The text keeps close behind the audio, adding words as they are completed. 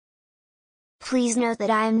Please note that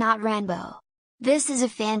I am not Ranboo. This is a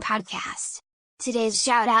fan podcast. Today's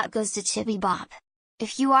shout out goes to Chippy Bob.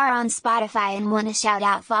 If you are on Spotify and want a shout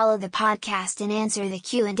out, follow the podcast and answer the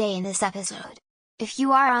Q&A in this episode. If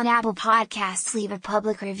you are on Apple Podcasts, leave a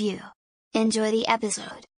public review. Enjoy the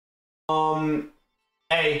episode.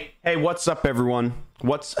 Hey, what's up, everyone?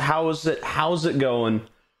 How's it going?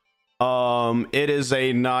 It is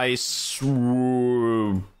a nice,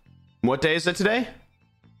 what day is it today?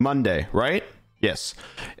 Monday, right? Yes.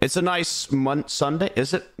 It's a nice Sunday.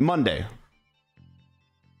 Is it Monday?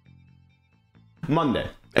 Monday.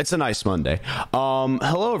 It's a nice Monday.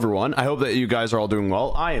 Hello, everyone. I hope that you guys are all doing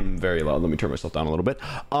well. I am very loud. Let me turn myself down a little bit.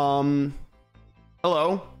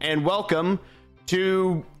 Hello, and welcome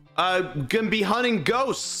to, gonna be hunting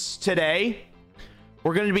ghosts today.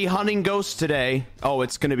 We're gonna be hunting ghosts today. Oh,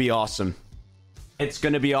 it's gonna be awesome. It's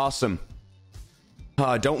gonna be awesome.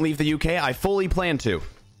 Don't leave the UK. I fully plan to.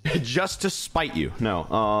 Just to spite you. No,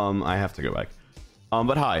 I have to go back.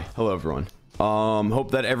 But hi. Hello, everyone. Hope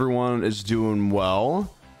that everyone is doing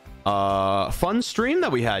well. Fun stream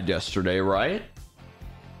that we had yesterday, right?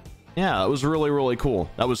 Yeah, it was really cool.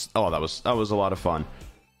 That was a lot of fun.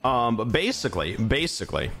 But basically,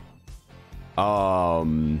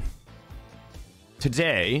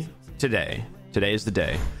 today is the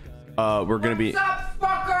day. We're gonna be. What's up,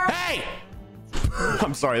 fucker? Hey!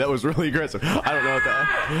 I'm sorry, that was really aggressive. I don't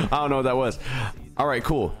know what that was. All right,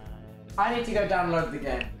 cool. I need to go download the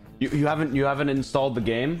game. You haven't installed the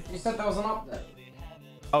game? You said there was an update.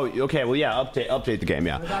 Oh, okay. Well, yeah, update the game.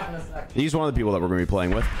 We'll be Yeah. back in a second. He's one of the people that we're gonna be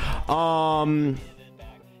playing with.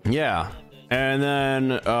 Yeah, and then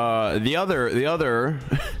the other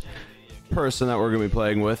person that we're gonna be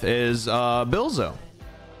playing with is Bilzo.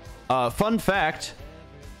 Fun fact: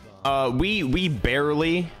 we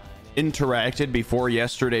barely interacted before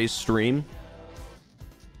yesterday's stream.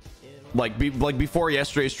 Like before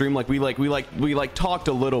yesterday's stream, we talked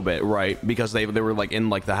a little bit, right? Because they were like in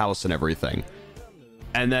like the house and everything.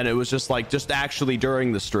 And then it was just actually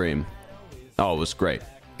during the stream. Oh, it was great.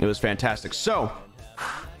 It was fantastic. So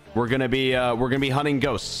we're gonna be hunting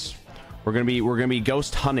ghosts. We're gonna be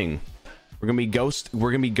ghost hunting. We're gonna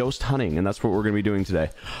be ghost hunting, and that's what we're gonna be doing today.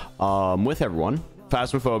 With everyone.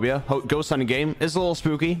 Phasmophobia. Ghost hunting game is a little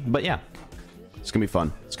spooky, but yeah. It's gonna be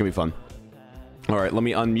fun. Alright, let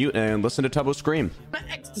me unmute and listen to Tubbo scream.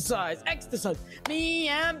 Exercise. Me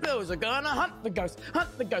and Bills are gonna hunt the ghost. Are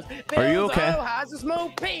you okay? Bilzo has a small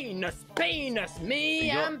penis. Me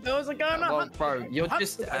and Bills are gonna hunt. Bro, you're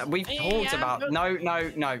just, we've talked about, no.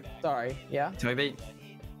 Sorry, yeah? Toby,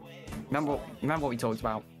 remember what we talked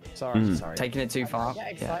about? Sorry. Taking it too far?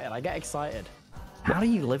 I get excited. How do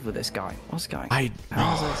you live with this guy? What's going on?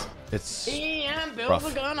 It's Me and Bills rough.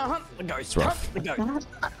 are gonna hunt the ghost. It's rough. Hunt the ghost.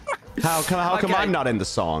 How come Okay. I'm not in the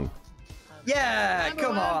song? Yeah,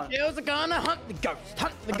 come on. Bills are gonna hunt the ghost.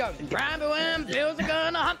 Ranboo and Bills are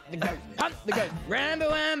gonna hunt the ghost.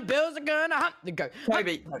 Ranboo and Bills are gonna hunt the ghost.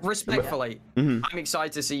 Toby, respectfully, I'm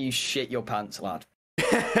excited to see you shit your pants, lad.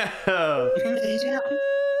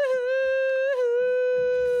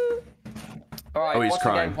 All right, he's what's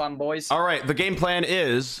crying. the game plan, boys? All right, the game plan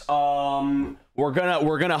is we're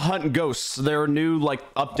gonna hunt ghosts. There are new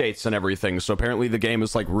updates and everything, so apparently the game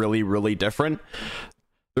is really different.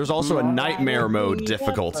 There's also a nightmare mode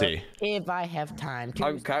difficulty. If I have time to.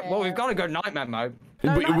 Okay, well, we've got to go nightmare mode.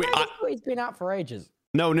 It's been out for ages.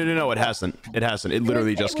 No, it hasn't. It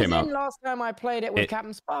literally just came out. Last time I played it with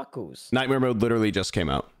Captain Sparkles. Nightmare mode literally just came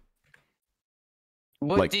out.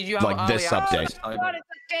 Well, did you have this early update. access, Toby? God, it's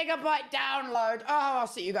a gigabyte download. Oh, I'll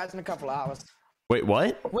see you guys in a couple of hours. Wait,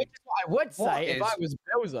 what? Which is what I would say if I is- was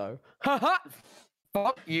Bilzo. Haha.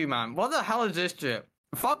 Fuck you, man. What the hell is this shit?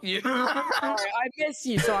 Fuck you. Sorry, I miss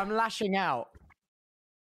you, so I'm lashing out.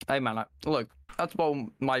 Hey, man, look, that's what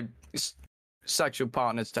my sexual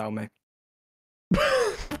partners tell me.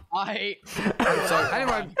 So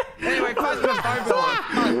anyway,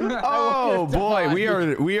 Oh boy, we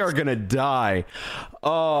are gonna die.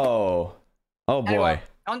 Oh boy. Anyway,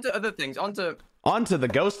 onto other things. Onto the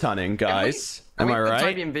ghost hunting, guys. Can Am we I put right?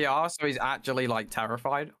 Toby in VR so he's actually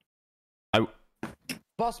terrified?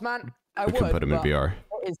 Boss man, I We would. can put him in but VR.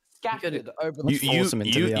 It is scattered over the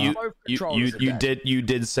You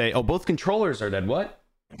did say. Oh, both controllers are dead. What?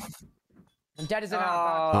 And dead is an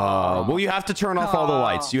out. Well, you have to turn off all the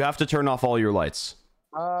lights. You have to turn off all your lights.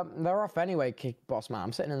 They're off anyway, boss man.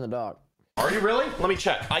 I'm sitting in the dark. Are you really? Let me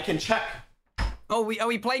check. I can check. Are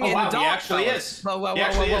we playing it in Wow, the dark? he actually fellas? is. Well, He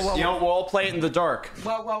actually is. You know, we'll all play it in the dark.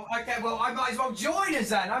 Well, okay. Well, I might as well join us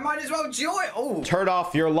then. I might as well join. Oh, Turn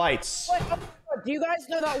off your lights. Wait, do you guys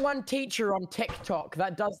know that one teacher on TikTok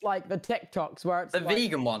that does the TikToks where it's the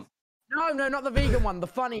vegan one. No, not the vegan one. The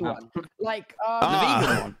funny one. Like The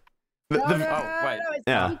vegan one. No, the- no, oh, wait. no, it's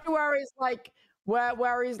Yeah. the one where it's like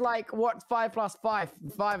where he's like, what's 5 plus 5?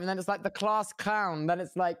 5, and then it's like the class clown, then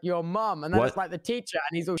it's like your mum, and then What? it's like the teacher,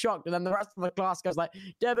 and he's all shocked, and then the rest of the class goes like,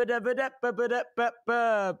 "Dabba dabba dabba dabba dabba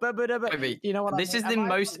dabba dabba dabba." Toby, You know what? this I is mean? the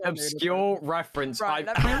Am I most fucking doing this obscure reference Right,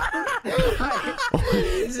 I've.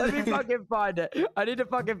 let me fucking find it. I need to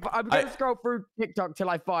fucking. I'm gonna scroll through TikTok till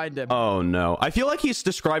I find him. Oh no. I feel like he's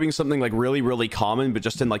describing something like really, really common, but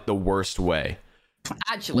just in like the worst way.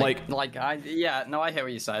 Actually, Like- I hear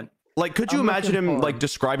what you're saying. Like, could you I'm imagine looking him for like him.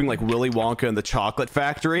 describing like Willy Wonka and the Chocolate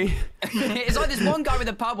Factory? It's like this one guy with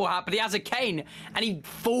a purple hat, but he has a cane and he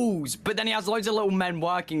falls, but then he has loads of little men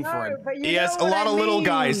working for him. But you He has know a what lot I of little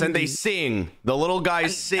guys, and they mean. sing. The little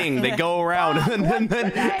guys sing. They go around, and then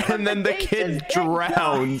the kid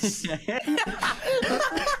drowns.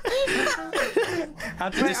 How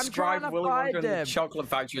to Wait, I'm describe trying to Willy Wonka find and the him. Chocolate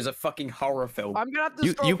Factory as a fucking horror film? I'm gonna have to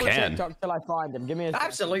scroll You through can. TikTok till I find him. Give me a second.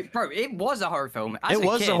 Absolutely, bro. It was a horror film. As It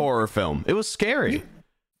was kid. a horror film. It was scary.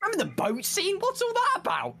 Remember the boat scene? What's all that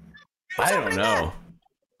about? I don't know.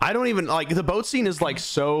 I don't even like the boat scene is like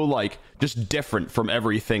so like just different from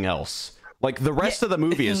everything else. Like the rest of the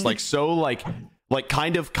movie is like so like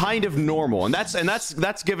kind of normal, and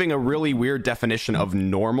that's giving a really weird definition of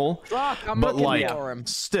normal. Fuck, I'm But looking like for him.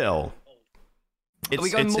 still, we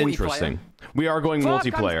it's going multiplayer? interesting. We are going Fuck,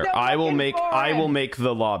 I'm multiplayer. still I will looking make for I will him. make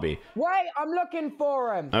the lobby. Wait, I'm looking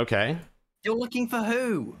for him. Okay. You're looking for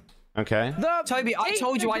who? Okay. The Toby, I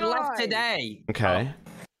told you I teacher left guy. today. Okay.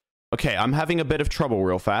 Okay, I'm having a bit of trouble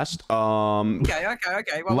real fast. Okay.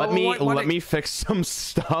 Well, Let me fix some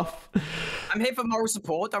stuff. I'm here for moral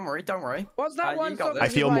support. Don't worry. What's that You one? got song this. I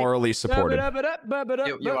that's feel like, morally supported. You're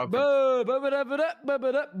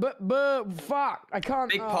Fuck, I can't.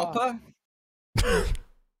 Big Popper.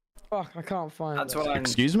 Fuck, I can't find That's it. what I'm.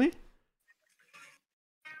 Excuse me?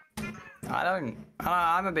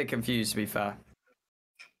 I'm a bit confused, to be fair.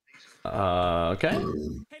 Okay.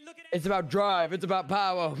 It's about drive. It's about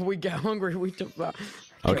power. We get hungry. We talk about.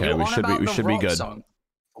 Okay, You're we on should be about the be rock good. song.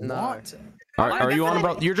 No. What? Are you on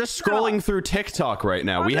about? You're just scrolling through TikTok right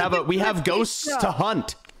now. We have ghosts to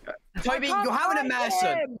hunt. Toby, can't you're having a find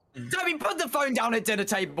medicine. Toby, put the phone down at dinner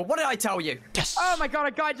table. What did I tell you? Yes. Oh my god,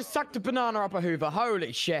 a guy just sucked a banana up a Hoover.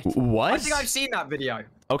 Holy shit. I What? think I've seen that video.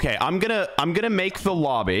 Okay, I'm gonna make the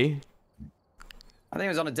lobby. I think it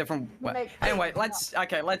was on a different. Make- Anyway, let's. Yeah.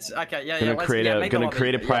 Gonna Let's create a make gonna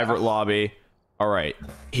create a lobby. private Yeah. lobby. All right.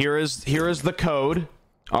 Here is the code.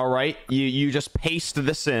 All right. You just paste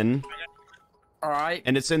this in, All right.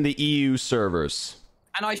 and it's in the EU servers.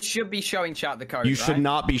 And I should be showing chat the code. You should right?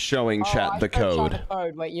 not be showing chat I the don't try code. the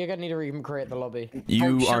code. Wait, you're gonna need to recreate the lobby.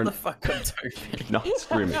 You Shut are the fuck up, Toby. not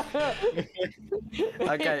screaming.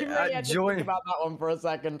 Okay, You really had to join. think about that one for a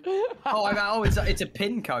second. It's a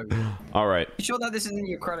pin code. All right. You sure that this isn't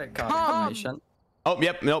your credit card Come. information? Oh,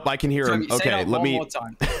 yep. Nope. I can hear him. Toby, say Okay. that Let one me. more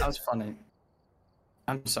time. That was funny.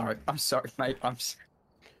 I'm sorry, mate. Yep.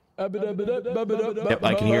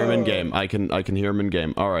 I can hear him in game. I can hear him in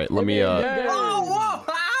game. All right. Let me. Whoa!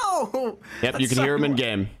 Ow! Yep. You can hear him in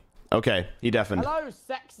game. Okay. He deafened. Hello,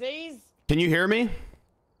 sexies. Can you hear me,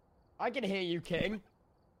 I can hear you, King.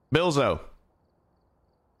 Bilzo?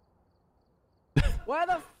 Where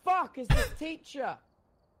the fuck is this teacher?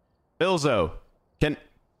 Bilzo. Can.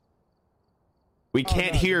 We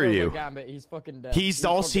can't hear you. Gambit. He's fucking dead. He's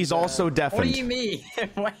also What do deafened. you mean?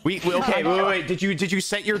 Okay, wait. Did you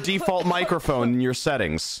set your default microphone in your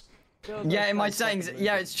settings? Yeah, in my settings.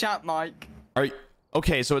 Yeah, it's chat mic.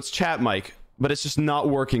 Okay, so it's chat mic, but it's just not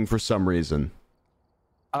working for some reason.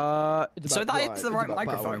 So that is the right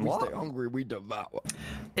microphone. What? Stay hungry, we devour.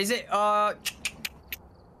 Is it? Are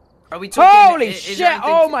we talking? Holy is shit! there anything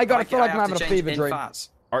Oh my god, I feel like I'm have having to a change fever in dream. fats?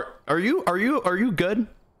 Are you good?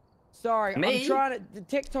 Sorry, Me? I'm trying to. The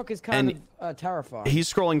TikTok is kind of terrifying.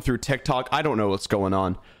 He's scrolling through TikTok. I don't know what's going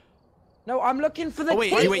on. No, I'm looking for the. Oh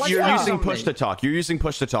wait, TikTok. you're using something? push to talk. You're using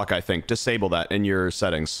push to talk. I think disable that in your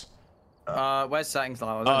settings. Where's settings?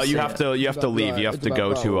 Though? You have to leave. You have to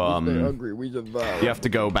go to You have to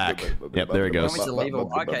go back. Yep, there he goes.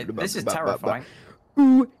 Okay, this is terrifying.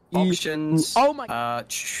 Ooh, Options. Oh my.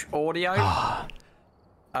 Audio.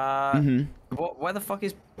 Where the fuck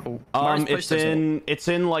is? Oh, where's push to talk? It's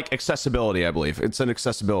in like accessibility, I believe. It's in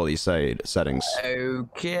accessibility settings.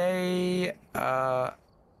 Okay.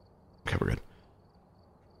 Okay, we're good.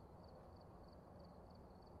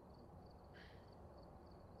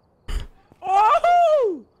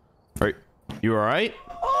 Oh! Right. You all right?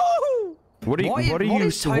 Oh! What are you? What What are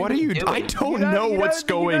is you? What are you? Toby I doing? don't You know what's the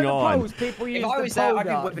going on. pose people use If I the was there, I'd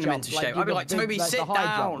be pole whipping him jump, into like shape. do I'd be the like, big, Toby, the sit high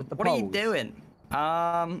jump down. with the What are you pose. doing?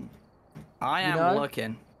 I am know?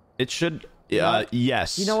 looking. It should. No.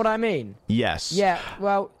 Yes. You know what I mean? Yes. Yeah.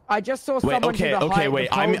 Well, I just saw Wait. someone do Okay. the Okay. height, Wait.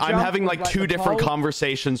 the I'm pole having jump like with, two the different pole.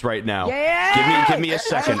 conversations right now. Yeah. Give me a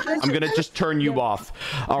second. I'm gonna just turn you off.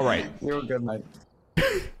 All right. You're good, mate.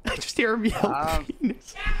 I just hear him yell.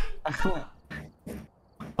 Penis.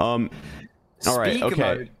 All right. Speaker Okay.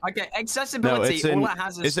 mode. Okay. Accessibility. No, it's in. All it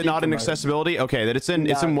has Is it not speaker in mode. accessibility? Okay, that it's in.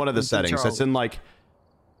 It's in one of the in settings. control. It's in like.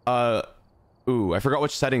 Ooh, I forgot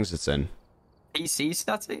which settings it's in. PC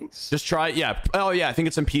settings? Just try. Yeah. Oh yeah, I think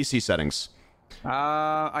it's in PC settings.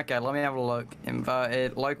 Okay, let me have a look.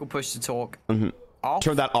 Inverted, local push to talk. Off?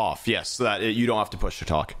 Turn that off. Yes, so that you don't have to push to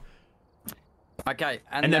talk. Okay,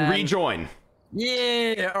 And then rejoin.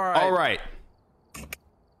 Yeah, alright. All right.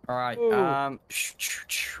 Alright,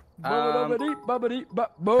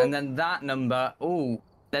 and then that number,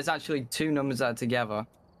 there's actually two numbers that are together.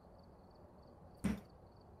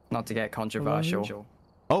 Not to get controversial.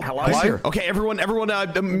 Oh, Hello? he's here. Okay, everyone,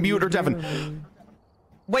 mute or Devin.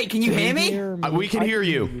 Wait, can you hear me? We can hear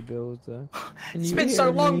you. It's been so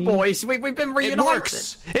long, boys. We've been It reunited.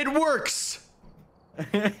 works. It works.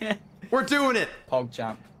 We're doing it.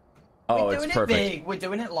 PogChamp. Oh, We're it's doing perfect. it big. We're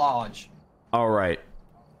doing it large. All right.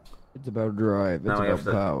 It's about drive. It's Now we about have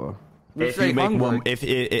to- power. If you make one,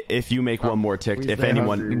 if you make one more TikTok, if stay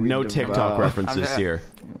anyone, hungry, we no devour. TikTok references here.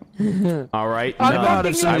 All right. I'm No,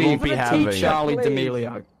 about to I leave won't for be the having teacher. it. Charlie Please.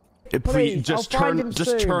 D'Amelio. Please, just I'll find him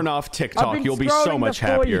just soon. turn off I've TikTok. been You'll be so scrolling much the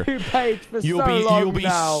For happier. You page for You'll so be long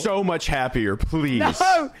now. so much happier. Please.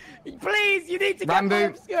 No, please, you need to get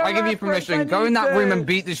Ranboo, I give you permission. Go in that room and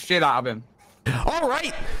beat the shit out of him. All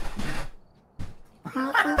right.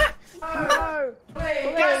 No,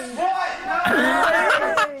 Guess what?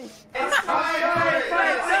 It's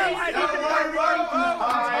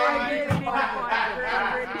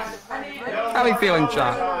How are you feeling,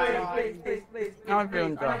 chat? How are you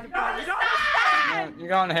feeling, chat? You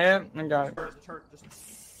go on here and go.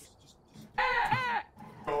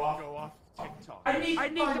 Go off TikTok. I need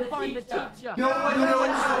to find the teacher. No one knows what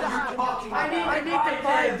you're talking about. I need to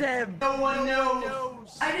find him. No one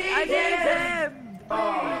knows. I need him.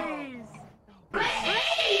 Please.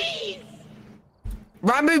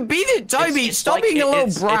 Ranboo, beat it, Toby. Stop being a little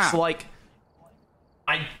brat. It's like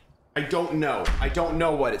I don't know. I don't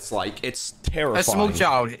know what it's like. It's terrifying. A small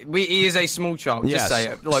child. He is a small child. Yes. Just say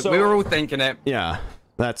it. Look, So- we were all thinking it. Yeah.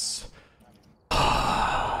 That's.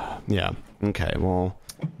 Yeah. Okay. Well.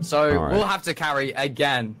 So All right. we'll have to carry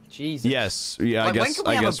again. Jesus. Yes. Yeah. Like, when can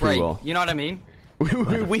we I have guess a break? we will. You know what I mean?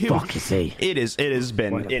 we fuck is he? It has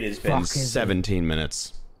been 17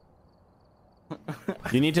 minutes.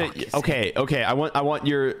 You need to. Okay. I want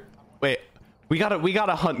your. Wait. We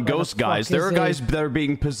gotta hunt ghost guys. There are guys that are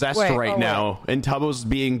being possessed right now, and Tubbo's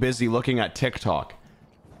being busy looking at TikTok.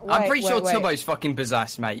 I'm pretty sure Tubbo's fucking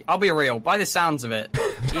possessed, mate. I'll be real. By the sounds of it,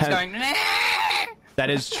 he's going. That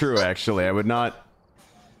is true, actually. I would not.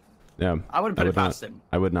 Yeah. I would put it past him.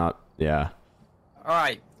 I would not. Yeah. All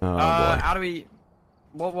right. Oh, boy. How do we?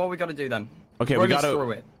 What we got to do then? Okay, Run us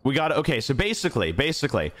through it. we gotta. Okay, so basically,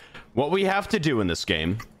 what we have to do in this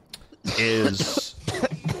game is.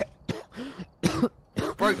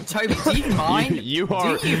 Bro, Toby, do you mind? You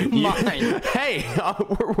are. Do you mind? Hey,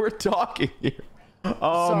 we're talking here.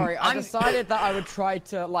 Sorry, I decided that I would try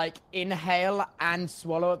to like inhale and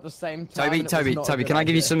swallow at the same time. and it was not a Toby, good can I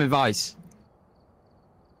give you idea. some advice?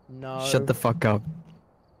 No. Shut the fuck up.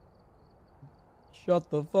 Shut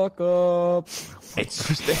the fuck up. It's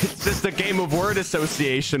just a game of word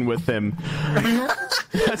association with him.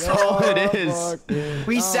 That's all it is.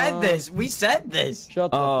 We said this. We said this.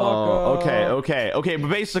 Shut the Oh, fuck up. okay. But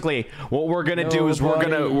basically, what we're gonna do is we're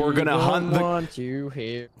gonna hunt the. Want you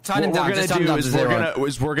here. Turn him What down. we're Just gonna turn him do down to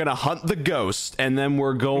is zero. we're gonna hunt the ghost, and then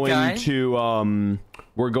we're going Okay. to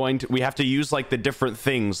we have to use like the different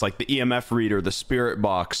things, like the EMF reader, the spirit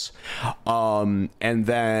box, and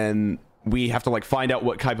then we have to like find out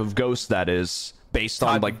what type of ghost that is based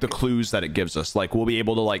on like the clues that it gives us. Like we'll be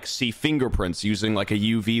able to like see fingerprints using like a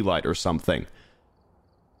UV light or something,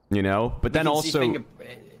 you know. But then also.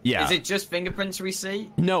 Yeah. Is it just fingerprints we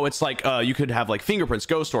see? No, it's like you could have like fingerprints,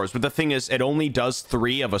 ghost stories, but the thing is, it only does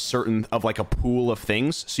 3 of like a pool of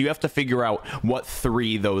things, so you have to figure out what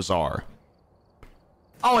 3 those are.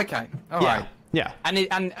 Oh, okay. All right. Yeah.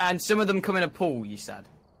 And some of them come in a pool. You said.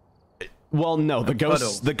 Well, no, the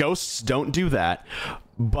puddle. ghosts don't do that.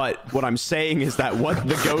 But what I'm saying is that what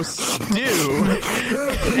the ghosts do,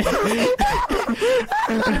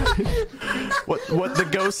 what the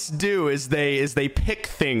ghosts do is they pick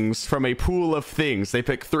things from a pool of things. They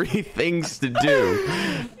pick 3 things to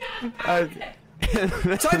do.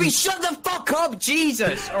 Toby, shut the fuck up,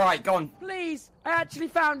 Jesus! All right, go on. Please, I actually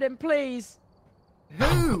found him. Please.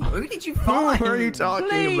 Who did you find? Who are you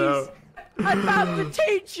talking about? I found the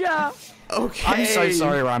teacher. Okay. I'm so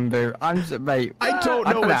sorry, Ranboo. Mate. I don't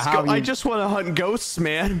know what's how I you- just want to hunt ghosts,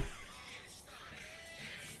 man.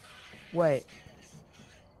 Wait.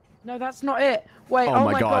 No, that's not it. Wait. Oh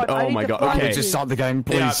my god. I Oh need my to god. find Okay. you. Just start the game,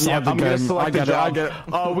 please. Yeah, Start I'm the gonna game. select the I job. get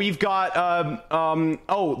it. We've got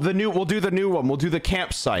the new. We'll do the new one. We'll do the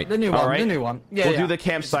campsite. The new all one. right? The new one. Yeah, We'll yeah. do the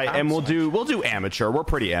campsite, and we'll do amateur. We're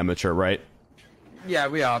pretty amateur, right? Yeah,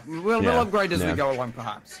 we are. We'll Yeah, upgrade as yeah. we go along,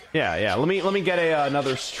 perhaps. Yeah. Let me get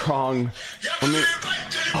another strong.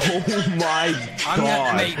 Oh my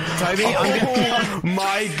god. Mate, Toby, Oh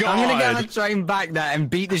my god. I'm gonna get on the train back there and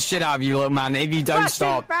beat the shit out of you, little man, if you don't Fucking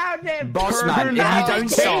stop. found him. Boss man, Turn if you off don't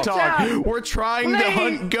stop. TikTok. We're trying to Please.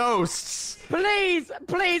 hunt ghosts. Please,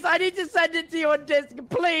 I need to send it to you on disc.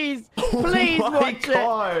 Please, please my watch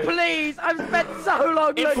God. it. Please, I've spent so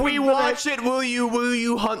long If looking we for watch this. it, will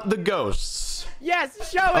you hunt the ghosts?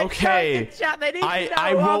 Yes, show it. Okay. Show it to chat. They need to know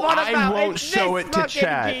I what won't- I'm on I about. won't It's show this it to fucking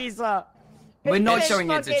chat. Geezer. We're It's not this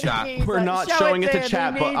showing it to fucking chat. geezer. We're not Show showing it to to him.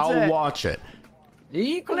 chat, He but needs I'll it. watch it.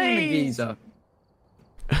 You calling me Please. geezer?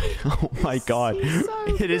 Oh my god. He's so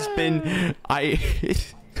It has been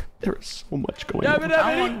there's so much going on.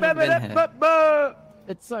 How long have you been here?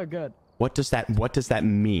 It's so good. What does that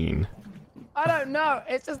mean? I don't know.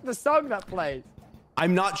 It's just the song that plays.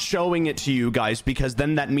 I'm not showing it to you guys because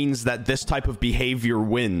then that means that this type of behavior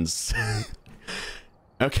wins.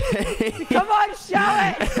 Okay? Come on, show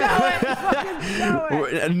it. Show it. Fucking show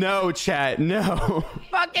it. No, chat, no.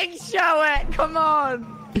 Fucking show it. Come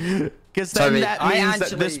on. Because then Toby, that I means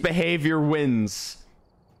that this actually- behavior wins.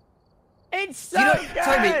 It's so You know, good.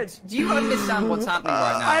 Toby, do you understand what's happening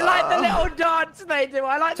right now? I like the little dance they do.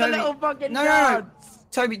 I like Toby, the little fucking no. dance.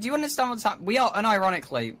 Toby, do you understand what's happening? We are,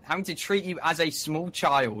 unironically, having to treat you as a small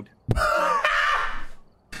child.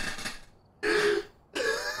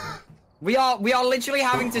 We are literally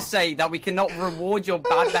having to say that we cannot reward your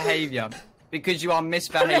bad behavior because you are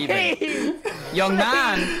misbehaving. Please. Young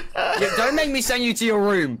man, don't make me send you to your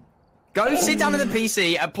room. Go sit down at the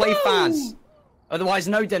PC and play Faz. Otherwise,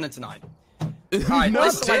 no dinner tonight. Alright, No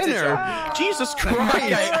let's select a dinner. job. Jesus Christ.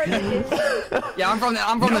 Yeah, I'm from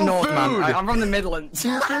the No north, food. man. I'm from the Midlands.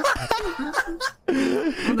 You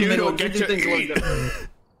don't get to eat.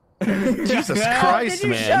 Jesus Christ, Did you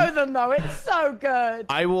man. show them though? It's so good.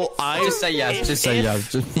 Just say yes. Just say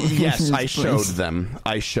yes. Yes, I showed them.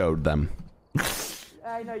 I showed them.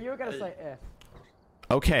 I know you were gonna say if.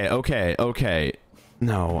 Okay.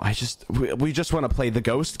 No, we just want to play the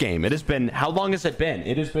ghost game. It has been, how long has it been?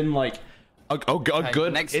 It has been like a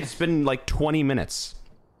good. It's been like 20 minutes.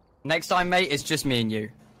 Next time, mate, it's just me and you.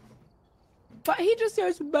 But he just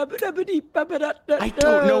goes. I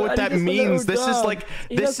don't know what that means. This is like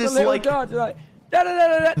this is like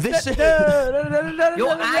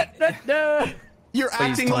you're Please,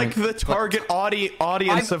 acting Tommy. like the target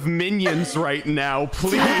audience of minions right now.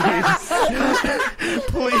 Please.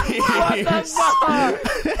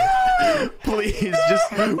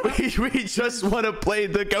 Please, we just want to play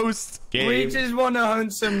the ghost game. We just want to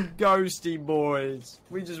hunt some ghosty boys.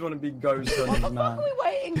 We just want to be ghost hunters, What man. are we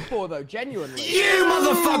waiting for though? Genuinely. You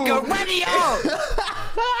motherfucker, ready up!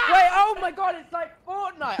 Wait, oh my god, it's like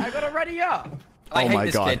Fortnite. I gotta ready up. I hate my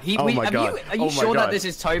this God. kid. Oh my God. Are you Oh my sure that God. this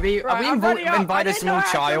is Toby? Right, Are we I'm ready up. I invited a didn't small know I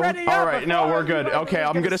had to child? ready All up right, no, before we're good. you Okay,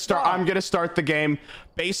 I'm gonna start the game.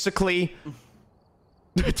 Basically,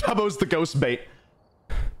 Tubbo's the ghost bait.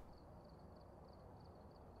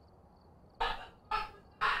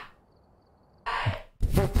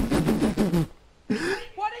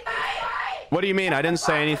 What do you mean? I didn't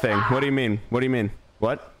say anything. What do you mean? What do you mean?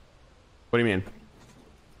 What? What do you mean?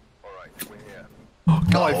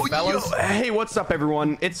 Hello, fellas. Hey, what's up,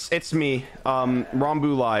 everyone? It's me,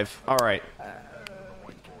 Ranboo Live. All right.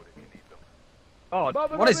 Oh,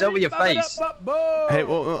 what is up with your face? Hey,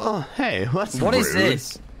 well, hey, that's What rude. is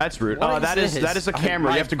this? That's rude. What is That this? is a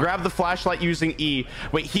camera. I- You have to grab the flashlight using E.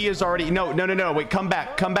 Wait, he is already no. Wait, come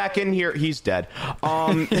back in here. He's dead.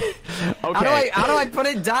 Okay. How do I put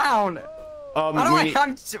it down? No. I'm Okay, you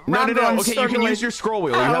can struggling. use your scroll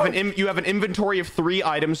wheel. You have an inventory of 3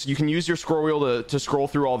 items. You can use your scroll wheel to scroll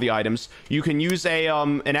through all the items. You can use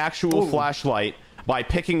an actual flashlight by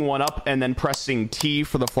picking one up and then pressing T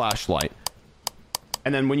for the flashlight.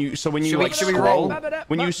 And then when you Should we scroll, roll?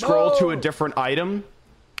 when you scroll to a different item,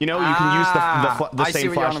 you know, you can use the I see same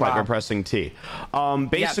what you're on flashlight by about. pressing T.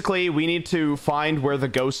 Basically, we need to find where the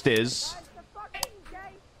ghost is.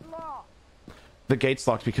 The gate's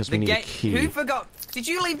locked because we need a key. Who forgot? Did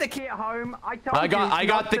you leave the key at home? I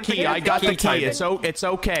got the key. I got the key. It's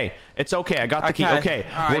okay. It's okay. I got the key. Okay.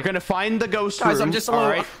 Right. We're gonna find the ghost Guys, room. I'm just a all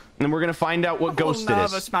little, right. And we're gonna find out what ghost it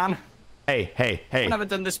is. Nervous, man. Hey. I've never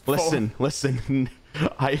done this before. Listen.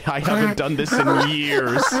 I haven't done this in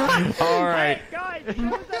years. All right. Hey, guys,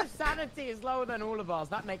 because their sanity is lower than all of ours,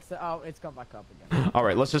 that makes it. Oh, it's gone back up again. All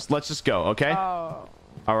right. Let's just go. Okay. Oh.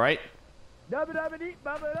 All right.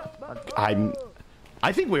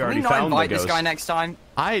 I think we already found the ghost. This guy next time.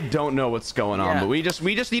 I don't know what's going on, but we just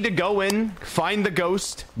need to go in, find the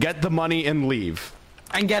ghost, get the money, and leave.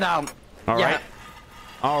 And get out. All right.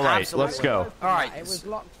 All right. Absolutely. Let's go. All right. It was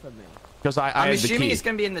locked for me. Because I I'm have the assuming key. it's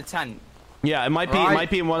gonna be in the tent. Yeah, it might be. It might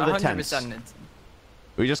be in one of the tents. 100%.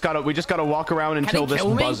 We just gotta walk around until this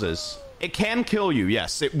buzzes. It can kill you.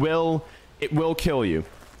 Yes, it will. It will kill you.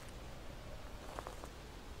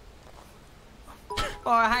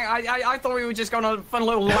 Oh, I thought we were just going on a fun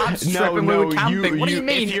little lab trip and we were camping. What do you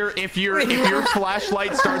mean? If your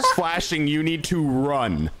flashlight starts flashing, you need to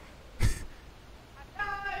run.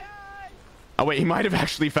 Oh wait, he might have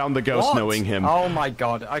actually found the ghost, knowing him. Oh my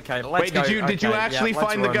god. Okay, let's go. Wait, did you actually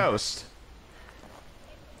find the ghost?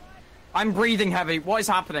 I'm breathing heavy. What is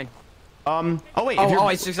happening? Oh wait.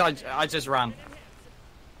 It's just I just ran.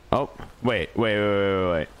 Oh wait.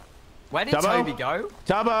 Where did Tubbo? Toby go?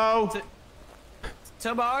 Tubbo.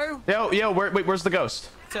 Tubbo? Yo, where's the ghost?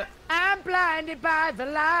 I'm blinded by the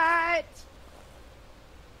light.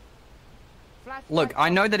 Look, I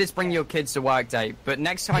know that it's bring your kids to work day, but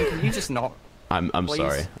next time can you just not? I'm please?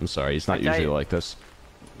 sorry. I'm sorry. He's not usually like this.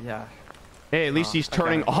 Yeah. Hey, at least he's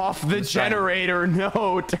turning off the generator.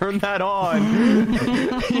 No, turn that on.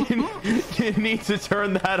 you need to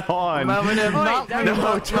turn that on.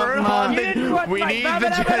 No, turn on. We need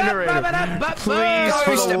the generator. Please,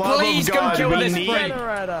 for the love of God, we need.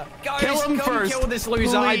 Kill him first. Kill this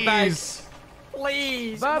loser, I beg.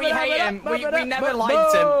 Please, we hate him. We never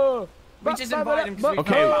liked him. We just invited him because we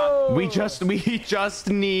Okay, we just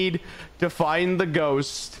need to find the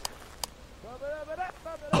ghost.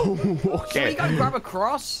 Oh, okay. Should we go grab a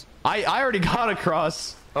cross? I already got a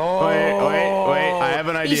cross. Oh. Wait. I have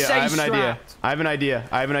an idea. I have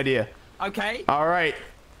an idea. Okay. All right.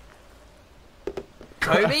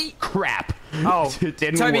 Toby? Crap. Oh, it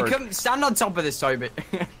didn't Toby, work. Come stand on top of this, Toby.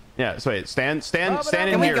 Yeah, so wait, stand in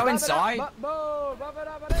Can we here. go inside?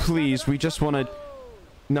 Please, we just want to.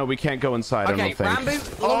 No, we can't go inside. Okay, I don't think.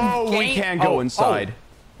 Ranboo, we can go inside.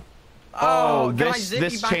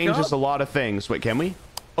 This can I changes up? a lot of things. Wait, can we?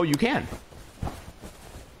 Oh, you can.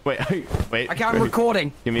 Wait. Okay, I'm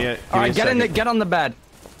recording. Give me a. All right, get on the bed.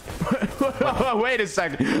 Wait a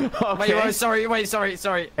second. Okay. Wait,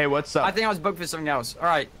 sorry. Hey, what's up? I think I was booked for something else. All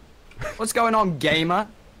right, what's going on, gamer?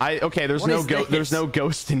 Okay, there's no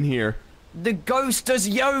ghost in here. The ghost does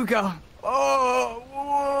yoga.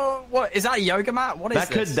 Oh, what is that? A yoga mat? What is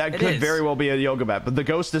this? That could very well be a yoga mat, but the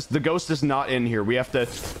ghost is not in here. We have to.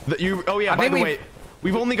 Oh yeah. By the way,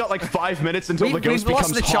 we've only got like 5 minutes until the ghost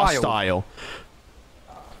becomes hostile.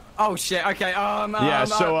 Oh shit. Okay. Yeah.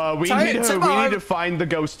 So we need to find the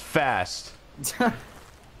ghost fast.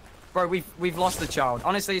 Bro, we've lost the child.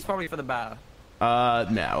 Honestly, it's probably for the better.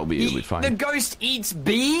 No, it'll be fine. The ghost eats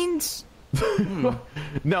beans? No,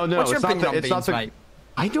 What's your it's not opinion on beans, the. mate?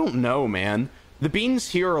 I don't know, man. The beans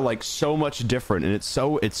here are like so much different, and it's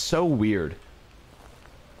so weird.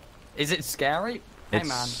 Is it scary? Hey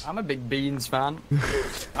man, I'm a big beans fan.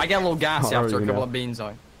 I get a little gassy after a couple of beans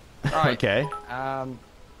though. Alright. Okay.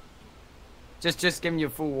 Just giving you a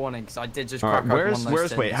full warning because I did just crack open one of those Where's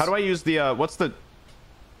tins. wait, how do I use the what's the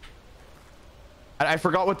I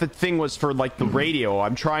forgot what the thing was for like the radio. I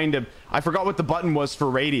forgot what the button was for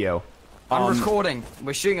radio. I'm recording.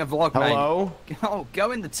 We're shooting a vlog, mate. Hello? Oh,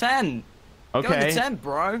 go in the tent. Okay. Go in the tent,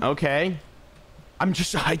 bro. Okay.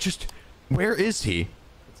 Where is he?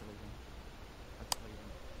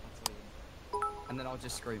 And then I'll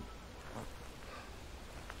just scream.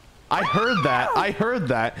 I heard that. I heard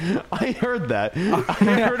him. I heard you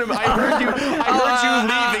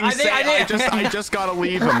leaving. I just gotta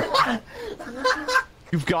leave him.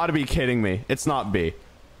 You've got to be kidding me. It's not B.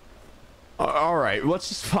 All right, let's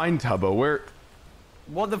just find Tubbo. Where?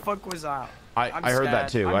 What the fuck was that? I heard that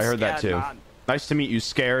too. I heard that too. Man. Nice to meet you.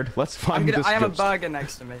 Scared. Let's find this. I have a burger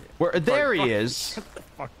next to me. Where? There he is. Shut the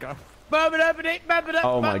fuck up.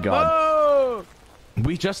 Oh my god.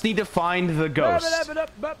 We just need to find the ghost.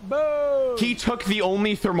 He took the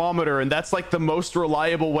only thermometer, and that's like the most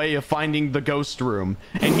reliable way of finding the ghost room.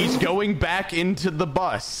 And he's going back into the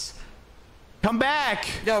bus. Come back!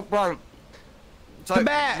 Yo, bro. The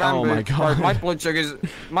bat! Ranboo, Oh my god. Bro,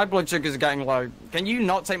 my blood sugar's getting low. Can you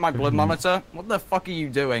not take my blood monitor? What the fuck are you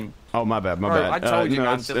doing? Oh, my bad, my Bro, bad. I told you, no,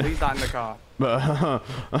 man, to leave that in the car. No,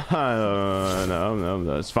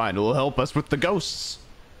 it's fine. It'll help us with the ghosts.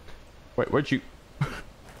 Wait, where'd you...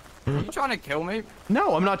 Are you trying to kill me?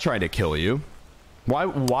 No, I'm not trying to kill you. Why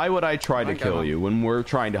would I try to kill man. you when we're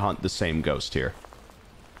trying to hunt the same ghost here?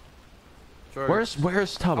 True. Where's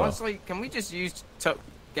Tubbo? Honestly, can we just use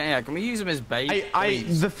can we use him as bait?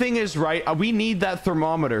 The thing is, right, we need that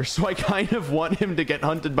thermometer, so I kind of want him to get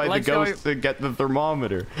hunted by the ghost to get the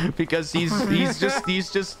thermometer, because he's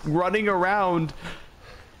just running around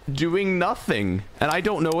doing nothing, and I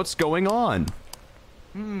don't know what's going on.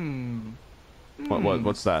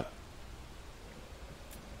 What's that?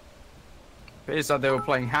 It's like they were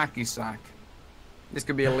playing hacky sack. This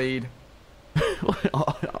could be a lead.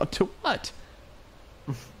 To what?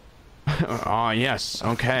 Oh, yes.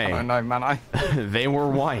 Okay. I don't know, man. They were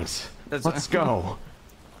white. Let's go.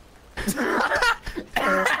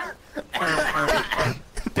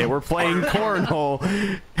 They were playing cornhole.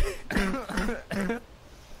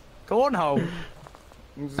 Cornhole.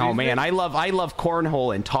 Oh man, I love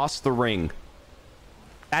cornhole and toss the ring.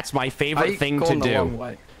 That's my favorite thing to do.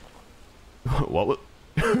 What?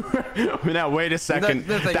 Now wait a second.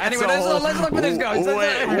 Anyway, let's look at this ghost.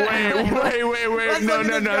 Wait.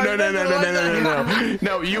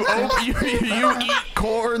 No. You eat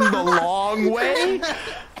corn the long way?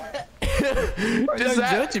 Don't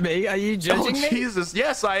judge me. Are you judging me? Jesus,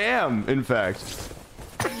 yes, I am. In fact,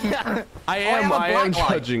 I am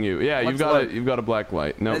judging you. Yeah, you've got a black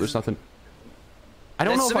light. No, there's nothing. I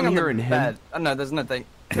don't know if I'm hearing him. Oh, no, there's nothing.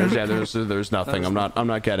 There's nothing. I'm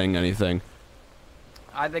not getting anything.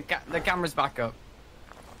 The camera's back up.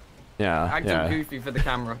 Yeah. Acting goofy for the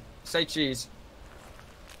camera. Say cheese.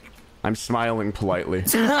 I'm smiling politely.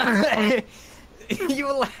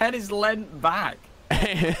 Your head is leant back.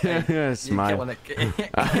 Smile.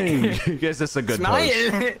 Is this a good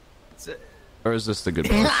pose? Or is this the good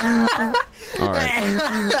pose? All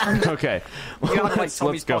right. Okay. You got like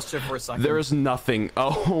Tommy's posture for a second. There is nothing.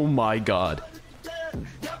 Oh my god.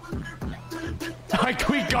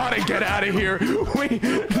 We gotta get out of here.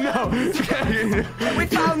 No. We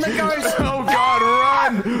found the ghost. Oh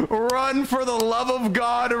god, run for the love of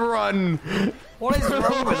God, run. What is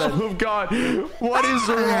wrong with him? Oh god, what is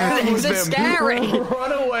wrong with him? This is scary.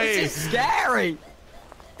 Run away. This is scary.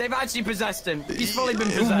 They've actually possessed him. He's fully been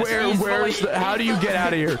possessed. How do you get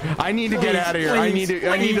out of here? I need to get out of here. I need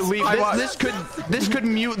to leave. This could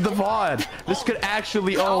mute the VOD. This could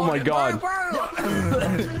actually. Oh my god.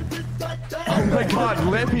 Oh my god,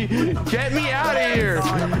 get me out of here.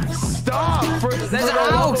 Stop. There's a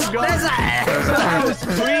house. There's a house.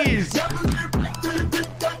 Please.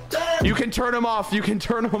 You can turn him off.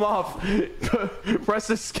 Press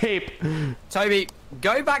escape. Toby,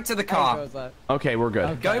 go back to the car. Okay, we're good.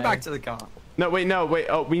 Okay. Go back to the car. No, wait.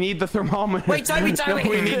 Oh, we need the thermometer. Wait, Toby. No,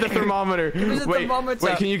 we need the thermometer.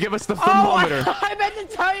 Wait, can you give us the Oh, thermometer? I meant to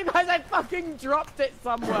tell you guys I fucking dropped it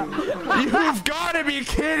somewhere. You've got to be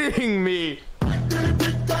kidding me.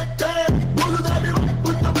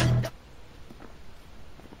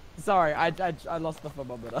 Sorry, I lost the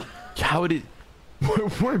thermometer. How did...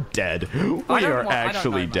 We're dead. We are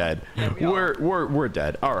actually dead. Yeah, we're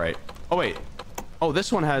dead. All right. Oh wait. Oh,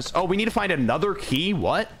 this one has. Oh, we need to find another key.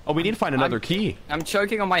 What? Oh, we need to find another key. I'm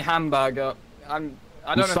choking on my hamburger. I don't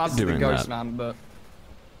know if this is the ghost man, but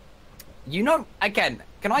you know, again,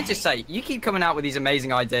 can I just say, you keep coming out with these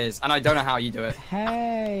amazing ideas, and I don't know how you do it.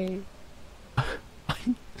 Hey.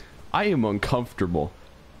 I am uncomfortable.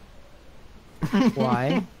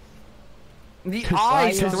 Why? The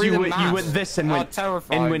eyes through the mask. You went this and went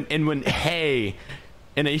terrifying. and went hey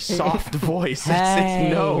in a soft voice.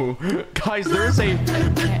 Hey. It's no, guys. There's a.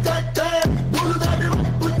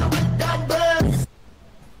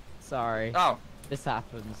 Sorry. Oh, this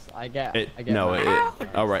happens. I get. No.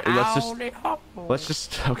 All right. Let's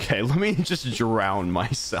just. Okay. Let me just drown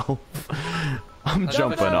myself. I'm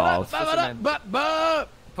jumping off.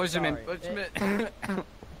 Push him in. Push him in.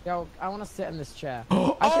 Yo, I want to sit in this chair. I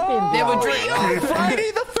should be in the Friday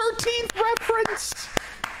the 13th reference.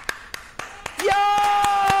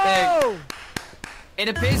 Yo! It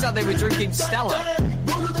appears that they were drinking Stella.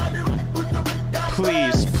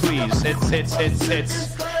 Please, it's.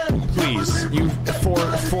 Please, you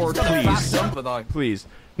for please. Please.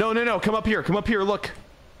 No. Come up here. Look.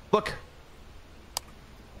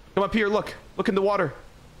 Come up here. Look in the water.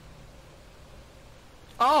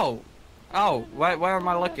 Oh, where am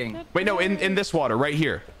I looking? Wait, no, in this water, right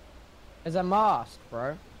here. There's a mask,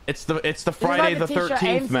 bro. It's the Friday the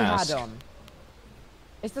 13th mask.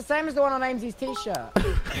 It's the same as the one on Amesy's t-shirt.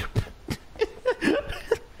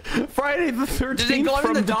 Friday the 13th. Does it glow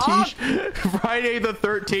in the dark? Friday the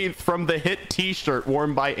 13th from the hit T-shirt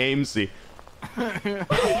worn by Amesy. It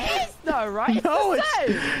is though, right? It's No, the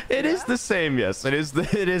same. it is the same. Yes, it is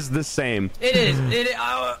the same. It is.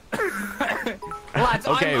 Lads,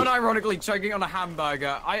 Okay. I'm unironically choking on a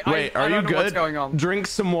hamburger. Wait, are I you don't know good? What's going on? Drink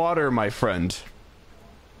some water, my friend.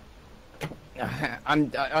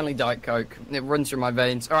 I'm only Diet Coke. It runs through my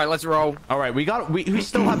veins. All right, let's roll. All right, we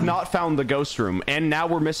still have not found the ghost room, and now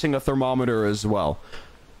we're missing a thermometer as well.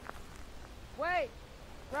 Wait,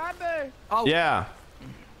 Ranboo. Oh Yeah.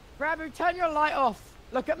 Ranboo, turn your light off.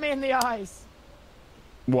 Look at me in the eyes.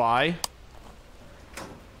 Why?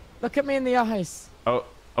 Look at me in the eyes. Oh,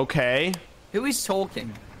 okay. Who is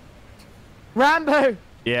talking? Ranboo.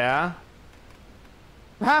 Yeah.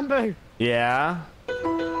 Ranboo. Yeah.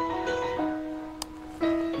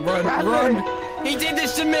 Run! He did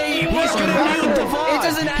this to me! He's gonna mute the VOD. It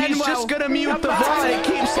doesn't end He's well. just gonna mute the back. VOD. It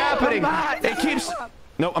keeps happening. back. It keeps.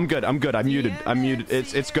 No, I'm good. I'm muted. I'm muted.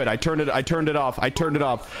 It's good. I turned it off.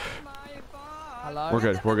 Hello. We're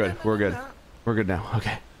good. We're good now.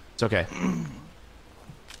 Okay. It's okay.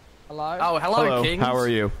 Hello. Oh, hello, Kings. How are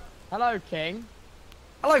you? Hello, King.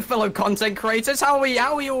 Hello, fellow content creators. How are we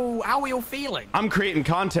all feeling? I'm creating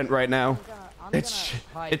content right now. I'm It's gonna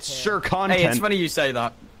hide here. sure content. Hey, it's funny you say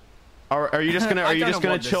that. Are you just gonna I don't know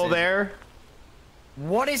what this chill is. there?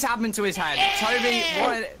 What is happening to his head? Toby,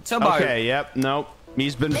 what? Tubbo. Okay. Yep. Nope.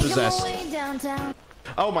 He's been possessed.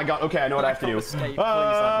 Oh my god. Okay, I know what I have to do. Escape, please,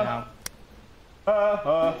 now.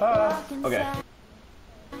 Okay.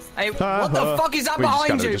 Hey, what the fuck is that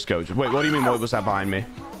behind you? Just go. Wait, what do you mean? What was that behind me?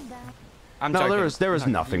 I'm No, joking. there was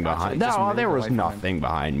No, nothing you actually behind. just No, moved there was away from him. nothing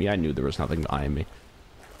behind me. I knew there was nothing behind me.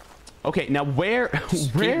 Okay, now where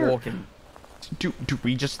Keep walking. do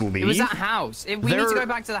we just leave? It was that house. We need to go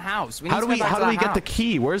back to the house. How do we get the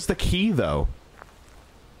key? Where's the key though?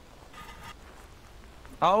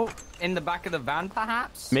 Oh, in the back of the van,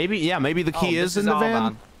 perhaps? Maybe the key Oh, is this in the our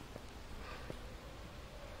van.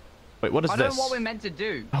 Wait, what is I this? don't know what we're meant to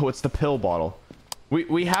do. Oh, it's the pill bottle.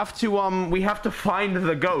 We have to find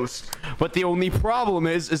the ghost, but the only problem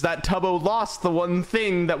is that Tubbo lost the one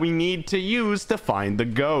thing that we need to use to find the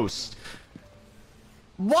ghost.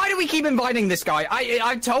 Why do we keep inviting this guy?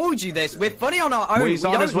 I've told you this. We're funny on our own. Well, he's We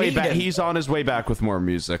on don't his way need back. him. He's on his way back with more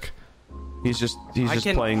music. He's just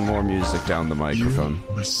can- playing more music down the microphone.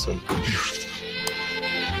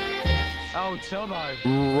 Oh,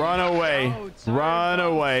 Tubbo. Run away! Oh, Tubbo. Run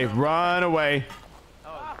away! Run away!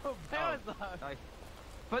 Oh, Sorry.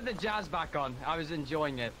 Put the jazz back on. I was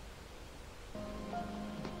enjoying it.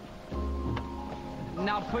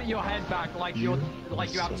 Now put your head back like you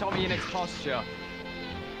have Tommy in its posture.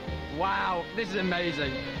 Wow, this is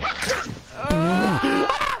amazing. Sorry,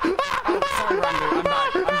 Ranboo. I'm back.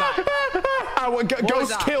 Ghost,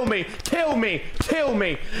 that? kill me! Kill me! Kill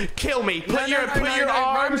me! Kill me! Put your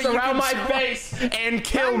arms Ranboo, you around can my stop. face and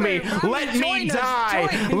kill me! Ranboo, Let me join us, die!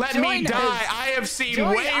 join- Let me join die! us. I have seen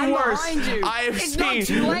Join, way I'm worse! behind you. I have It's seen. not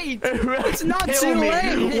too late. It's not Kill too me.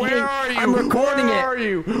 late. Where are you? I'm recording Where it. are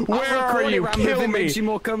you? Where I'll are record you? it, Ranboo, Kill if it me! makes you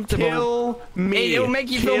more comfortable. Kill me! It'll make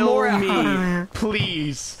you feel Kill more- me!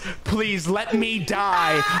 Please, please let me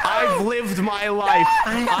die! I've lived my life.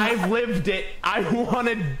 I've lived it. I want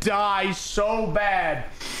to die so bad.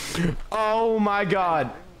 Oh my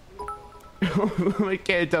god.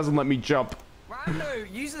 It doesn't let me jump.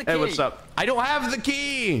 Ranboo, use the key. Hey, what's up? I don't have the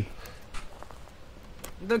key.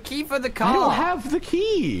 The key for the car. I don't have the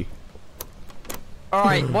key. All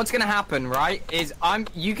right, what's gonna happen, right? Is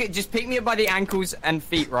you can just pick me up by the ankles and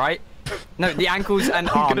feet, right? No, the ankles and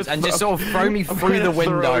arms, and just sort of throw me through the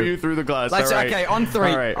window. Throw you through the glass. Let's All right. okay on three.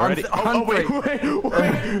 All right, on ready? on wait, three.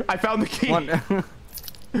 wait. I found the key. One.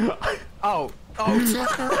 Oh.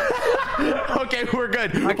 Okay, we're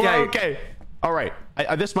good. Okay. We're okay. All right.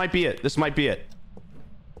 This might be it. This might be it.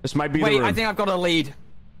 This might be the Wait, room. I think I've got a lead.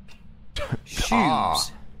 Shoes. Ah,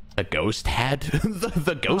 the ghost had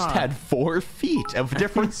the ghost had 4 feet of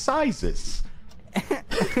different sizes.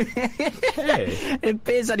 Hey. It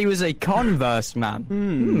appears that he was a Converse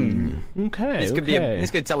man. Okay. This could be.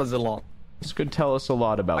 This could tell us a lot. This could tell us a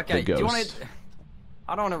lot about Okay. the ghost. Do you want to?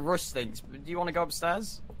 I don't want to rush things. But do you want to go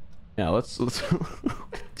upstairs? Yeah. Let's.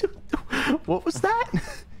 What was that?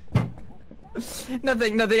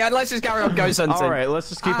 Nothing. Let's just carry on ghost hunting. All right. Let's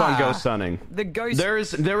just keep on ghost hunting. The ghost. There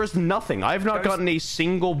is nothing. I've not Ghost- gotten a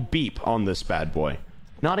single beep on this bad boy.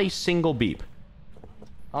 Not a single beep.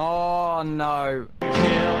 Oh no.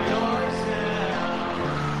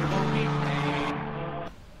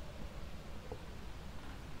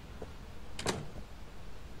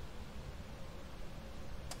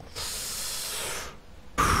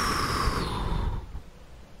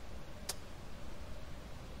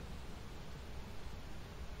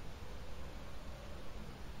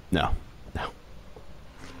 No.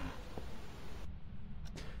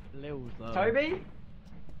 Toby?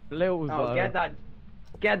 Bilzo. Oh,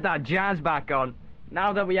 get that jazz back on.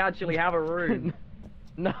 Now that we actually have a room.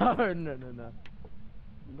 No.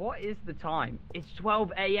 What is the time? It's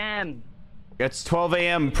 12 a.m. It's 12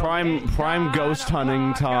 a.m. prime ghost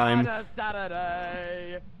hunting time.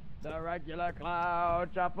 Saturday, the regular cloud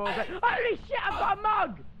shuffles. Holy shit! I've got a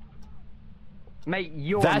mug. Mate,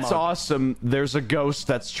 you're That's mug. awesome. There's a ghost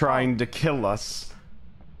that's trying to kill us.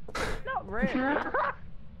 Not really. Why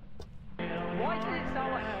did it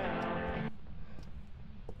sound like...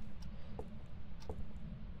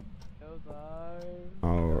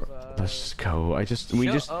 Oh, let's just go.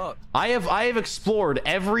 Shut up. I have explored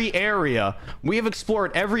every area. We have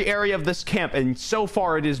explored every area of this camp, and so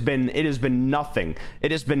far it has been nothing. It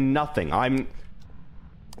has been nothing.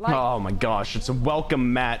 Oh my gosh, it's a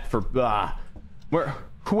welcome mat for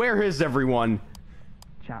where is everyone?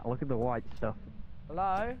 Chat, look at the white stuff.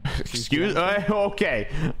 Hello? Excuse okay.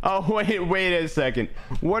 Oh wait a second.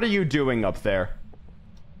 What are you doing up there?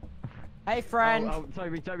 Hey, friend. Oh,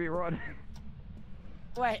 Toby, run.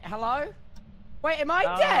 Wait, hello? Wait, am I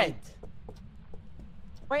dead?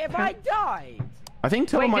 Wait, have I died? I think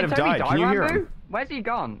Tubbo might have died. Can you hear him? Where's he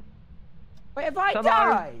gone? Wait, have I Tubbo.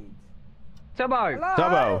 died? Tubbo. Hello?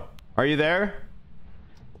 Tubbo, are you there?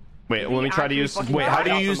 Wait, let me try to use. Wait, how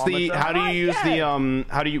do you use the? How do you use the?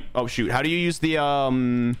 How do you? Oh shoot! How do you use the?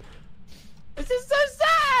 This is so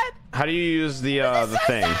sad. How do you use the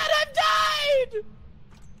thing? Sad, I've died.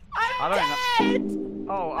 I'm dead.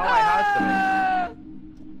 Oh, I heard something.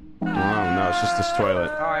 Oh no, it's just this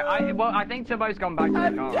toilet. Alright, I think Tubbo's gone back to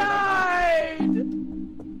the car.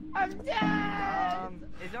 I'm dead.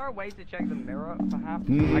 Is there a way to check the mirror, perhaps?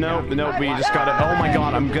 No, we just gotta. Oh my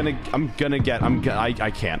god, I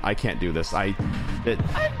can't do this. Can't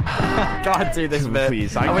do this bit.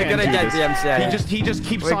 Please, we're gonna get the MCA. He just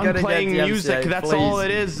keeps We're on gonna playing get the music. MCA, That's please. all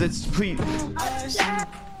it is. It's please.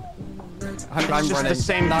 I'm just running. the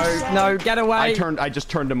same. No, get away. I just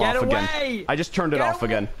turned him off again. I just turned it off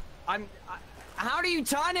again. How do you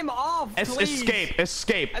turn him off? Please?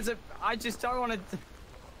 Escape. I just don't want to.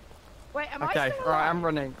 Wait, am I Okay, still alright, alive? I'm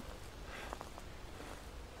running.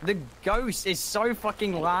 The ghost is so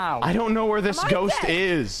fucking loud. I don't know where this Am I ghost dead?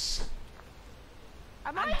 is.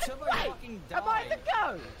 Am I? And Tubbo Wait, fucking am I died. the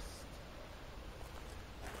ghost?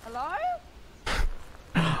 Hello?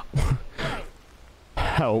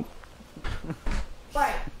 Help.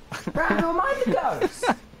 Wait, Ranboo, am I the ghost?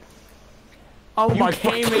 Oh You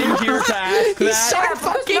came in here to ask He's that. so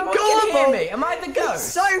fucking gullible. Am I the ghost?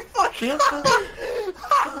 So fucking.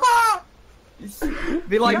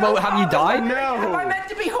 Be like, well, have you died? Am I No. meant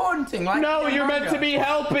to be haunting? Like No, you're meant to Among be Us?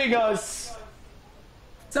 helping us.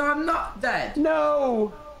 So I'm not dead.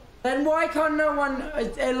 No. Then why can't no one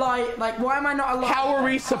like? Why am I not alive? How are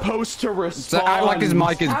we supposed to respond? So act like his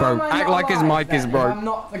mic is How broke. am I Act not like his alive mic is then, if broke. I'm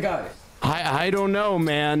not the ghost. I don't know,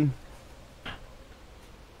 man.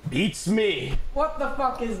 Beats me. What the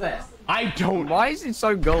fuck is this? I don't. Why is it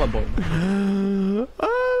so gullible?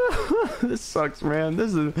 This sucks, man.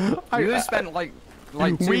 This is. You have spent like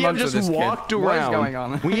 2 We have months with just this walked kid. around. What is going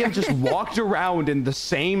on? We have just walked around in the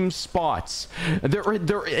same spots. There is This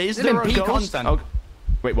there is a peak ghost? content. Oh,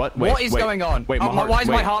 wait, what? Wait, What is wait, going on? Wait, Why is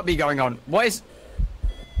my wait. heartbeat going on? What is?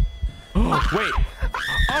 Wait.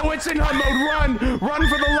 Oh, it's in HUD mode. Run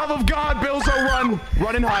for the love of God, Bilzo.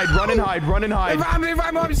 Run and hide. Run and hide.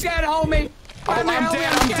 Ranboo, I'm scared. Hold me. Oh, I'm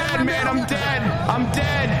dead, man. I'm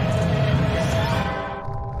dead.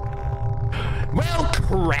 Well,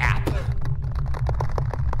 crap.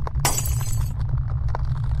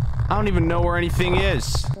 I don't even know where anything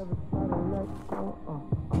is.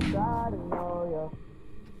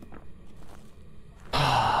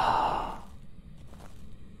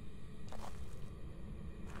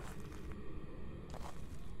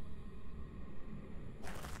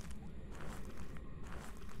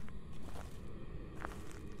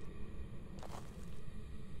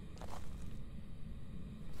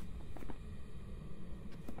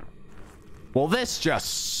 Well, this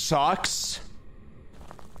just sucks.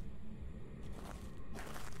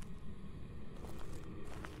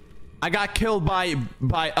 I got killed by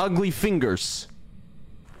ugly fingers.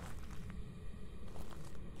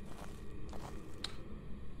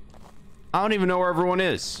 I don't even know where everyone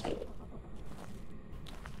is.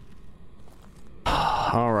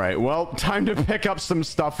 All right, well, time to pick up some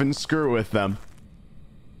stuff and screw with them.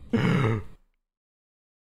 Did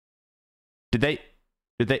they?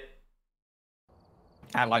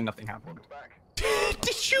 And like nothing happened.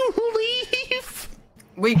 Did you leave?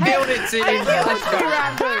 We killed it, team.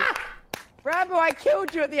 Let's go. Ranboo, I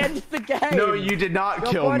killed you at the end of the game. No, you did not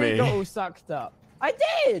Your kill body me. got all sucked up. I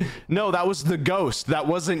did. No, that was the ghost. That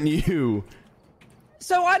wasn't you.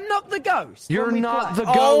 So I'm not the ghost. You're not the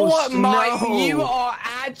ghost. Oh my! No. You are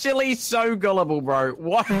actually so gullible, bro.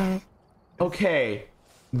 What? Okay,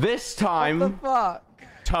 this time, What the fuck?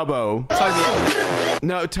 Tubbo.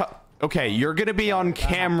 No, okay, you're gonna be on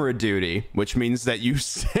camera duty, which means that you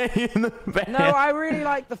stay in the van. No, I really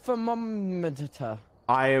like the thermometer.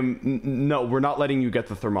 No, we're not letting you get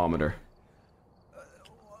the thermometer.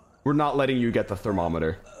 We're not letting you get the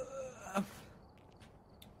thermometer.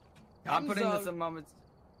 I'm putting the thermometer.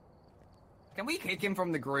 Can we kick him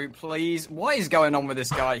from the group, please? What is going on with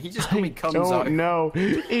this guy? He just called me Cunzo. No,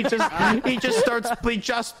 he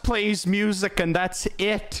just plays music and that's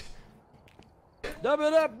it.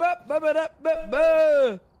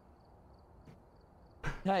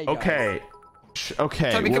 Hey, Okay.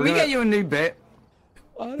 Okay. Toby, can we get you a new bit?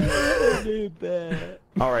 I don't want a new bit.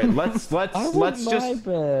 All right, let's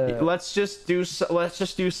just do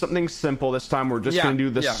something simple this time. We're just gonna do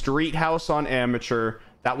the street house on amateur.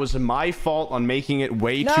 That was my fault on making it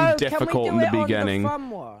way too difficult in the beginning. On the fun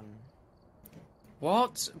one?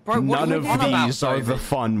 What? Bro, what None of these are the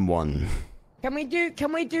fun one. Can we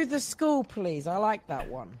do the school, please? I like that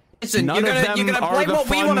one. Listen, None you're of gonna them play are the what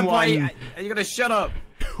we fun want to play, one. and you're gonna shut up.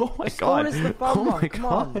 Oh my School god. is the fun Oh one. my Come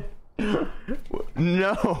god. on.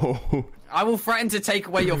 No. I will threaten to take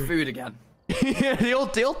away your food again. he'll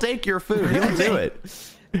take your food. He'll do it.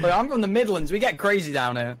 Look, I'm from the Midlands. We get crazy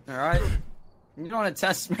down here. All right. You don't want to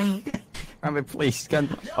test me? Ranboo, please.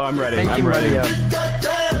 Oh, I'm ready. Thank I'm you, ready.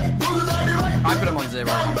 I put him on 0.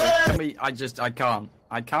 Can we?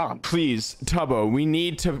 I can't. Please, Tubbo, we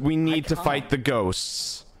need to fight the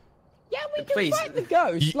ghosts. Yeah, we can Please. fight the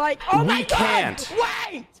ghost. Like, oh my we god! can't.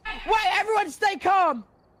 Wait! Everyone, stay calm.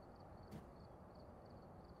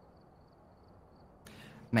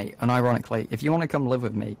 Mate, unironically, if you want to come live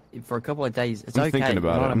with me for a couple of days, it's I'm okay. thinking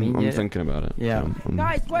about you know it. what I mean? I'm thinking about it. Yeah.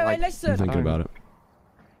 Guys, wait, listen. I'm thinking about it.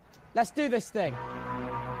 Let's do this thing.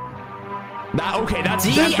 Okay, that's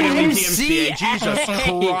definitely DMCA. Jesus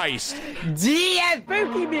Christ.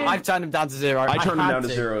 Spooky music. I've turned him down to 0. I turned him had down to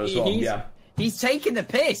 0 as well. Yeah. He's taking the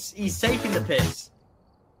piss. He's taking the piss.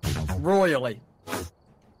 Royally.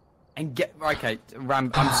 And okay,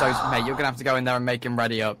 I'm so mate. You're gonna have to go in there and make him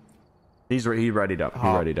ready up. He readied up. He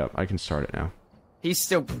readied up. I can start it now. He's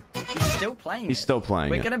still playing. He's still playing.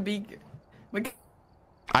 We're gonna be.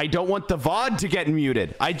 I don't want the VOD to get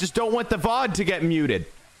muted. I just don't want the VOD to get muted.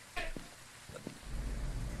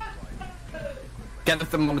 Get the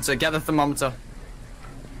thermometer. Get the thermometer.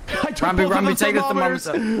 Ranboo, take the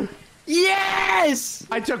thermometer. Yes!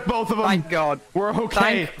 I took both of them. Thank God. We're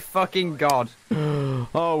okay. Thank fucking God.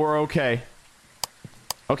 Oh, we're okay.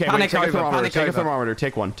 Okay, Panic wait, take over, a thermometer. panic Take a over. thermometer.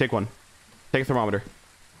 Take one. Take one. Take a thermometer.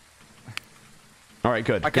 All right,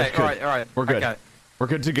 good. Okay, good, good. all right. We're good. Okay. We're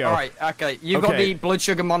good to go. All right, okay. You've got the blood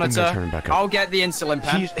sugar monitor. turn it back up. I'll get the insulin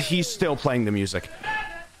pen. He's still playing the music.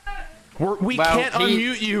 We Well, can't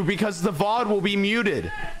unmute you because the VOD will be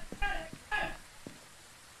muted.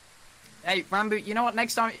 Hey, Ranboo, you know what?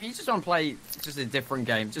 Next time, you just want to play just a different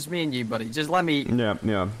game. Just me and you, buddy. Just let me...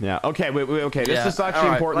 Yeah. Okay, wait, okay. This is actually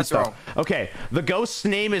right, important let's stuff. roll. Okay, the ghost's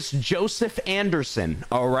name is Joseph Anderson,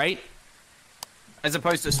 all right? As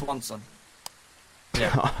opposed to Swanson.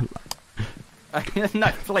 Yeah. No,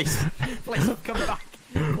 please. Please, come back.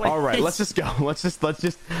 Please. All right, let's just go. Let's just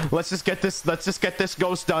get this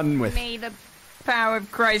ghost done with. May the power of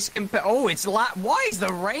Christ compel... Oh, it's why is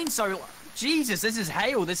the rain so... Jesus, this is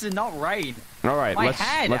hail. This is not rain. All right, My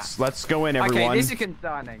head. let's go in, everyone. Okay, this is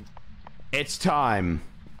concerning. It's time.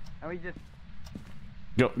 And we just...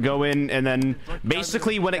 Go in, and then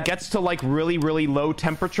basically when it gets to like really low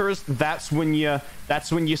temperatures, that's when you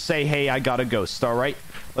say, "Hey, I got a ghost." All right.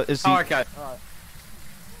 Okay. All right.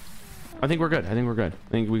 I think we're good. I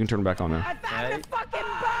think we can turn it back on now. I found a fucking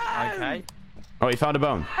bone. Okay. Oh, you found a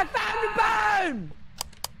bone. I found a bone.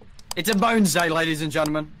 It's a bones day, ladies and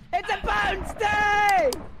gentlemen. It's a bones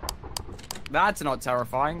day. That's not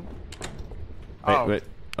terrifying. Wait.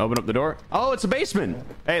 Open up the door. Oh, it's a basement.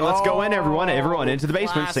 Hey, let's go in, everyone. Everyone into the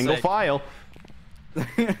basement. Classic. Single file.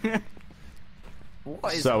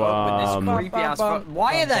 What is So, up with this creepy ass?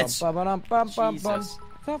 Why are that? Jesus.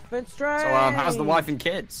 Something strange. So, how's the wife and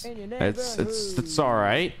kids? It's all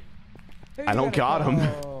right. I don't got him.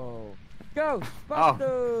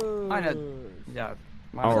 Ghostbusters. I know. Yeah.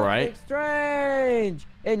 All right. Something strange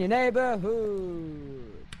in your neighborhood.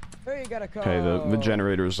 Who you gotta call? Okay, the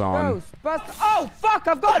generator's on. Ghostbusters. Oh fuck!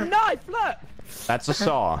 I've got a knife. Look. That's a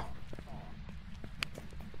saw.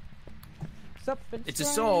 It's a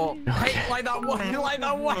saw. Hey, like that one. Like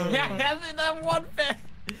that one. Yeah, that one bit.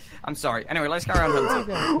 I'm sorry. Anyway, let's carry on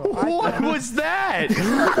hunting. What was that?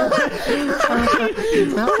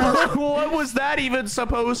 What was that even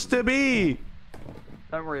supposed to be?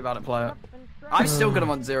 Don't worry about it, player. I've still got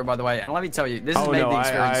him on 0, by the way, and let me tell you, this has made the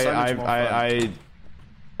experience so much more fun.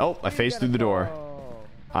 Oh, I phased through the door.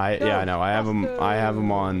 Yeah, I know. I have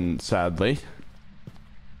him on, sadly.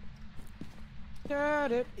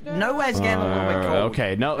 Nowhere's getting a little bit cold.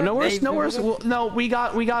 Okay, nowhere's. No, we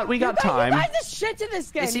got time. You guys are shit in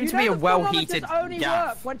this game. It seems to be a well-heated only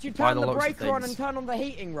gaff. work once you turn the breaker on and turn on the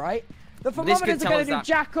heating, right? The thermometers are going to do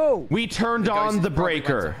jack all. We turned on the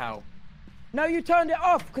breaker. No, you turned it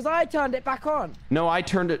off because I turned it back on. No, I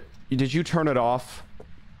turned it. Did you turn it off?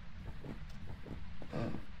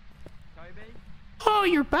 Oh,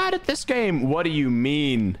 you're bad at this game. What do you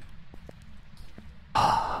mean?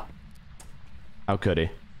 How could he?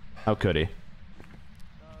 How could he?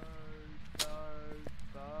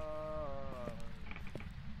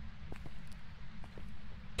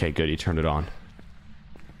 Okay, good. He turned it on.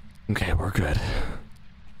 Okay, we're good.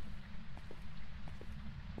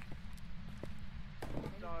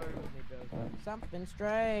 Something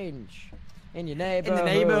strange in your neighborhood. In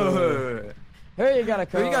the neighborhood. Who you gonna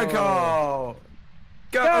call? Who you gonna call?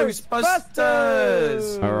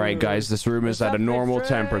 Ghostbusters! All right, guys, this room is at a normal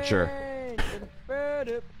temperature.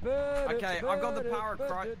 Okay, I've got the power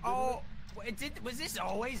cry. Oh, was this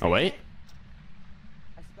always? Oh wait.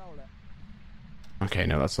 I stole it. Okay,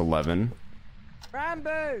 no, that's 11.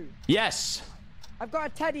 Ranboo! Yes. I've got a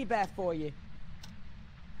teddy bear for you.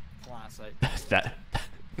 Classic.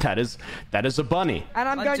 That is a bunny. And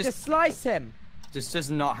I'm going to slice him. This does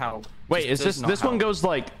not help. Wait, is this one goes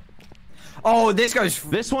like? Oh, this goes.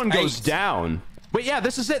 This one goes down. Wait, yeah,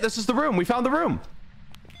 this is it. This is the room. We found the room.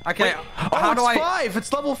 Okay. How do I? 5.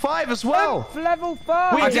 It's level 5 as well. Level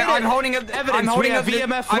 5. We I'm holding up the evidence. I'm holding we up have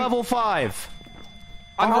VMF level 5.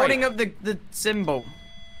 I'm holding up the symbol.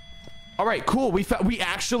 All right, cool. We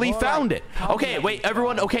actually found it. Okay, wait,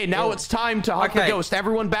 everyone. Okay, now it's time to hunt the ghost.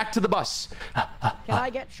 Everyone, back to the bus. Can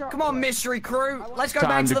I get shot? Come on, mystery crew. Let's go Time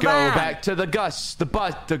back to to the go van. back to the Gus, the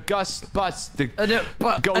ghost bus.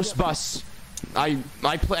 I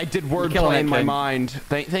did wordplay in my mind.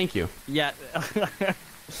 Thank you. Yeah.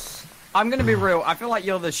 I'm gonna be real. I feel like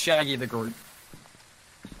you're the Shaggy of the group.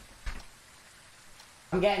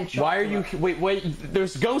 I'm getting shot. Why are you? Wait.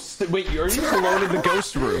 There's ghosts. Wait, are you alone in the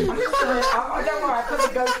ghost room? Don't worry. I put the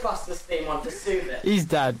Ghostbusters theme on to soothe it. He's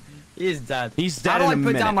dead. He is dead. He's dead. How do in I a put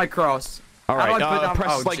minute. down my cross? All How do right. I put down...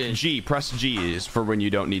 Press G. G. Press G is for when you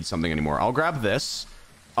don't need something anymore. I'll grab this.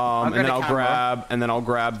 And then I'll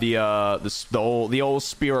grab the old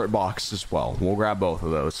spirit box as well. We'll grab both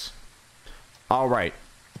of those. All right.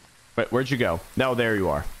 Wait, where'd you go? No, there you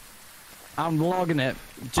are. I'm logging it.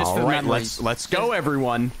 Just all for right, memories. let's go,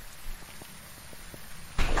 everyone.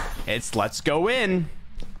 Let's go in.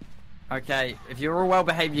 Okay, if you're all well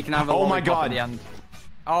behaved, you can have a lollipop at the end.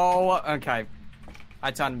 Oh, okay.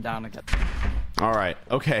 I turned him down again. All right.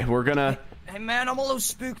 Okay, we're gonna. Hey man, I'm a little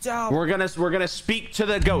spooked out. We're gonna speak to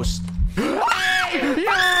the ghost. Hey!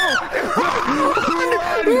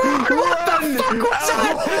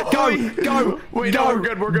 Go! Wait, no, we're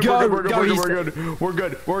good. We're good. We're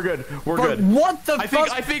good. What the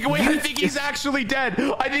fuck? I think he's actually dead.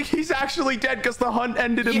 I think he's actually dead because the hunt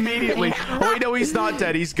ended immediately. Oh wait, no, he's not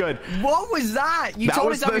dead. He's good. What was that? You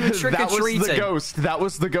told us that we were trick-or-treating. That was the ghost. That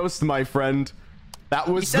was the ghost, my friend. That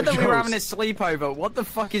was. You said that we were having a sleepover. What the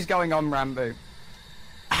fuck is going on, Ranboo?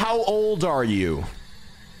 How old are you?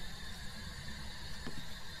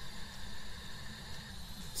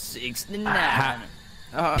 69.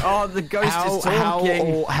 Oh, the ghost is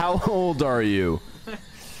talking. How old are you?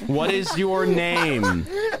 What is your name?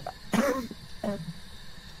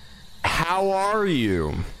 How are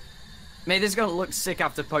you? Mate, this is gonna look sick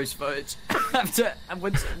after post footage.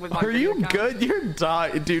 with my Are you good?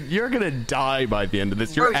 Dude, you're gonna die by the end of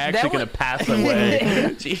this. You're actually gonna pass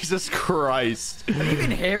away. Jesus Christ. Have you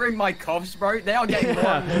been hearing my coughs, bro? They are getting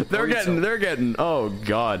they're getting oh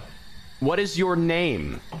god. What is your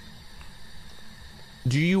name?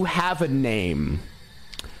 Do you have a name?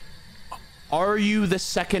 Are you the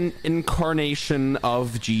second incarnation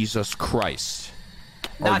of Jesus Christ?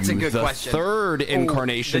 That's a good question. The third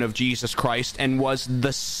incarnation of Jesus Christ, and was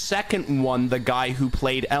the second one the guy who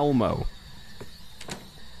played Elmo?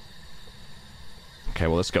 Okay,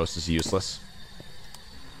 well, this ghost is useless.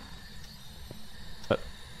 Okay,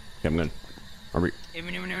 I'm good. Are we?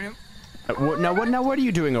 Now what are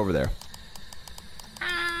you doing over there?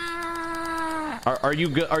 Are you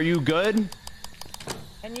good? Are you good?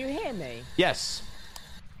 Can you hear me? Yes.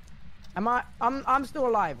 I'm still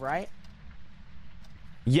alive, right?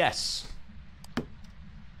 Yes.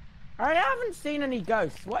 I haven't seen any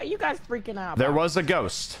ghosts. What are you guys freaking out about? There was a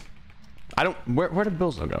ghost. I don't... Where did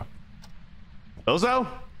Bilzo go? Bilzo?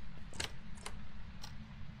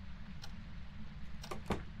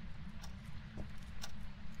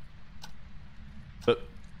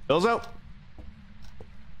 Bilzo?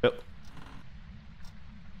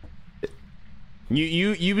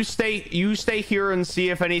 You stay here and see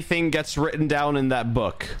if anything gets written down in that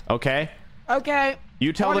book, okay? Okay.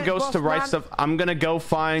 You tell the ghost to write stuff. I'm gonna go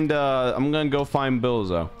find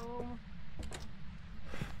Bilzo.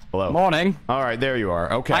 Hello. Morning. All right, there you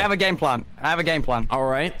are. Okay. I have a game plan. All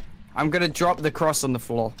right. I'm gonna drop the cross on the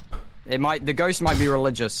floor. The ghost might be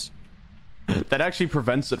religious. That actually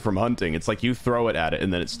prevents it from hunting. It's like you throw it at it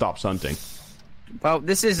and then it stops hunting. Well,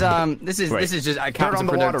 this is just turn on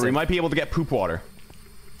the water. We might be able to get poop water.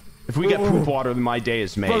 If we get poop water, then my day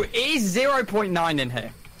is made. Bro, it is 0.9 in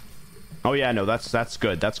here. Oh yeah, no, that's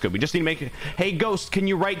good. That's good. We just need to make it. Hey, Ghost, can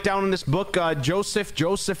you write down in this book,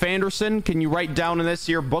 Joseph Anderson? Can you write down in this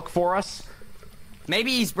here book for us?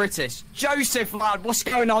 Maybe he's British. Joseph, lad, what's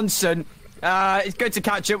going on, son? It's good to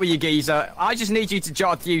catch up with you, geezer. I just need you to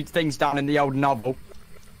jot a few things down in the old novel.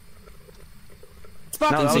 No,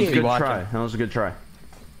 that was a good try. That was a good try.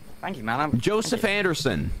 Thank you, man. Joseph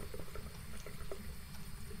Anderson.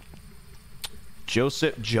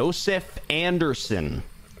 Joseph Anderson.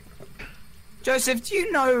 Joseph, do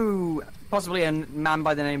you know possibly a man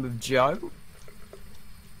by the name of Joe?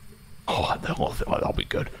 Oh, that'll be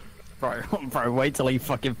good. Bro, wait till he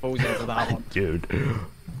fucking falls into that one. Dude.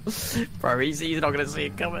 Bro, he's not gonna see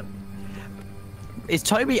it coming. Is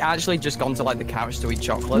Toby actually just gone to, like, the couch to eat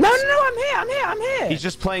chocolates? No, I'm here. He's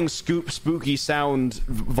just playing Spooky Sound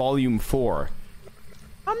Volume 4.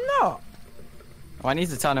 I'm not. Oh, I need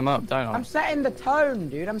to turn him up, don't I? I'm setting the tone,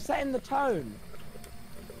 dude. I'm setting the tone.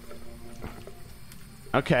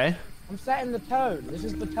 Okay. I'm setting the tone. This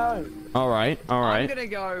is the tone. All right. I'm gonna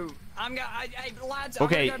go... Hey, lads,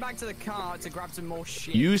 okay. I'm gonna go back to the car to grab some more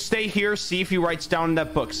shit. You stay here, see if he writes down in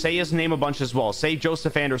that book. Say his name a bunch as well. Say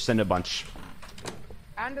Joseph Anderson a bunch.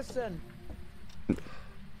 Anderson.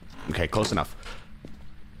 Okay, close enough.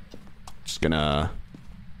 Just gonna...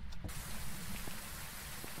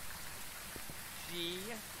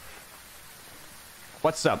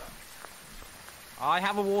 What's up? I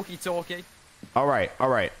have a walkie-talkie. All right.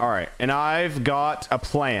 And I've got a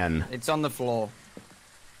plan. It's on the floor.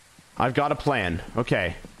 I've got a plan.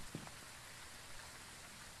 Okay.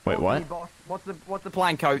 Wait, what? What's the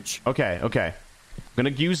plan, coach? Okay. I'm gonna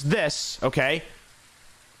use this, okay?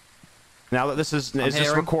 Now that this is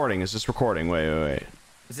this recording? Is this recording? Wait.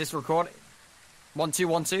 Is this recording? 1 2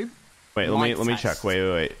 1 2. Wait, let me check.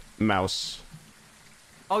 Wait. Mouse.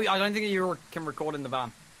 Oh, I don't think you can record in the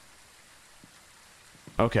van.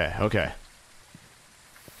 Okay.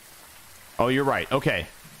 Oh, you're right.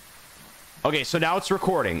 Okay, so now it's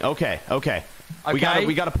recording. Okay. We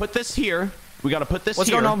gotta put this here. What's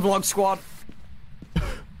going on, Vlog Squad?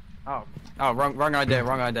 Oh, wrong idea.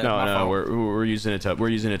 No, we're using it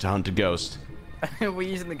to hunt a ghost. We're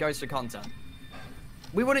using the ghost for content.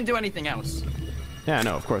 We wouldn't do anything else. Yeah,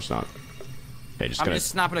 no, of course not. Okay, I'm just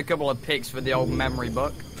snapping a couple of pics for the old memory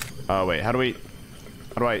book. Oh wait, how do I?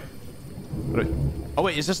 Oh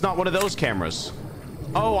wait, is this not one of those cameras?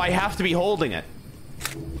 Oh, I have to be holding it.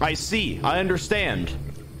 I see. I understand.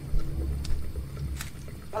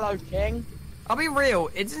 Hello, King. I'll be real.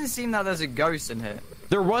 It doesn't seem that there's a ghost in here.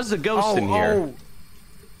 There was a ghost in here.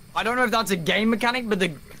 I don't know if that's a game mechanic, but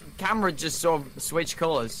the camera just sort of switched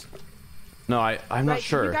colors. No, I'm not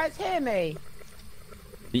sure. Can you guys hear me?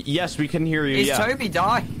 Yes, we can hear you. Is Toby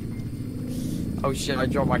die? Oh shit! I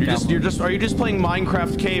dropped my camera. Are you just playing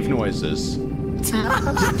Minecraft cave noises?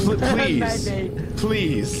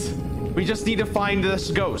 Please. We just need to find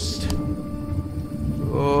this ghost.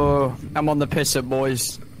 Oh, I'm on the piss up,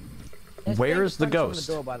 boys. Where is the ghost?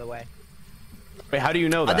 On the door, by the way. Wait, how do you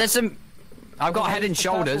know that? There's some. I've got head and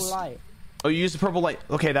shoulders. Oh, you use the purple light.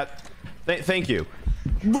 Okay, thank you.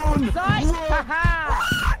 Run!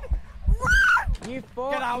 You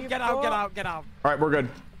fought. Get out! All right, we're good.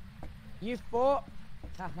 You fought.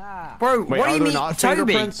 Haha. Bro, wait, what do you mean, not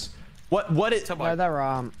Toby? Fingerprints? What it? No, there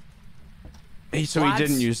aren't. Hey, so he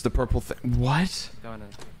didn't use the purple thing. What? No.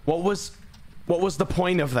 What was the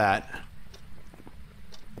point of that?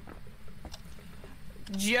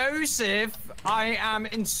 Joseph, I am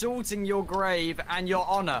insulting your grave and your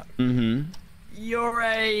honor. Mm-hmm.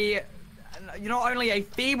 You're not only a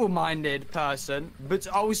feeble-minded person, but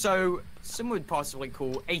also some would possibly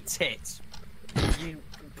call a tit.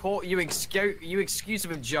 You excuse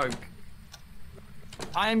of a joke.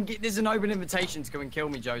 There's an open invitation to come and kill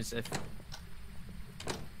me, Joseph.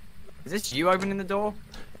 Is this you opening the door?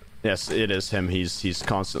 Yes, it is him. He's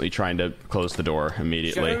constantly trying to close the door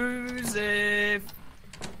immediately.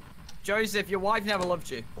 Joseph, your wife never loved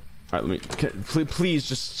you. All right, please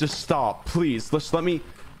just stop, please. Let me.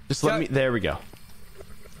 There we go.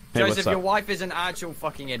 Hey, Joseph, your wife is an actual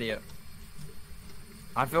fucking idiot.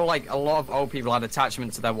 I feel like a lot of old people had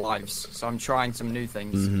attachment to their wives, so I'm trying some new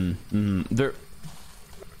things.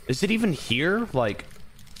 Is it even here? Like,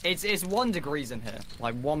 it's 1 degrees in here,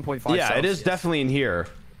 like 1.5. Yeah, Celsius. it is definitely in here.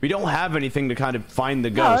 We don't have anything to kind of find the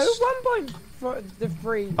ghost. No,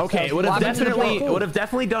 1.3. Okay, it would have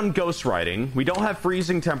definitely done ghost writing. We don't have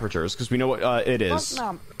freezing temperatures because we know what it is.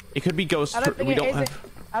 No. It could be ghost. I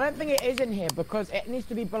don't think it is in here because it needs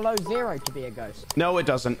to be below 0 to be a ghost. No, it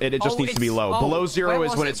doesn't. It just needs to be low. Below 0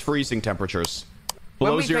 is when it's freezing temperatures.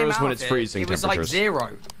 Below 0 is when it's freezing temperatures. It was like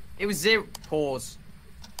 0. It was 0. Pause.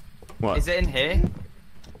 What? Is it in here?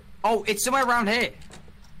 Oh, it's somewhere around here.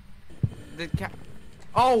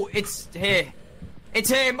 Oh, it's here. It's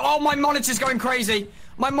here. Oh, my monitor's going crazy.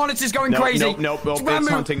 My monitor's going crazy. Nope. It's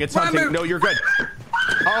hunting. It's hunting. No, you're good.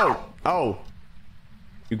 Oh.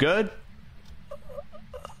 You good?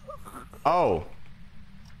 Oh.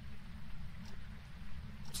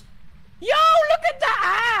 Yo, look at the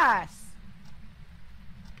ass!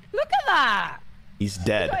 Look at that! He's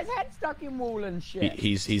dead. He's got his head stuck in wall and shit.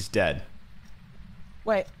 He's dead.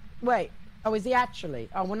 Wait. Oh, is he actually?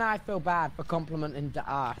 Oh, well, now I feel bad for complimenting the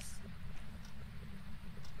ass.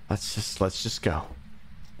 Let's just go.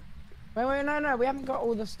 Wait, no, we haven't got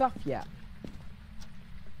all the stuff yet.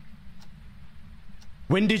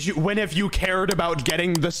 When have you cared about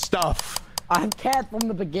getting the stuff? I've cared from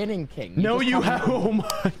the beginning, King. No, you have. Oh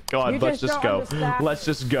my God! Let's just go. Understand. Let's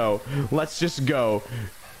just go. Let's just go.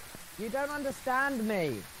 You don't understand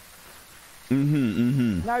me.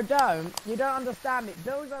 No, don't. You don't understand me.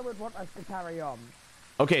 Bilzo would want us to carry on.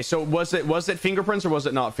 Okay, so was it fingerprints or was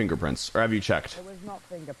it not fingerprints? Or have you checked? It was not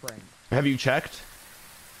fingerprints. Have you checked?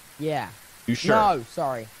 Yeah. You sure? No,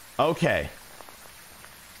 sorry. Okay.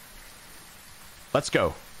 Let's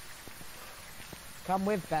go. Come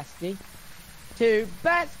with, bestie. 2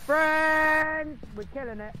 best friends! We're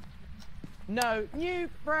killing it. No new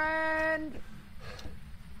friend!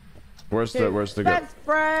 Where's the best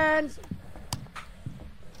friends!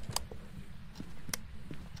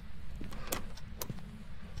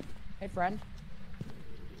 Hey, friend.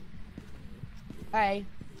 Hey.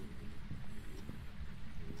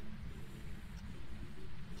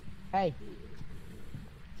 Hey.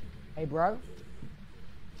 Hey, bro.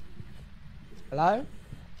 Hello?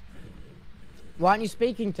 Why aren't you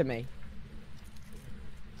speaking to me?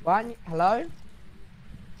 Why aren't you... Hello?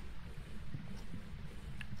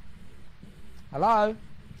 Hello?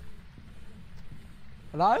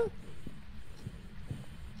 Hello?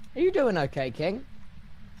 Are you doing okay, King?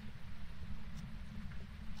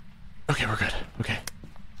 Okay, we're good. Okay.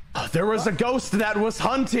 Oh, there was a ghost that was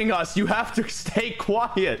hunting us. You have to stay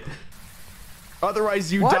quiet.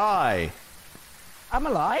 Otherwise, you die. I'm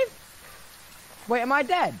alive? Wait, am I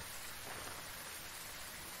dead?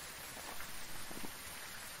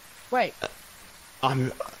 Wait.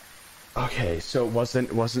 Okay, so it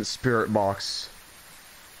wasn't Spirit Box.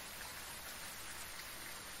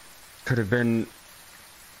 Could have been.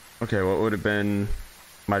 Okay, what would have been?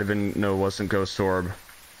 Might have been. No, it wasn't Ghost Orb.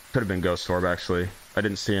 Could have been Ghost Orb, actually. I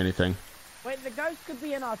didn't see anything. Wait, the ghost could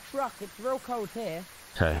be in our truck. It's real cold here.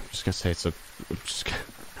 Okay, I'm just gonna say it's a.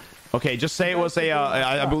 Okay, just say it was a.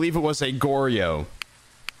 I believe it was a Goryo.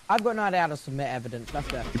 I've got no idea how to submit evidence. Let's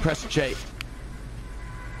go. You press J.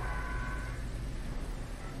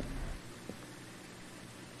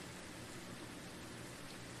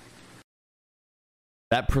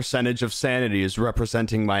 That percentage of sanity is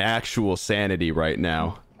representing my actual sanity right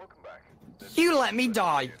now. You let me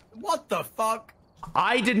die. What the fuck?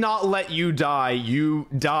 I did not let you die. You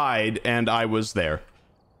died, and I was there.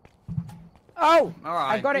 Oh! All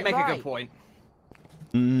right. I got it Make right. a good point.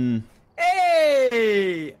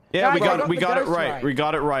 Hey! Yeah, Guys, we got it right. We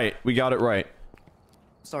got it right. We got it right.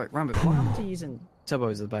 Sorry, Ranboo. What happened to using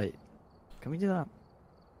tubbo as the bait? Can we do that?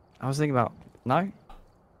 I was thinking about. No.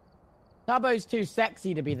 Tubbo's too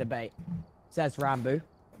sexy to be the bait, says Ranboo.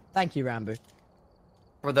 Thank you, Ranboo.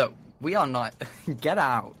 Brother, we are not. Get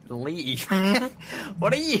out. Leave.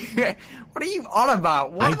 What are you on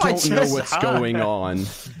about? What I don't know what's going on. He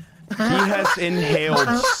has inhaled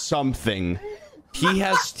something. He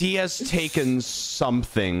has taken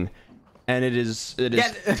something, and it is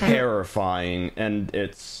terrifying, and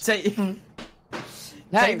it's. Take the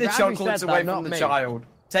Ranboo chocolates said away that, from not the me. child.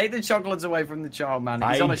 Take the chocolates away from the child, man.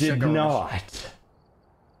 He's I on a did sugar rush. not.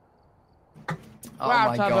 Oh wow,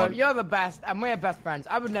 my Tubbo, God. you're the best, and we're best friends.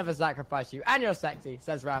 I would never sacrifice you, and you're sexy,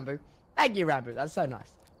 says Ranboo. Thank you, Ranboo. That's so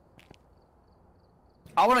nice.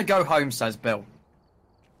 I want to go home, says Bill.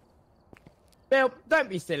 Bill, don't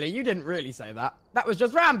be silly. You didn't really say that. That was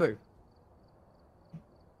just Ranboo.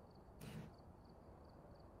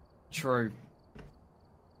 True.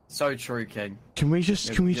 So true, King. Can we just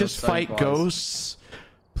so fight wise. ghosts?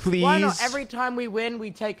 Please. Why not? Every time we win,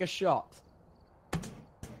 we take a shot.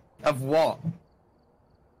 Of what?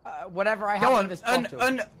 Whatever I Go have on. in this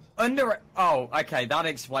bottle. Oh, okay. That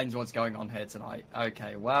explains what's going on here tonight.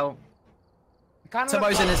 Okay, well. Kind of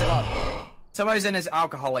Tubbo's in his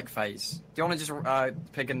alcoholic phase. Do you want to just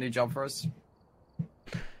pick a new job for us?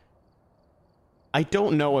 I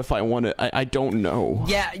don't know if I want to. I don't know.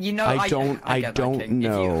 Yeah, you know. I get that, don't King.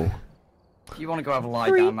 know. If you want to go have a lie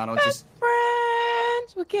down, man, I'll just.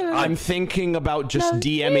 Friends, we're killing I'm thinking about just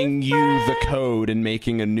DMing you the code and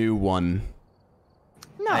making a new one.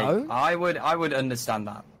 No. Hey, I would understand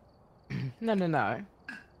that. No.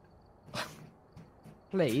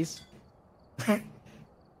 Please.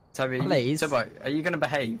 Toby, Please. Tubbo, are you gonna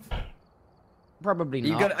behave? Probably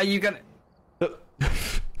not. Are you gonna?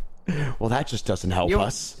 Well, that just doesn't help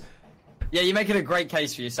us. Yeah, you're making a great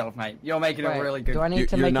case for yourself, mate. You're making a really good. Do I need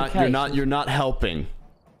to You're make a case? You're not helping.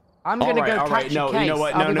 I'm gonna go catch a case. No, you know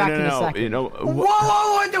what? I'll be back in a second. You know. Whoa!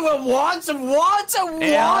 What?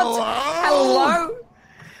 Hello?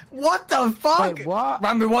 What the fuck? Wait, what?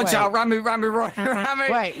 Rambo, watch Wait. out! Rambo, Rambo.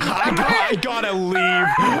 Wait. I gotta leave.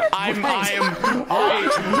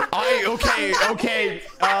 Okay.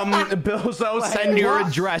 Bilzo, send your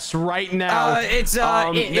address right now. It is.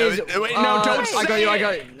 Wait, no, don't. I got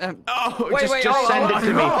you. Just send it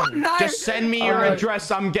to me. No. Just send me your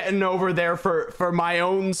address. I'm getting over there for my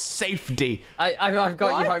own safety. I've got you,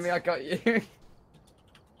 What? homie. I got you.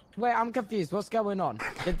 Wait, I'm confused. What's going on?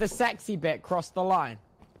 Did the sexy bit cross the line?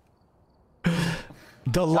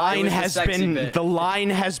 The line was the has sexy been bit.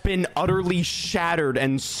 utterly shattered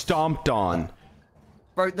and stomped on.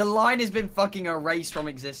 Bro, the line has been fucking erased from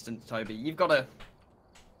existence, Toby. You've got to.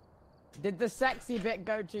 Did the sexy bit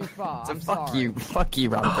go too far? I'm Fuck sorry. you,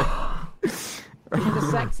 Rambo. Did the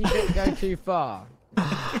sexy bit go too far?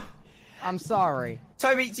 I'm sorry.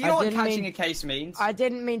 Toby, do you I know what didn't catching mean- a case means? I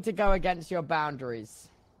didn't mean to go against your boundaries.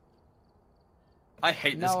 I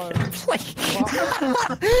hate this No. kid.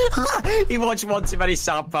 He watched one too many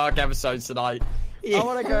South Park episodes tonight. I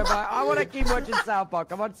want to go back. I want to keep watching South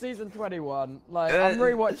Park. I'm on season 21. Like, I'm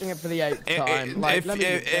rewatching it for the 8th time. Like, let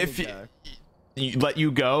me Let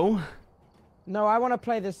you go? No, I want to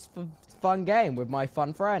play this fun game with my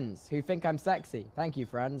fun friends who think I'm sexy. Thank you,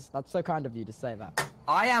 friends. That's so kind of you to say that.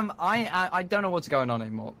 I don't know what's going on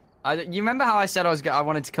anymore. You remember how I said I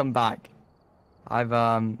wanted to come back? I've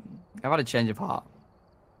had a change of heart.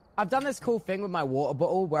 I've done this cool thing with my water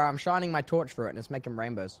bottle where I'm shining my torch through it and it's making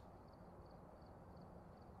rainbows.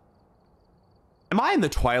 Am I in the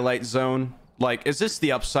Twilight Zone? Like, is this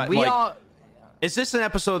the upside? We are. Is this an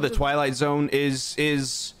episode of the Twilight Zone?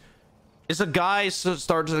 Is a guy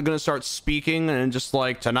gonna start speaking and just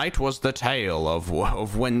like, tonight was the tale of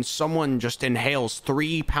when someone just inhales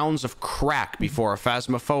 3 pounds of crack before a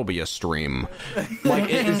phasmophobia stream? Like,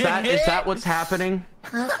 is that what's happening?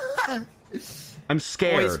 I'm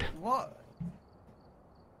scared. Boys, what?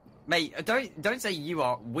 Mate, don't say you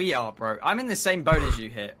are. We are, bro. I'm in the same boat as you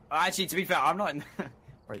here. Actually, to be fair, I'm not in.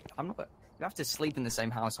 Wait, I'm not. You have to sleep in the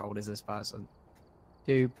same household as this person.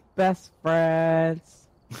 Two best friends.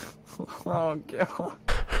 Oh god.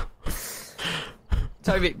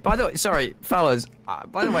 Toby, by the way, sorry, fellas.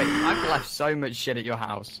 By the way, I've left so much shit at your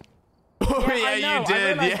house. Oh yeah, I know, you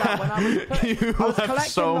did. I realized that when I was You I was left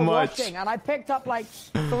collecting so the much. washing, and I picked up like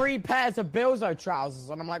 3 pairs of Bilzo trousers,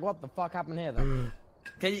 and I'm like, what the fuck happened here then?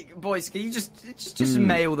 Can you just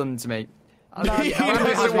mail them to me? He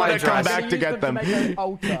doesn't want to come back to get them.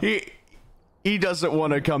 He doesn't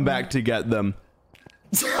want to come back to get them.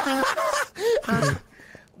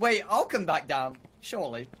 Wait, I'll come back down.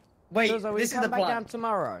 Surely. Wait, Bilzo, this is the back plan. down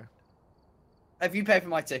tomorrow. If you pay for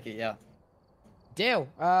my ticket, yeah. Deal.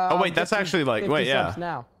 Oh wait, that's actually like, wait, yeah.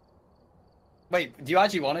 Now. Wait, do you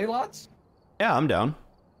actually want to, lads? Yeah, I'm down.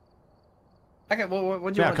 Okay, well, what do you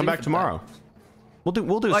want to do? Come back for tomorrow. We'll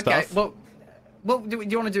do okay, stuff. well, do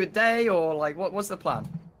you want to do a day or like what's the plan?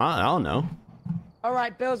 I don't know. All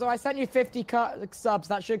right, Bilzo, I sent you 50 subs.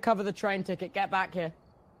 That should cover the train ticket. Get back here.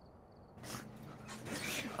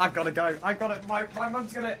 I've got to go. I've got to. My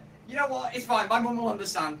mum's gonna. You know what? It's fine. My mum will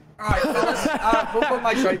understand. All right, fellas, we'll book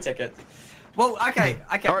my train ticket. Well, okay.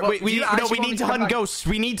 All right, well, we need to hunt ghosts.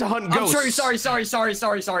 We need to hunt ghosts. I'm true.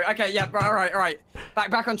 Sorry. Okay, yeah. All right.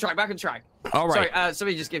 Back on track. All right. Sorry,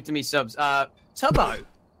 somebody just gifted me subs. Tubbo.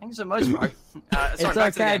 Thanks so much, bro. It's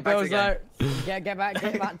okay, Bilzo. Get back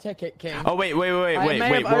that ticket, King. Oh wait. We're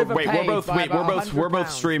both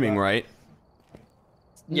streaming, right?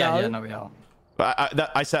 Yeah, no, we are.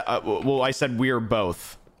 I said, I said we're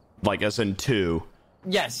both, like as in two.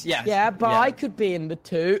 Yes. Yeah, but I could be in the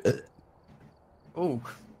two. Ooh.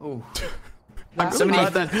 I'm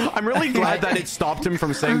really glad that it stopped him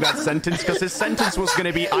from saying that sentence, because his sentence was going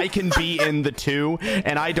to be, I can be in the two,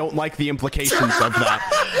 and I don't like the implications of that.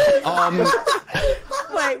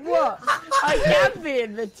 Wait, what? I can be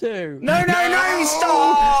in the two. No, stop!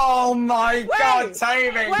 Oh my God,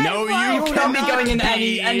 Toby! No, you will not be going in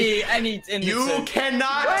any in you the two.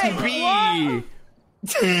 cannot be. Why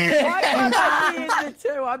can't I be in the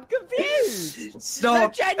two? I'm confused. Stop! No,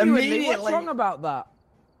 genuinely, Immediately. what's wrong about that?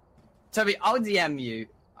 Toby, I'll DM you.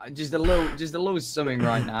 Just a little something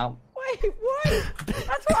right now. Wait, what?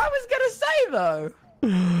 That's what I was gonna say though.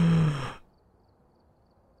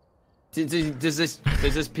 Does this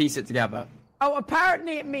piece it together? Oh,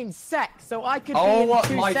 apparently it means sex, so I could be in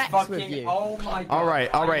two sex with you. Oh my God. All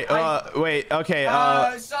right. Wait. Okay.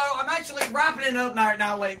 So I'm actually wrapping it up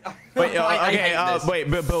now. Wait. Wait. Wait.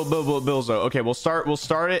 Bilzo. Okay, we'll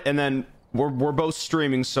start it, and then we're both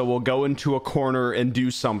streaming, so we'll go into a corner and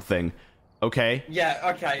do something. Okay.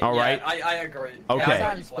 Yeah. Okay. All right. I agree. Okay.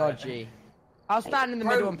 That sounds dodgy. I'll stand in the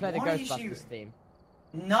middle and play the Ghostbusters theme.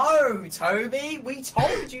 No, Toby. We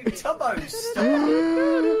told you, Tubbo. Stop.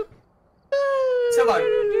 Tubbo.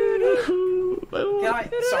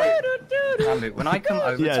 Sorry. Ranboo, when I come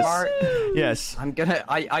over tomorrow, yes, I'm gonna.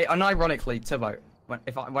 I unironically, Tubbo,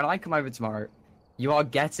 when I come over tomorrow, you are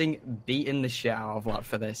getting beaten the shit out of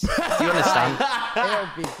for this. Do you understand? It'll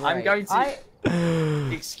be great. I'm going to.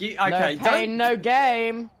 Excuse. Okay. No pain, no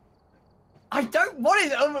game. I don't. What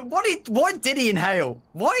did he inhale?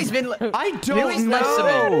 What has been? I don't Louis left some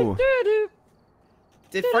know.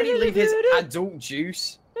 Did Freddy leave his adult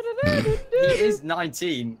juice? He is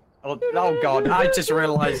 19. Oh God! I just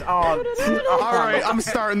realized. All right, I'm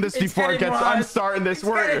starting this before it gets. I'm starting this.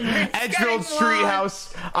 We're Edgefield's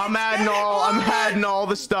Treehouse. I'm adding all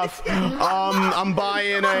the stuff. I'm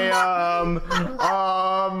buying a. I'm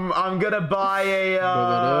gonna buy a.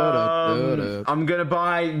 I'm gonna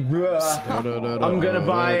buy a.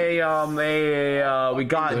 We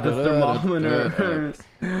got the thermometer.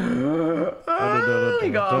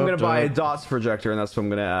 I'm gonna buy a dots projector, and that's what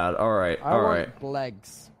I'm gonna add. All right. I want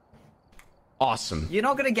legs. Awesome. You're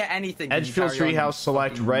not gonna get anything. Edgefield's Treehouse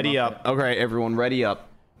select. Ready up. Okay, everyone, ready up.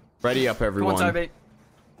 Ready up, everyone. Come on, Toby.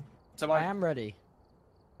 So I am ready.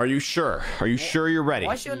 Are you sure? Are you sure you're ready?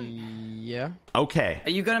 Why shouldn't? Yeah. Okay.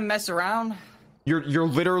 Are you gonna mess around? You're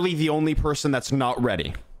literally the only person that's not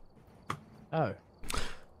ready. Oh.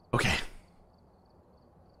 Okay.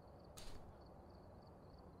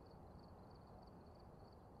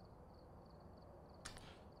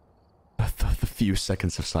 The few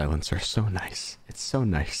seconds of silence are so nice. It's so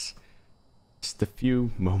nice. Just the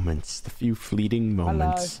few moments, the few fleeting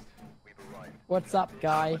moments. Hello. What's up,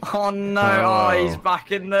 guy? Oh no! He's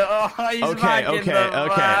back in the. Okay.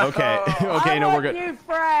 No, we're good. New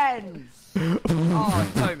friends.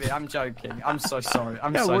 Oh, Toby, I'm joking. I'm so sorry.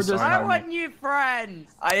 I'm so sorry. I want new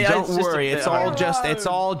friends. Don't worry. It's all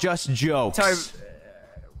just jokes. Toby,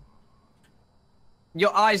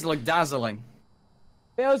 your eyes look dazzling.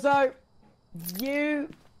 Bilzo, you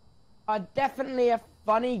are definitely a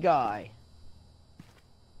funny guy.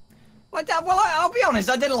 Well, I'll be honest.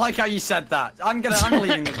 I didn't like how you said that. I'm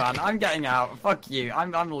leaving the van. I'm getting out. Fuck you.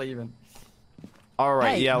 I'm leaving. All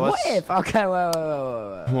right. Hey, yeah. Let's. What if? Okay.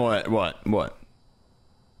 Wait. What?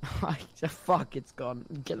 Fuck. It's gone.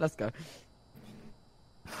 Let's go.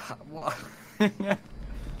 What?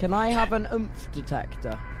 Can I have an oomph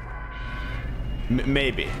detector?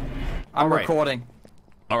 Maybe. I'm recording.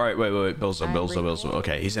 All right, wait, Bilzo.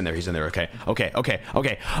 Okay, he's in there.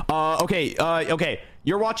 Okay.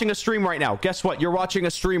 You're watching a stream right now. Guess what? You're watching a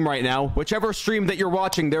stream right now. Whichever stream that you're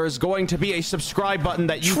watching, there is going to be a subscribe button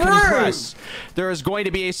that you can press. There is going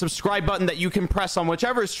to be a subscribe button that you can press on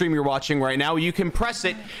whichever stream you're watching right now. You can press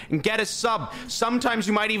it and get a sub. Sometimes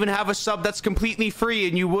you might even have a sub that's completely free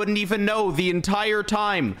and you wouldn't even know the entire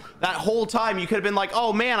time. That whole time, you could have been like,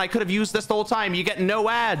 oh man, I could have used this the whole time. You get no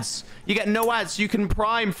ads. You can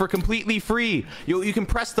Prime for completely free. You can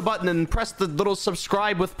press the button and press the little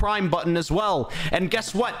subscribe with Prime button as well. And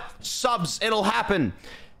guess what? Subs, it'll happen.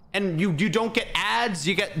 And you don't get ads,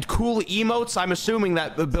 you get cool emotes. I'm assuming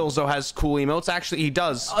that Bilzo has cool emotes. Actually, he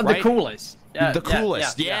does, right? The coolest. The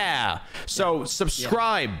coolest, yeah. So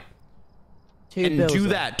subscribe and do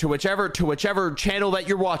that to whichever channel that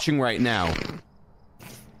you're watching right now.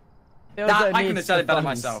 I couldn't have said it better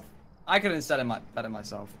myself. I couldn't have said it better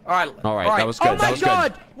myself. All right. That was good. Oh my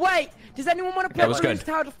God! Good. Wait, does anyone want to play Balloons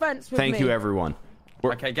Tower Defense with me? Thank you, everyone.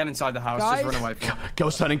 Okay, get inside the house. Guys? Just run away from it.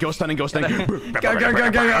 Ghost hunting. Go.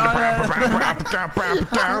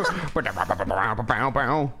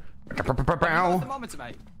 Thermometer,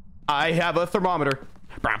 mate. I have a thermometer.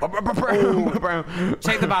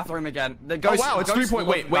 Check the bathroom again. The ghost, wow, it's 3.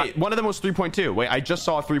 Wait. One of them was 3.2. Wait, I just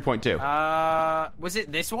saw 3.2. Was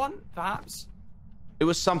it this one, perhaps? It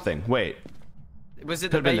was something. Wait. Was it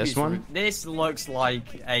the baby's this one? room? This looks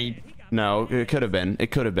like a... No, it could have been. It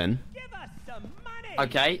could have been.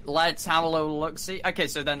 Okay, let's have a little look-see. Okay,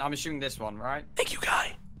 so then I'm assuming this one, right? Thank you,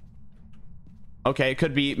 guy. Okay, it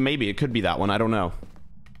could be... Maybe it could be that one. I don't know.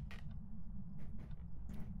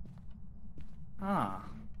 Ah.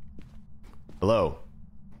 Hello.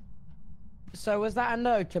 So was that a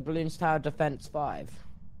no to Balloons Tower Defense 5?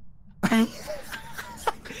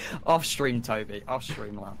 Off stream, Toby. Off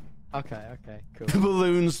stream, lad. Okay, cool.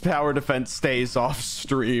 Balloons Power Defense stays off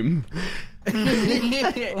stream.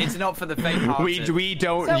 It's not for the faint-hearted. We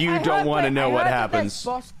don't. So you don't want to know what happens. There's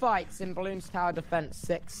boss fights in Balloons Tower Defense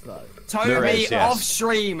 6 though. Toby, yes. off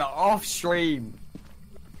stream.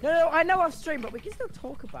 No, I know off stream, but we can still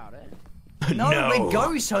talk about it. No, we're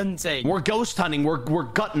ghost hunting. We're ghost hunting. We're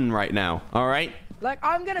gutting right now. All right. Like,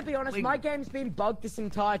 I'm gonna be honest, my game's been bugged this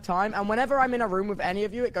entire time, and whenever I'm in a room with any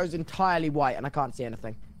of you, it goes entirely white, and I can't see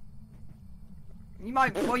anything. You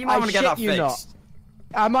might want to get that fixed. Not.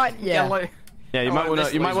 I might, yeah. Yeah, you might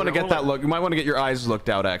want to get that look. You might want to get your eyes looked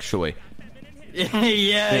out, actually. Yeah,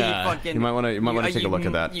 you fucking. You might want to take a look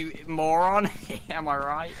at that. You moron. Am I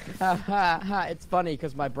right? It's funny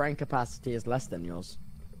because my brain capacity is less than yours.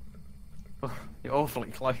 You're awfully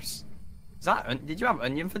close. Is that? Did you have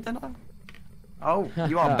onion for dinner? Oh,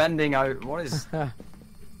 you are bending out. What is?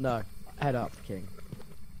 No, head up, King.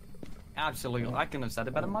 Absolutely, I couldn't have said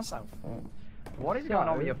it better myself. What is going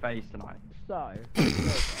on with your face tonight? So.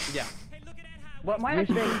 Yeah. What am I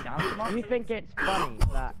You think it's funny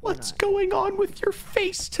that? What's going on with your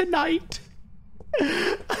face tonight?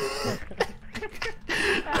 Anyway,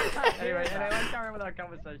 let's carry on with our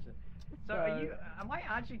conversation. So, am I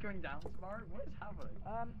actually going down tomorrow? What is happening?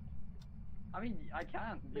 I mean, I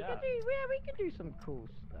can. We could do some cool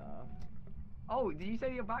stuff. Oh, did you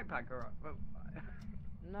say your backpack or?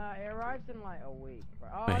 No, it arrives in like a week.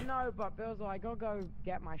 Right? Oh no, but Bilzo, I gotta go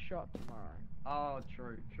get my shot tomorrow. Oh,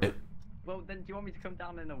 true. Well, then, do you want me to come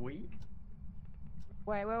down in a week?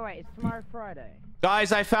 Wait. It's tomorrow Friday.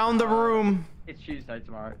 Guys, I found the room. It's Tuesday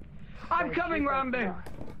tomorrow. I'm coming, Ranboo.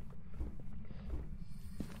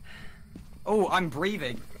 Oh, I'm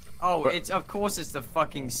breathing. Oh, of course it's the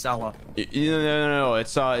fucking cellar. No,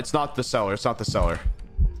 it's not the cellar. It's not the cellar.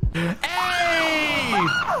 Hey!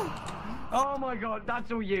 Oh my God, that's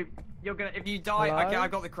all you. You're gonna if you die. Hello? Okay, I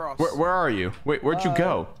got the cross. Where are you? Wait, where'd you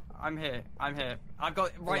go? I'm here. I've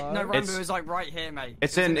got right. No, Ranboo is like right here, mate.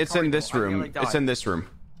 It's in this room. It's in this room.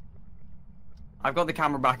 I've got the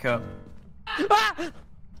camera back up.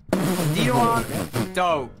 Do you want?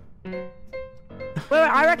 Dope. Wait,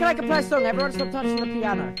 I reckon I can play a song. Everyone stop touching the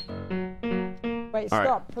piano. Wait,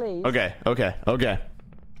 stop, please. Okay.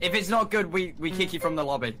 If it's not good, we kick you from the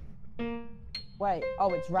lobby. Wait,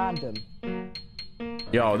 it's random.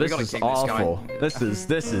 Yo, this is awful. This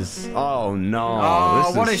is. Oh no.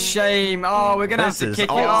 Oh, what a shame. Oh, we're gonna have to kick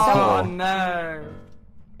you off. Oh no.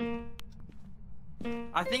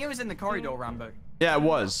 I think it was in the corridor, Ranboo. Yeah, it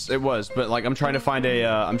was, but like I'm trying to find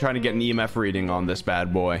I'm trying to get an EMF reading on this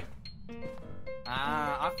bad boy.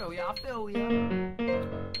 Ah, I feel ya.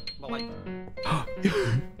 But like,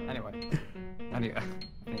 anyway.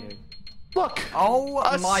 Look! Oh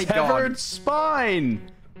my God! Severed spine!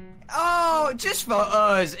 Oh, just for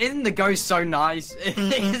us. Isn't the ghost so nice?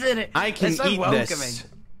 Isn't it? I can so eat welcoming. this.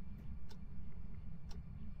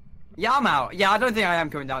 Yeah, I'm out. Yeah, I don't think I am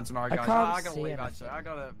coming down tomorrow, guys. I gotta leave, actually. I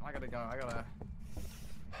gotta go.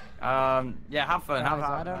 Yeah, have fun.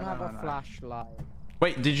 I don't have a flashlight.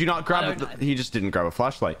 Wait, did you not grab it? He just didn't grab a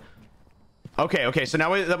flashlight. Okay, so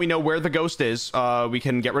now that we know where the ghost is, we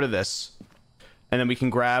can get rid of this. And then we can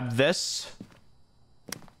grab this.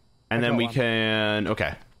 And then we can...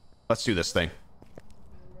 Okay. Let's do this thing.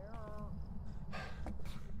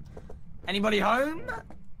 Anybody home?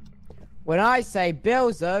 When I say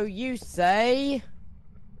Bilzo, you say...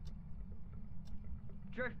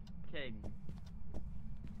 Drift King.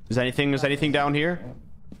 Is anything down here?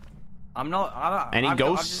 I'm not... Any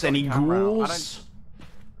ghosts? Any ghouls?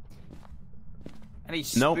 Any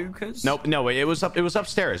spookers? Nope. No. It was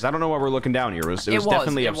upstairs. I don't know why we're looking down here. It was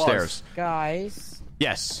definitely upstairs. Guys.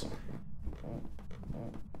 Yes.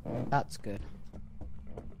 That's good.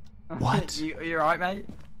 What? You alright, mate?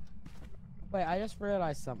 Wait, I just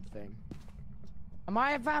realized something. Am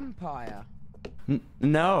I a vampire?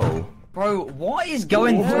 No. Bro, what is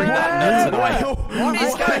going through that nut tonight? What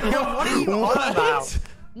is going on? What are you on about?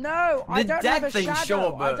 No, I don't have a thing, shadow.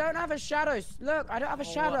 sure, but... I don't have a shadow. Look, I don't have a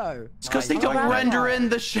shadow. It's because they don't render in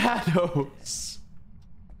the shadows.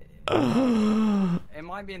 It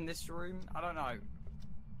might be in this room. I don't know.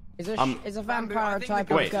 Is a vampire a type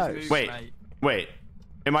of wait, ghost? Wait.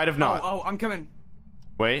 It might have not. Oh, I'm coming.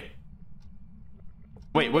 Wait.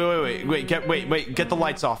 Wait. Get the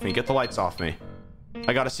lights off me. Get the lights off me.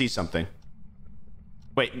 I gotta see something.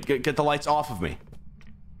 Wait, get the lights off of me.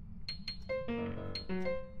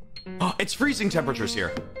 Oh, it's freezing temperatures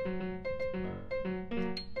here.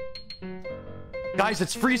 Guys,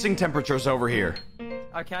 it's freezing temperatures over here.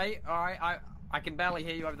 Okay, alright. I can barely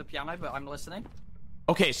hear you over the piano, but I'm listening.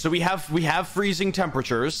 Okay, so we have freezing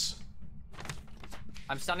temperatures.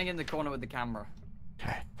 I'm standing in the corner with the camera.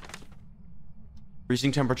 Okay.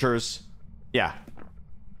 Freezing temperatures. Yeah.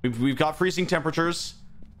 We've got freezing temperatures.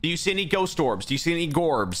 Do you see any ghost orbs? Do you see any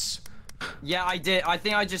gorbs? Yeah, I did. I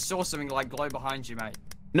think I just saw something like glow behind you, mate.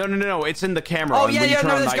 No. It's in the camera. Oh, yeah,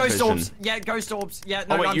 no, there's ghost orbs. Yeah, ghost orbs. Yeah,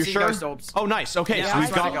 no, wait, I'm you seeing sure? ghost orbs. Oh, nice. Okay, yeah, so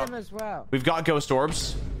we've got ghost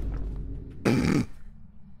orbs.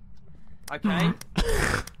 Okay.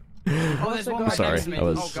 Oh, there's one right next to me.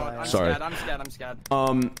 Oh god, I'm scared.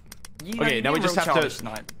 Okay, now we just have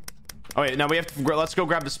to. Oh wait, now we have to. Let's go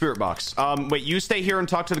grab the spirit box. Wait, you stay here and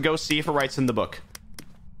talk to the ghost. See if it writes in the book.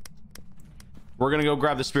 We're gonna go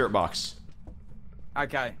grab the spirit box.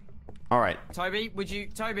 Okay. All right. Toby, would you?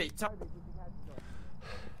 Toby.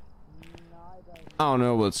 I don't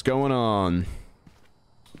know what's going on.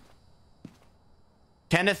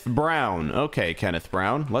 Kenneth Brown. Okay, Kenneth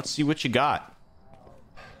Brown. Let's see what you got.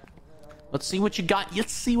 Let's see what you got.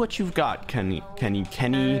 Let's see what you've got, Kenny.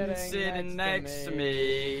 Sitting next to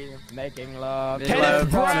me, making love. Kenneth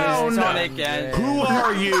Brown. Who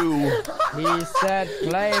are you? He said,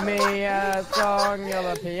 "Play me a song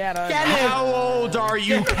on the piano." How old are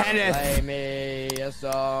you, Kenneth? Play me a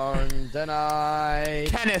song tonight.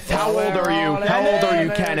 Kenneth, how old are you? How old are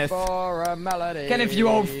you, Kenneth? Kenneth, you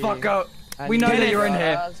old fucker. We know that you're in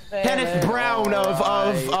here. Kenneth Brown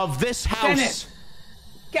of this house.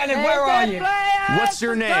 Kenneth, where are you? What's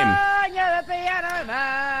your name?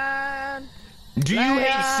 Do you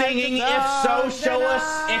hate singing? If so, show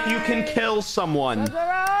us if you can kill someone.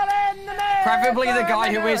 Preferably the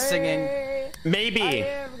guy who is singing. Maybe.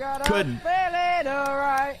 Could.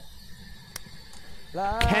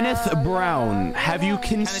 Kenneth Brown, have you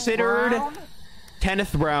considered?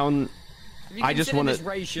 Kenneth Brown. I just want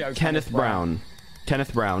to. Kenneth Brown.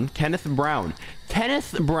 Kenneth Brown.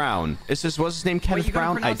 What's his name? Kenneth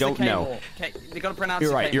Brown? I don't know. You gotta pronounce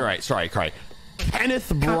You're right. Sorry.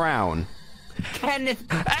 Kenneth Brown. Kenneth.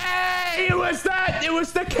 Hey, it was that. It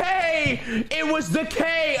was the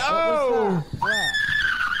K. Oh.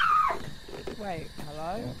 Wait,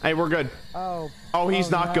 hello? Hey, we're good. Oh,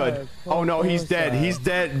 he's not good. Oh no, he's dead. He's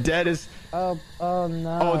dead. Dead as. Oh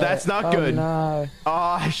no. Oh, that's not good. No.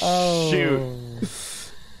 Oh, shoot.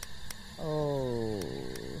 Oh.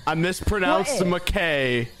 I mispronounced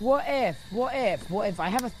McKay. What if? I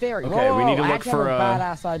have a theory. Okay, we need to look for a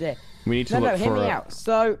badass idea. We need to look for. Hear me out.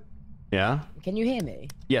 So. Yeah. Can you hear me?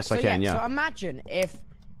 Yes, I can. Yeah. So imagine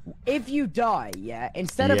if you die,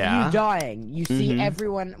 instead of you dying, you see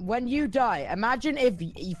everyone. When you die, imagine if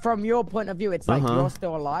from your point of view, it's like you're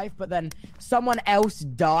still alive, but then someone else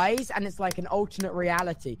dies, and it's like an alternate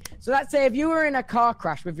reality. So let's say if you were in a car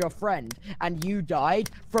crash with your friend and you died,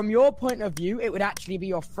 from your point of view, it would actually be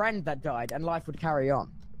your friend that died, and life would carry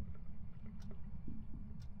on.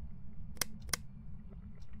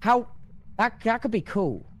 How that could be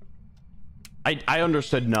cool. I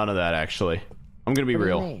understood none of that, actually. I'm gonna be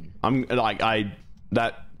real. I'm like I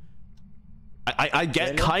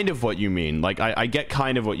get kind of what you mean. Like I get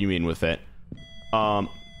kind of what you mean with it. You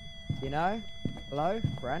know? Hello,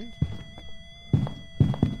 friend?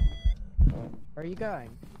 Where are you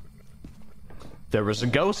going? There was a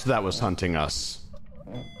ghost that was hunting us.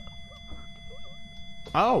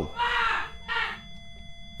 Oh.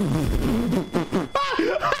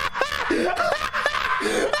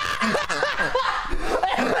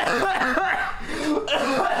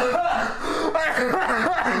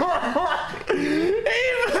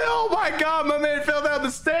 Oh my god, my man fell down the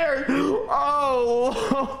stairs. Oh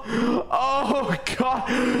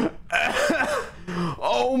god.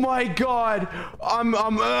 Oh my god.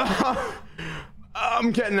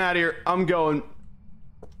 I'm getting out of here. I'm going.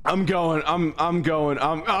 I'm getting.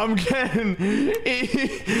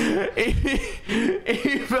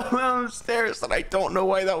 He fell down the stairs, and I don't know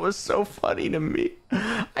why that was so funny to me.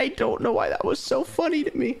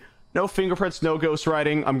 No fingerprints, no ghost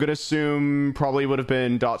writing. I'm gonna assume probably would have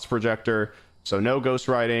been Dot's projector. So no ghost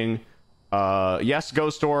writing. Yes,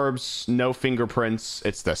 ghost orbs. No fingerprints.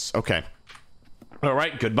 It's this. Okay. All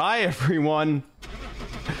right. Goodbye, everyone.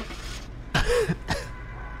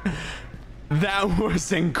 That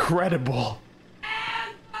was incredible.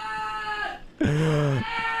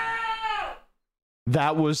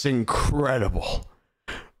 That was incredible.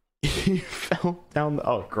 He fell down the...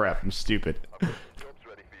 Oh, crap. I'm stupid.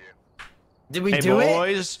 Did we do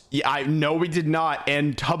boys? Yeah, I know we did not.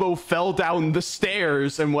 And Tubbo fell down the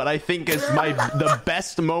stairs in what I think is the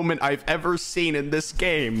best moment I've ever seen in this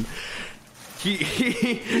game.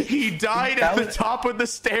 He died at the top of the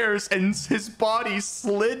stairs, and his body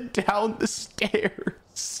slid down the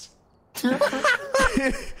stairs.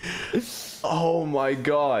 Oh my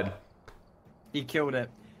god. He killed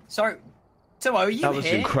it. So, Tubbo, are you here? That was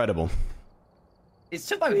incredible. Is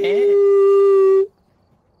Tubbo here?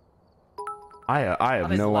 I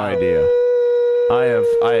have no idea.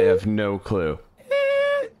 I have no clue.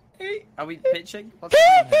 Are we pitching? What's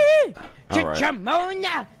going on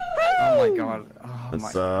here? Oh my god. Oh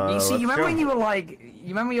my. You see, you remember when you were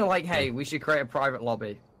like, hey, we should create a private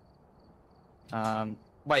lobby.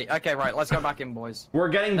 Wait, okay, right, let's go back in, boys. We're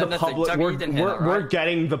getting the public we're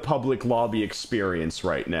getting the public lobby experience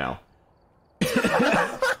right now.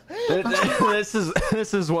 This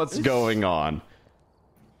is what's going on.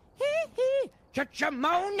 I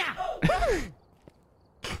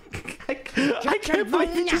can't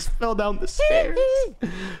believe he just fell down the stairs.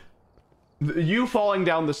 You falling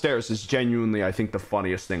down the stairs is genuinely, I think, the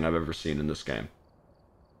funniest thing I've ever seen in this game.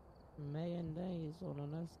 Million days on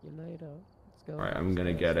an escalator. Let's go. Alright, I'm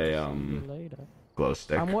gonna get a glow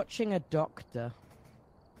stick. I'm watching a doctor.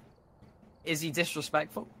 Is he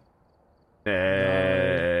disrespectful?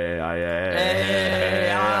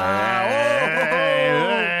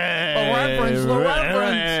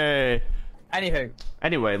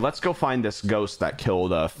 Anyway, let's go find this ghost that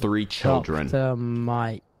killed 3 children. Dr.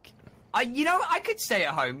 Mike. You know, I could stay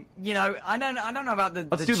at home. You know, I don't know about the.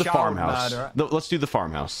 Let's do the farmhouse. Let's do the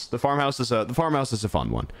farmhouse. The farmhouse is a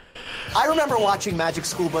fun one. I remember watching Magic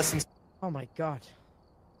School Bus and... Oh my god.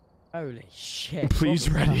 Holy shit. Please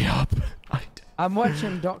ready up. I'm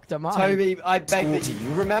watching Dr. Mike. Toby, I beg that you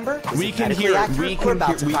remember? We can hear it. We can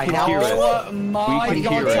hear it. Oh my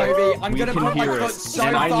god, Toby. I'm gonna put my foot so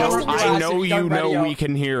far up your ass. I know you know we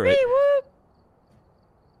can hear it.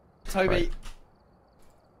 Toby.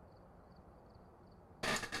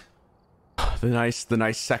 The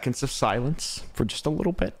nice seconds of silence for just a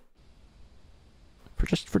little bit.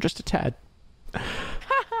 For just a tad.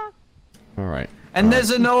 All right. And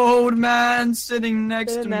there's an old man sitting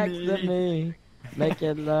next to me.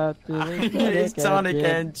 Making love to me. His tonic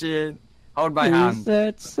engine. Hold my hand.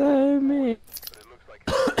 Said so me.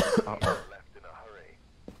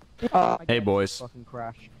 Hey boys. Fucking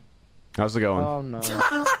crash. How's it going? Oh no.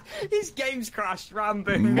 His game's crashed,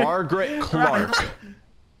 Ranboo. Margaret Clark.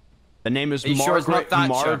 The name is Margaret. Sure it's not Thatcher?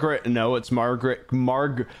 Margaret. No, it's Margaret.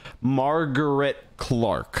 Margaret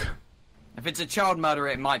Clark. If it's a child murderer,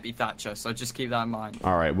 it might be Thatcher. So just keep that in mind.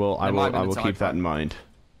 All right. Well, I will keep that in mind.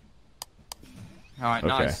 All right.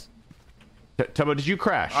 Okay. Nice. Tubbo, did you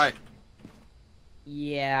crash? All right.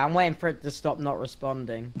 Yeah, I'm waiting for it to stop not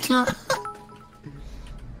responding.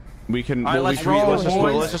 We can. Right, let's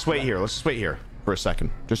just wait here. Let's just wait here for a second.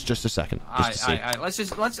 Just a second. Just to see. All right.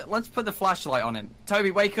 Let's put the flashlight on him. Toby,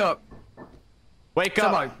 wake up. Wake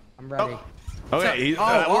up. Tubbo. I'm ready. Oh. Okay.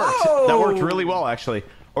 That worked. That worked really well, actually.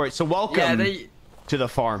 All right. So welcome to the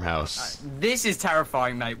farmhouse. This is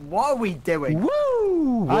terrifying, mate. What are we doing?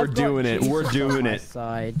 Woo! We're doing it. We're doing it.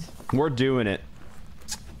 We're doing it.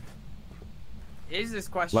 Here's this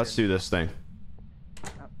question. Let's do this thing.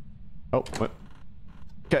 Oh, what?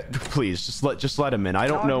 Okay, please, just let him in. I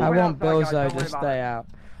don't know. I want Bilzo to stay out.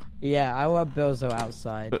 Yeah, I want Bilzo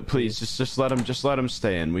outside. But please, just let him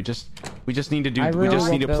stay in. We just need to do. Really we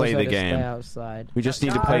just need to play the game. Stay outside. We just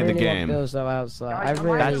need to play the game. Want Bilzo outside.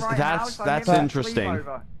 That's interesting.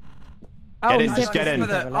 Just get in.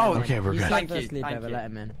 Okay, we're good. Thank you. Let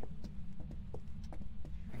him in.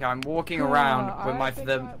 Okay, I'm walking around with my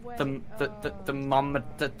thermometer.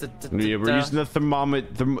 Yeah, we're using the thermometer.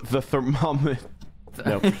 The thermometer.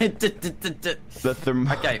 No. The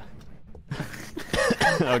Okay.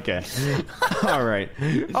 Okay. All right.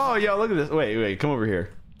 Oh, yo, look at this. Wait, come over here.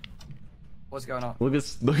 What's going on? Look at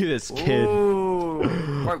this kid. Ooh.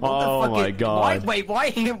 Bro, what Oh the fuck my is, god.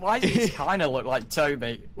 Why does he kind of look like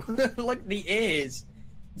Toby? Look, the ears.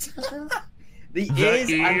 The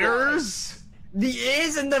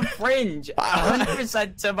ears and the fringe.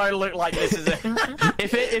 100% Tubbo look like this is it.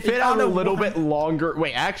 If it had a little bit longer,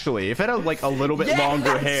 wait, actually, if it had like a little bit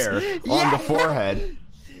longer hair on the forehead.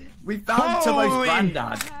 We found Tubbo's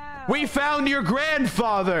granddad. We found your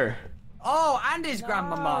grandfather. Oh, and his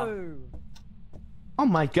grandmama. Oh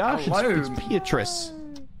my gosh, Hello. it's Beatrice.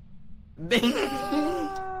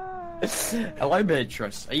 Hello,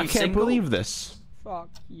 Beatrice. Are you I can't single? believe this. Fuck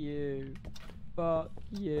you. Fuck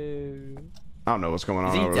you. I don't know what's going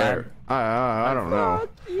on Is he over dead? there. I don't know.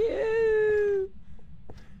 Fuck you.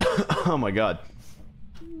 Oh my god.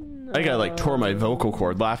 I think I like tore my vocal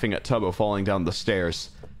cord laughing at Tubbo falling down the stairs.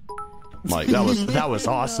 Like that was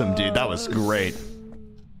awesome, dude. That was great.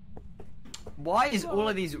 Why is all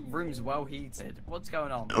of these rooms well heated? What's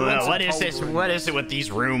going on? Well, what is this? What is it with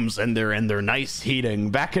these rooms and their nice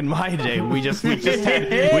heating? Back in my day, we just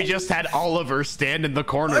had Oliver stand in the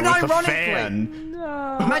corner with a fan.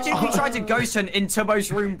 No. Imagine if you tried to ghost hunt in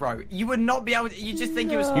Tubbo's room, bro. You would not be able to. You just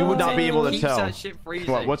think it was. You would not be able to Keeps tell. that shit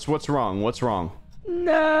freezing. What's wrong? What's wrong?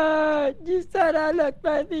 No, you said I look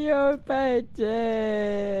like the old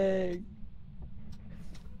painting.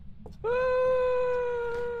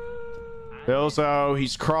 Bilzo,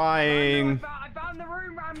 he's crying. I found the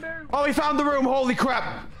room, Ranboo. Oh, he found the room. Holy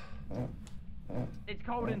crap. It's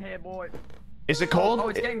cold in here, boy. Is it cold? Oh,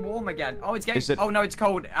 it's getting warm again. Oh, it's getting. Is it- Oh no, it's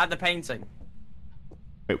cold at the painting.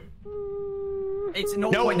 Wait. It's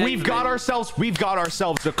No, 0.8 we've got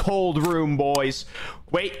ourselves a cold room, boys.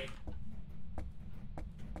 Wait.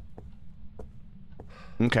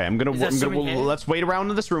 Okay, let's wait around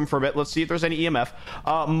in this room for a bit. Let's see if there's any EMF.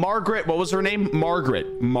 Margaret, what was her name? Margaret.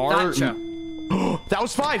 Thatcher. That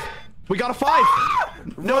was 5. We got a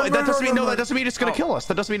 5. No, that doesn't mean it's gonna kill us.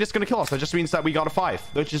 That doesn't mean it's gonna kill us. That just means that we got a 5,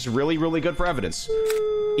 which is really, really good for evidence.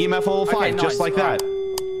 EMF level 5, Okay, nice. just like that.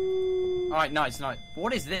 All right, nice.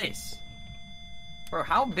 What is this? Bro,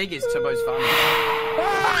 how big is Tubbo's family?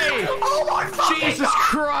 Hey! Oh my fucking Jesus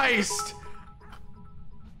Christ!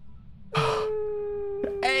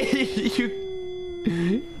 Hey, you're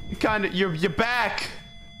back.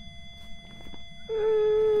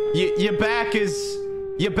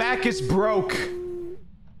 Your back is broke.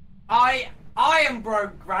 I am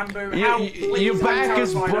broke, Ranboo. Your back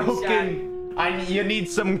is broken. You need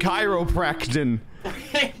some chiropractic.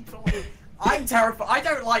 I'm terrified. I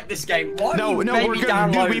don't like this game. Why No, we're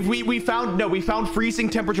good. Dude, we found freezing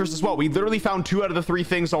temperatures as well. We literally found 2 out of the 3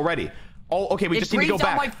 things already. Oh, okay, we just need to go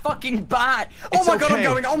back. my fucking back. It's Oh my god, okay. I'm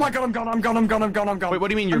going. Oh my god, I'm gone. Wait, what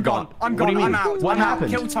do you mean you're gone? I'm What gone. do you mean? I'm out. What I'm out.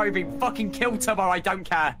 happened? Kill Toby. Fucking kill Tubbo. I don't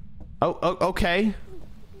care. Oh, okay.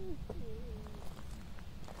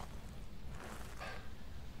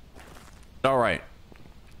 All right.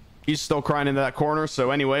 He's still crying in that corner,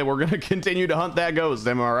 so anyway, we're gonna continue to hunt that ghost.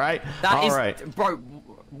 Am I right? All right. Bro.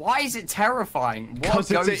 Why is it terrifying? Because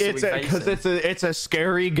it's a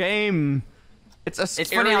scary game. It's a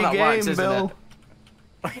scary funny how that game, works, isn't Bill.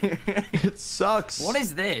 it? It sucks. What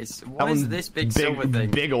is this? What is this big silver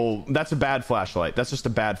thing? Big old. That's a bad flashlight. That's just a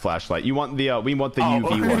bad flashlight. You want the we want the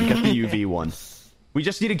UV one. Get the UV one. We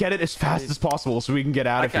just need to get it as fast as possible so we can get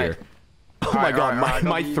out of here. Oh my god,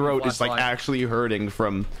 my throat is like actually hurting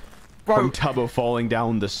from Tubbo falling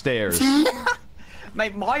down the stairs.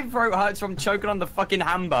 Mate, my throat hurts from choking on the fucking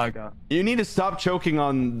hamburger. You need to stop choking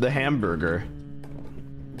on the hamburger.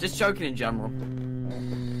 Just choking in general.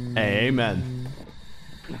 Amen.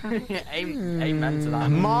 Amen to that.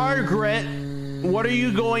 Margaret, what are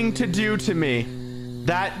you going to do to me?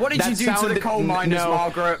 What did you do to the coal miners,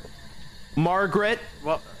 Margaret? Margaret,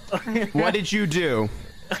 What? what did you do?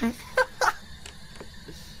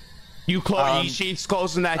 She's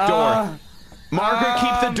closing that door. Margaret,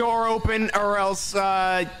 keep the door open, or else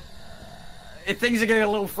if things are getting a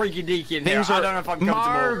little freaky deaky in here, I don't know if I'm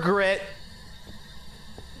comfortable.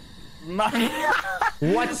 Margaret,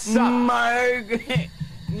 what's up? Margaret,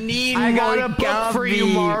 I got a book for you,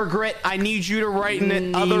 Margaret. I need you to write in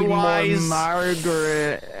it, otherwise.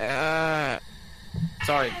 Margaret.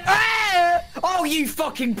 Sorry. Oh, you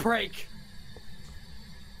fucking prick!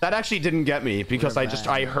 That actually didn't get me because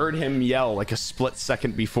I heard him yell like a split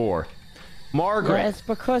second before. Margaret. Yeah, it's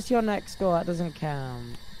because you're next door. That doesn't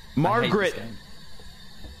count. Margaret.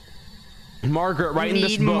 Margaret, write in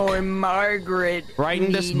this book. More Margaret. Write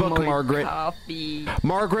in this book, Margaret. Coffee.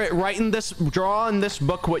 Margaret, draw in this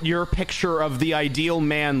book what your picture of the ideal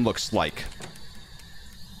man looks like.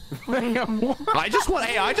 I just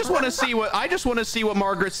want to see what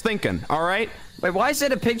Margaret's thinking. All right. Wait, why is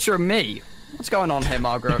it a picture of me? What's going on here,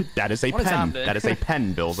 Margaret? That is a What is pen. happening? That is a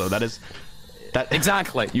pen, Bilzo. That is... That...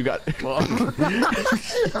 Exactly. You got...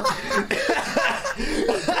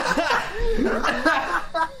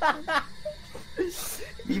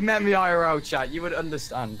 You met me IRL, chat. You would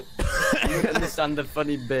understand. You would understand the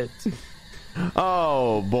funny bit.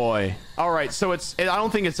 Oh boy. All right, so I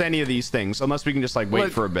don't think it's any of these things unless we can just like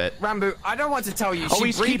wait for a bit. Ranboo, I don't want to tell you. Oh,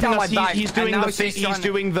 he's keeping us. He's doing the thing. He's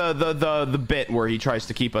doing the bit where he tries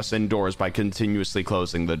to keep us indoors by continuously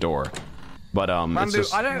closing the door. But Ranboo, it's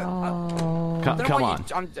just... I don't. Come on.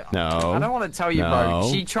 No. I don't want to tell you, bro.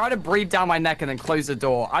 She tried to breathe down my neck and then close the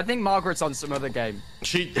door. I think Margaret's on some other game. I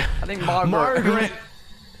think Margaret.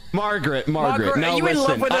 Margaret. are Now you listen. in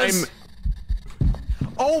love with us?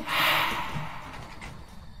 Oh.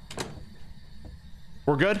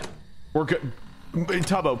 We're good. We're good.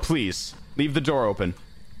 Tubbo, please leave the door open.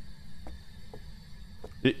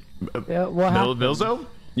 Yeah, what happened? Bilzo,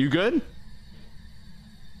 you good?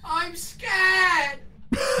 I'm scared.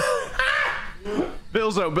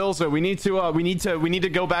 Bilzo, we need to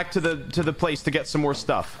go back to the place to get some more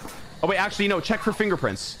stuff. Oh wait, actually no, check for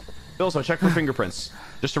fingerprints. Bilzo, check for fingerprints.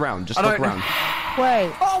 Just around, just look around.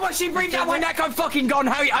 Wait. Oh, but she breathed down my neck. I'm fucking gone.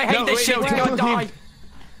 I hate this shit. I'm gonna die.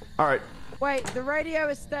 All right. Wait, the radio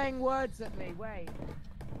is saying words at me. Wait.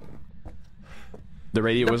 The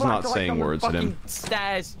radio was not saying words at him.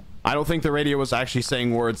 Stairs. I don't think the radio was actually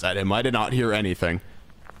saying words at him. I did not hear anything.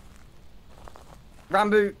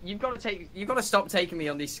 Ranboo, you've got to stop taking me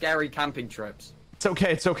on these scary camping trips. It's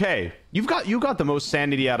okay. It's okay. You got the most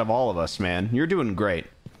sanity out of all of us, man. You're doing great.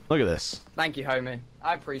 Look at this. Thank you, homie.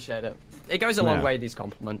 I appreciate it. It goes a long way, these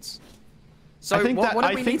compliments. So I think what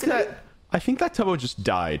do we need to do? I think that Tubbo just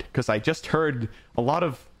died because I just heard a lot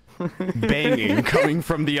of banging coming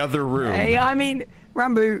from the other room. Hey, I mean,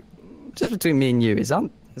 Ranboo, just between me and you, is that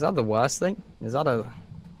the worst thing? Is that a?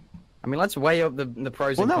 I mean, let's weigh up the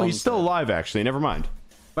pros. Well, and cons. no, he's still alive. Actually, never mind.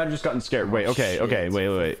 Might have just gotten scared. Wait, okay,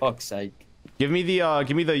 wait. Fuck's sake. Give me the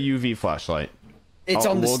UV flashlight. It's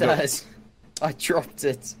on the stairs. I dropped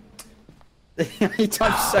it.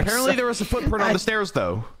 Apparently there was a footprint on the stairs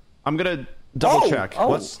though. I'm gonna double check.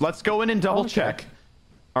 Let's go in and double check.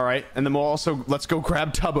 All right, and then let's go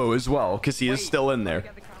grab Tubbo as well because he is still in there.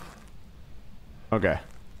 Okay.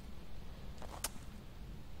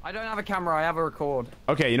 I don't have a camera. I have a record.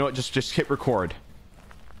 Okay, you know what? Just hit record.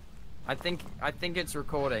 I think it's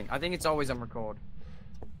recording. I think it's always on record.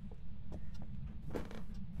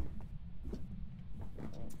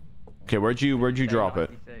 Okay, where'd you drop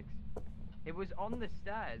it? It was on the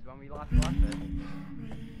stairs when we last left it.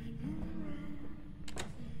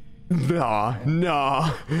 Nah.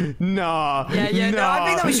 Yeah, no, I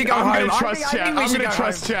think that we should go home. I'm gonna trust chat.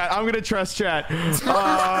 I'm gonna trust chat. No.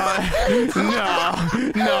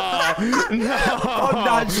 Fuck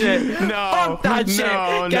that shit. No.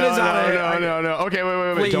 Get us out of here. No. Okay,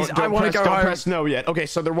 wait. Please, Don't press no yet. Okay,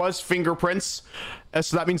 so there was fingerprints.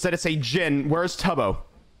 So that means that it's a Jinn. Where's Tubbo?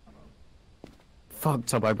 Fuck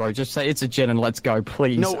Tubbo, bro. Just say it's a Jinn and let's go,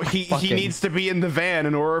 please. No, he needs to be in the van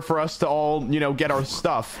in order for us to all, get our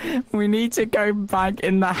stuff. We need to go back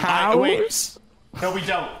in the house. Wait. No, we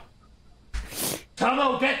don't.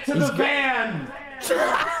 Tubbo, get to the van!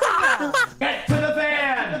 Get to the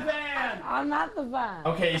van! I'm at the van.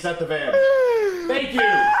 Okay, he's at the van. Thank you!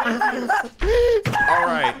 All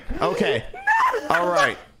right. Okay. All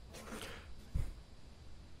right.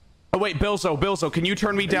 Oh, wait, Bilzo, can you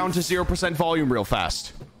turn me down to 0% volume real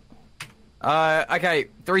fast? Okay.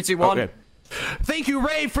 3, 2, 1. Okay. Thank you,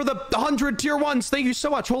 Ray, for the 100 tier 1s. Thank you so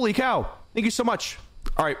much. Holy cow. Thank you so much.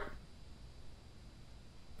 All right.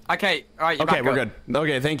 Okay, all right, okay, we're good.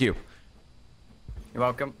 Okay, thank you. You're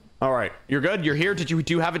welcome. All right, you're good? You're here? Do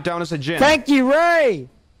you have it down as a Jinn? Thank you, Ray,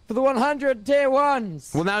 for the 100 tier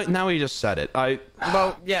 1s. Well, now he just said it.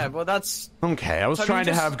 Well, yeah, well, that's... Okay, I was trying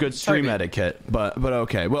to have good stream etiquette, but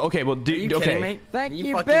okay. Well, okay, well, Are you kidding me? Thank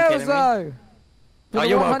you, fucking kidding me? Bilzo. Oh,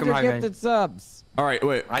 you're welcome, 100 homie. gifted subs. All right,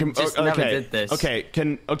 wait. I just never did this. Okay,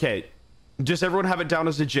 just everyone have it down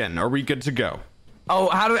as a Jinn. Are we good to go? Oh,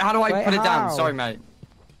 how do I put it down? Sorry, mate.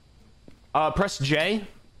 Press J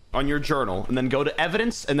on your journal, and then go to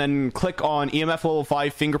evidence, and then click on EMF level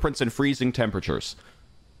 5, fingerprints, and freezing temperatures.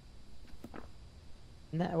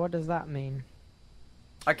 No, what does that mean?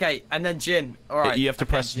 Okay, and then Jinn. All right. You have to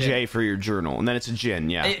press J for your journal, and then it's a Jinn.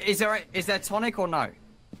 Yeah. Is there tonic or no?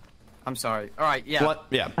 I'm sorry. All right. Yeah. What?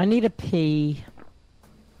 Yeah. I need a pee.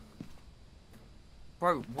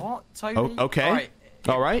 Bro, what? Toby? Oh, okay.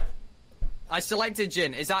 All right. I selected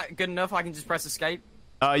Jinn. Is that good enough? I can just press escape.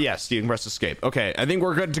 Yes, you can press escape. Okay, I think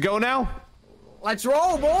we're good to go now. Let's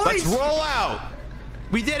roll, boys. Let's roll out.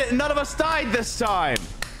 We did it. None of us died this time.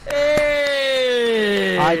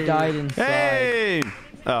 Hey! I died inside. Hey!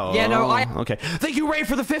 Oh, yeah, no, okay. Thank you, Ray,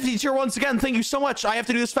 for the 50 tier once again. Thank you so much. I have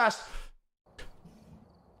to do this fast.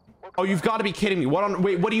 Oh, you've got to be kidding me.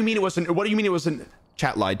 Wait, what do you mean it wasn't? What do you mean it wasn't?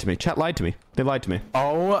 Chat lied to me. Chat lied to me. They lied to me.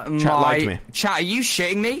 Oh Chat lied to me. Chat, are you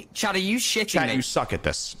shitting me? Chat, are you shitting Chat, me? you suck at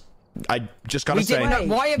this. I just gotta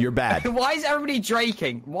say, you're bad. Why is everybody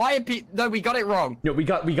draking? Why are people? No, we got it wrong. No, we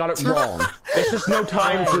got it wrong. This is no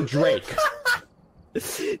time for Drake.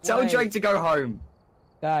 Tell Drake to go home.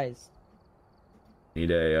 Guys.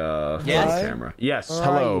 Need a yes? camera. Yes.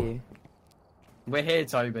 Hello. We're here,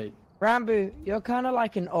 Toby. Ranboo, you're kind of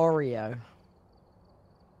like an Oreo.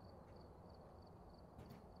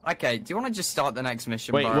 Okay, do you want to just start the next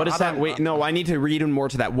mission? Wait, bro? what is that? Wait, no, I need to read more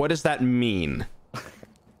to that. What does that mean?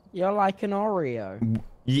 You're like an Oreo.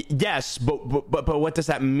 Yes, but what does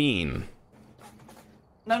that mean?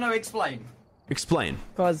 No, explain. Explain.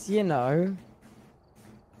 Because, you know.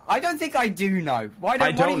 I don't think I do know. Why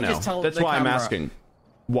don't you just tell That's the why camera? I'm asking.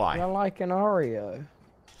 Why? You're like an Oreo.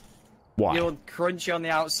 Why? You're crunchy on the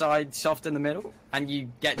outside, soft in the middle, and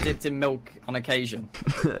you get dipped in milk on occasion.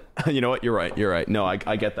 You know what? You're right. You're right. No, I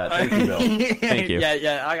get that. Thank you, Bill. Thank you.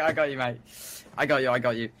 Yeah, I got you, mate. I got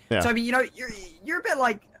you. Yeah. Toby, you know, you're a bit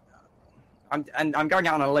like, I'm going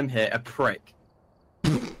out on a limb here, a prick.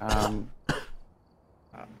 No,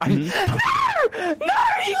 he left!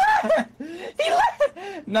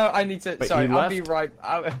 No, I need to. Wait, sorry, he I'll left? be right.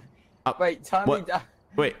 Wait, turn me down.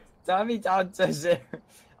 Wait. Turn me down to 0.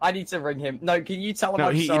 I need to ring him. No, can you tell him? No,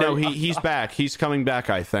 I'm sorry? he's back. He's coming back.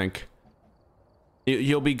 I think.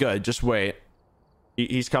 He'll be good. Just wait.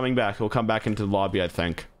 He's coming back. He'll come back into the lobby. I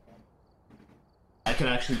think. I can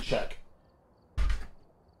actually check.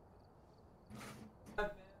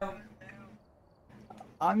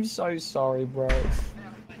 I'm so sorry, bro.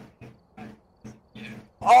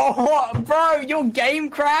 Oh, bro, your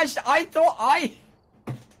game crashed. Bro,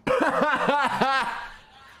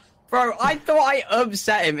 I thought I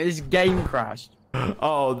upset him. His game crashed.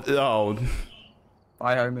 Oh.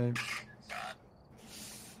 Bye, homie.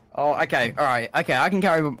 Oh, okay, all right, okay. I can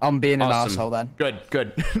carry on being an asshole then. Good.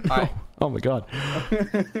 All right. Oh my god.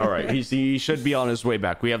 All right, he should be on his way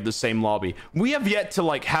back. We have the same lobby. We have yet to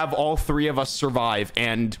like have all 3 of us survive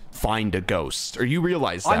and find a ghost. Or you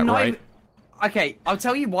realize that, right? Okay, I'll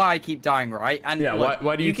tell you why I keep dying, right? And yeah, look,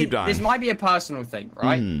 why do you keep dying? This might be a personal thing,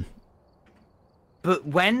 right? Mm. But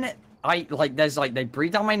when there's like they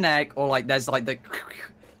breathe down my neck, or like there's like the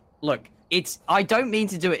look. I don't mean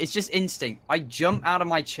to do it. It's just instinct. I jump out of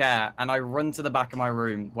my chair and I run to the back of my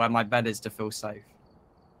room where my bed is to feel safe.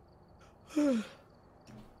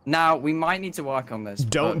 Now, we might need to work on this.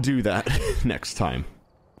 Don't do that next time.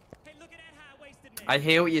 I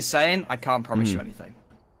hear what you're saying. I can't promise you anything.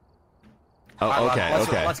 Oh, okay,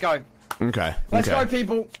 okay. Let's go. Okay. Let's go,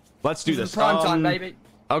 people. Let's do this. Is prime time, baby.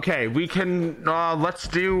 Okay, we can, let's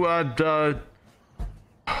do, the...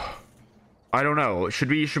 I don't know. Should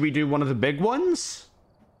we do one of the big ones?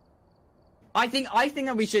 I think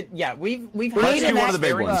that we should. Yeah, we've. Let's do one of the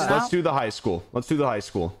big ones. Let's do the high school.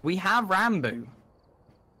 We have Ranboo.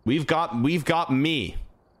 We've got me.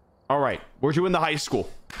 All right, we're doing the high school.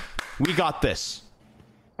 We got this.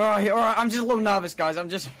 All right. I'm just a little nervous, guys. I'm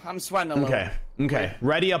sweating a little. Okay.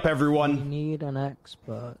 Ready up, everyone. We need an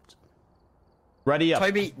expert. Ready up.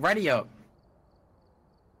 Toby, ready up.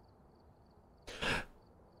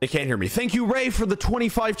 They can't hear me. Thank you, Ray, for the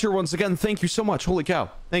 25 tier once again. Thank you so much. Holy cow.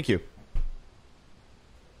 Thank you.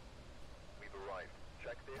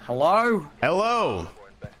 Hello? Hello.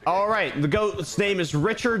 All right. The ghost's name is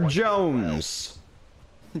Richard Jones.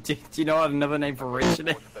 Do you know another name for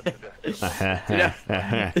Richard? This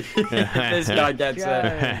guy gets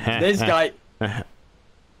it. This guy.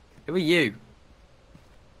 Who are you?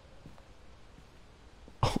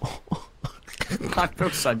 I feel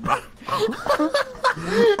so bad.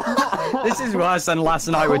 This is worse than last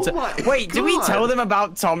night. Wait, did we tell them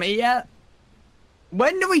about Tommy yet?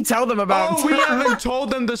 When do we tell them about Tommy? We haven't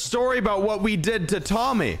told them the story about what we did to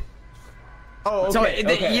Tommy. Oh, okay.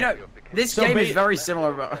 So, you know, this game is very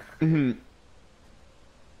similar. Okay,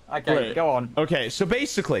 right. Go on. Okay, so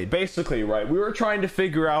basically, right, we were trying to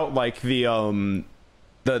figure out, like, the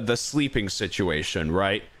sleeping situation,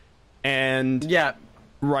 right? And... yeah.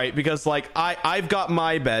 Right, because, like, I've got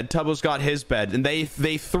my bed, Tubbo's got his bed, and they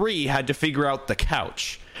 3 had to figure out the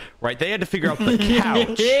couch, right? They had to figure out the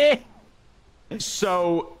couch.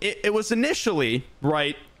 So, it was initially,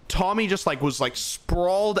 right, Tommy just, like, was, like,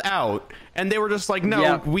 sprawled out, and they were just like,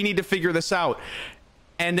 no, we need to figure this out.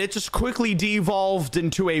 And it just quickly devolved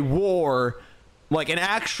into a war, like, an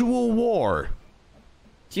actual war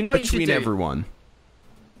between everyone.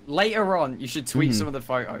 later on, you should tweet some of the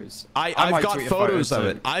photos. I've got photos of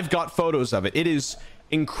it. I've got photos of it. It is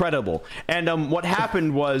incredible. And what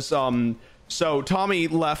happened was, so Tommy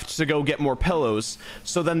left to go get more pillows.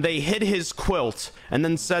 So then they hid his quilt and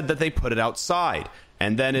then said that they put it outside.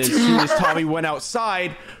 And then as soon as Tommy went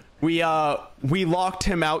outside, we locked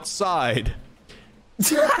him outside.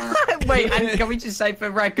 Wait, and can we just say for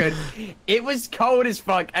record, it was cold as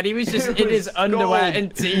fuck, and he was just in his underwear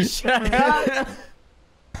and t-shirt.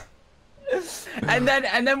 and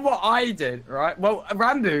then what I did, right? Well,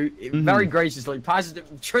 Ranboo very graciously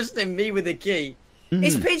trusted me with the key.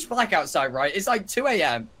 It's pitch black outside, right? It's like 2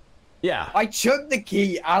 a.m. Yeah. I chucked the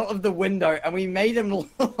key out of the window, and we made him look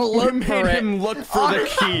for the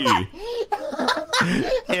key.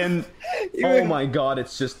 And oh my god,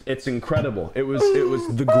 it's incredible. It was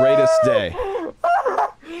the greatest day.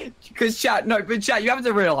 Because chat, you have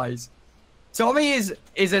to realize, Tommy is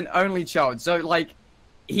an only child, so like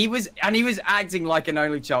he was acting like an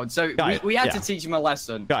only child, so we had to teach him a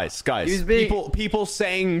lesson. Guys, people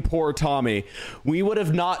saying poor Tommy, we would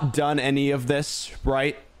have not done any of this,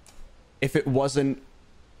 right, if it wasn't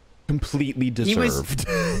completely deserved.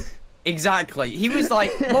 Exactly. He was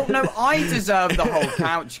like, well, no, I deserve the whole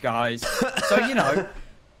couch, guys. So, you know,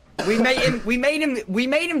 we made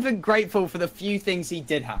him feel grateful for the few things he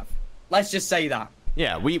did have. Let's just say that.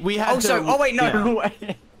 Yeah, we had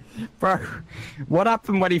wait. Bro, what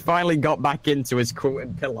happened when he finally got back into his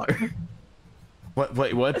quilted pillow?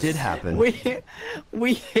 What did happen?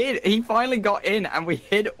 He finally got in and we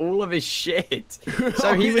hid all of his shit.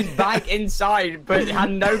 So he was back inside but had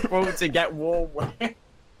no quilt to get warm with.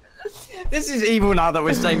 This is evil now that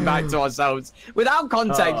we're staying back to ourselves. Without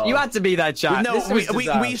context, you had to be there, chat. No,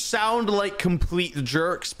 we sound like complete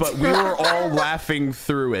jerks, but we were all laughing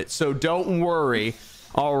through it. So don't worry.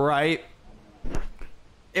 All right.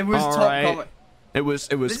 It was top. It was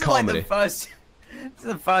this comedy. This is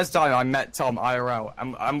the first time I met Tom IRL,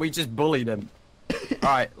 and we just bullied him. All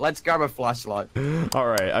right, let's grab a flashlight. All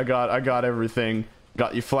right, I got everything.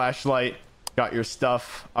 Got your flashlight. Got your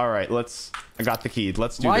stuff. All right, I got the key.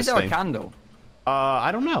 Let's do this thing. Why is there a candle?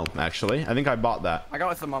 I don't know, actually. I think I bought that. I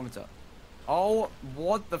got a thermometer. Oh,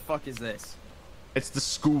 what the fuck is this? It's the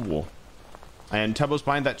school. And Tubbo's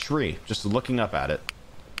behind that tree, just looking up at it.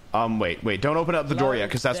 Wait, don't open up the door yet,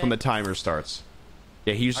 because that's when the timer starts.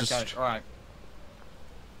 Yeah, he's just... Okay, alright.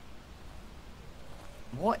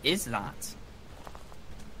 What is that?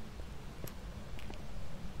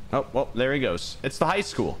 Oh, well, there he goes. It's the high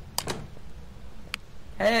school.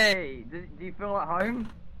 Hey, do you feel at home?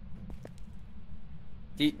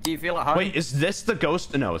 Do you feel at home? Wait, is this the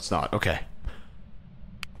ghost? No, it's not. Okay.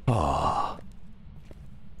 Oh.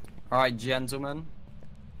 Alright, gentlemen.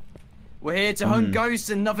 We're here to hunt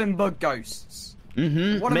ghosts and nothing but ghosts.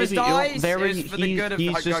 One of us dies is for the good of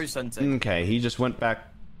ghost hunting. Okay, he just went back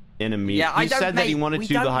in immediately. Yeah, he said that he wanted to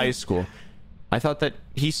do the high school. I thought that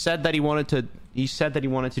he said that he wanted to. He said that he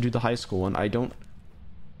wanted to do the high school, and I don't.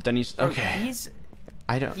 Then he's okay.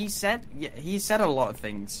 I don't. He said a lot of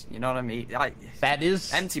things. You know what I mean? That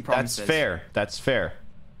is empty promises. That's fair. That's fair.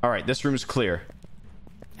 All right, this room's clear.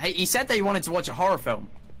 Hey, he said that he wanted to watch a horror film,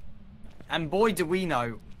 and boy, did we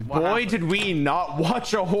know. Boy, did we not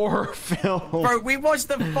watch a horror film. Bro, we watched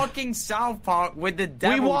the fucking South Park with the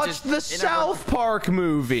devil. We watched the South Park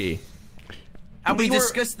movie. And we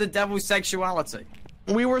discussed the devil's sexuality.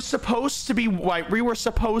 We were supposed to be we were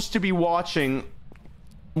supposed to be watching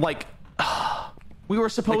like we were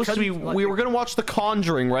supposed to be we were going to watch The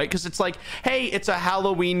Conjuring, right? Cuz it's like, hey, it's a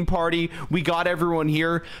Halloween party. We got everyone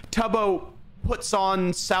here. Tubbo puts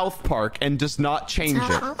on South Park and does not change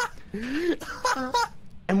it.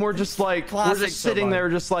 And we're just like we're just sitting there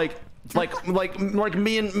just like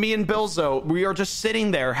me and Bilzo, we are just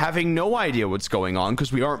sitting there having no idea what's going on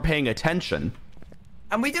because we aren't paying attention.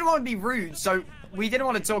 And we didn't want to be rude, so we didn't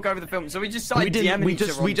want to talk over the film, so we just started DMing each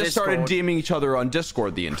other on We just started DMing each other on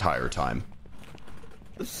Discord the entire time.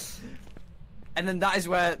 And then that is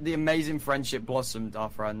where the amazing friendship blossomed, our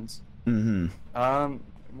friends.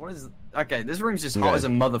 What is... Okay, this room's just hot as a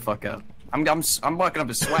motherfucker. I'm working up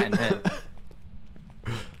a sweat in here.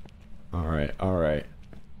 Alright.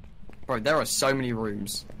 Bro, there are so many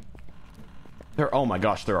rooms. Oh my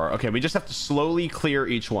gosh, there are. Okay, we just have to slowly clear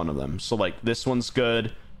each one of them. So, like, this one's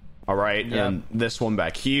good. Alright, and this one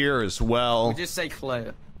back here as well. We just say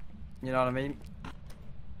clear. You know what I mean?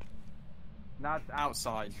 That's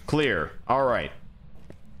outside. Clear. Alright.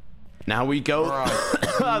 Now we go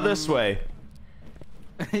this way.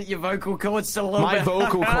 Your vocal cords still a little My bit.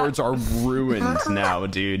 vocal cords are ruined now,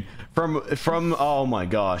 dude. From oh my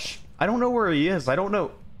gosh. I don't know where he is. I don't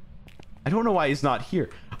know why he's not here.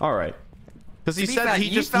 All right. Because he said fair, he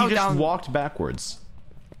you just fell down- walked backwards.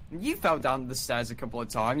 You fell down the stairs a couple of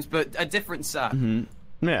times, but a different set.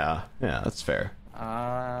 Yeah, that's fair.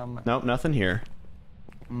 Nope, nothing here.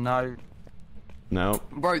 No. Nope.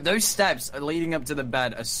 Bro, those steps leading up to the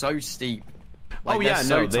bed are so steep. Like, Oh yeah,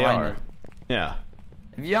 so no, they tiny. are. Yeah.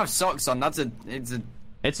 If you have socks on, it's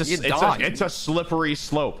a slippery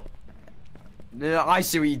slope. Yeah, I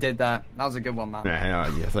see what you did there. That was a good one, man. Yeah,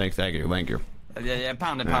 thank you. Yeah,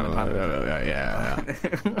 pound it. Yeah.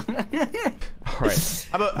 All right.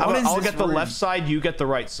 How about I'll get the left side, you get the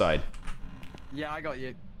right side. Yeah, I got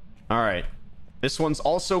you. All right. This one's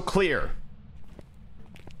also clear.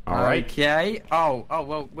 All right. Okay. Oh,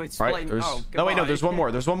 well, we're splitting. Right. Oh, no, wait, no. There's one okay.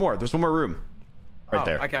 more. There's one more. There's one more room. Right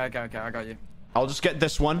there. Okay. I got you. I'll just get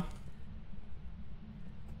this one.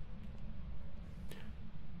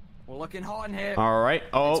 We're looking hot in here. All right.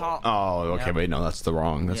 Oh. hot. Oh. Okay. Yeah. Wait. No. That's the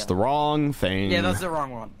wrong. That's Yeah. the wrong thing. Yeah, that's the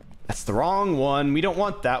wrong one. That's the wrong one. We don't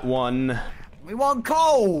want that one. We want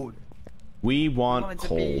cold. We want it to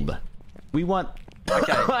cold. be- We want.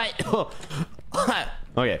 Okay.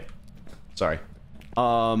 Okay. Sorry.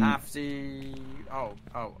 After.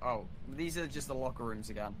 Oh. These are just the locker rooms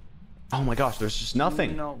again. Oh my gosh. There's just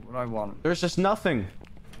nothing. Not what I want. There's just nothing.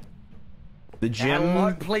 The gym.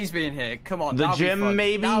 Hello, please be in here. Come on. The that'll be gym, fun.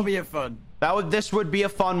 maybe? That'll be a fun. This would be a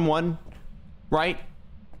fun one, right?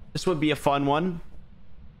 This would be a fun one.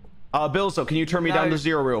 Bilzo, can you turn me down to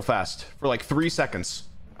 0 real fast for like 3 seconds?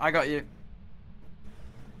 I got you.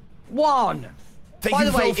 1. Thank By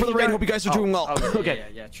you, the way, Phil, if for the you rain. don't- Hope you guys are doing well. Yeah, Okay.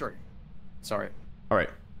 Yeah, true. Sorry. All right.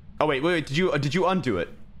 Oh wait. Did you undo it?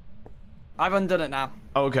 I've undone it now.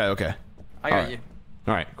 Oh, okay. I got Alright. you.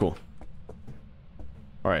 All right. Cool.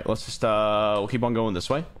 All right. Let's just we'll keep on going this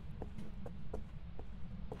way.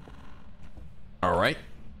 All right.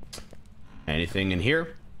 Anything in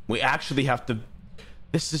here? We actually have to.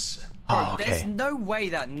 This is. Oh, There's okay. no way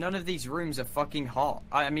that none of these rooms are fucking hot.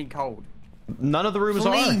 I mean cold. None of the rooms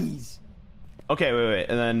Please. are. Okay. Wait.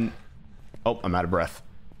 And then. Oh, I'm out of breath.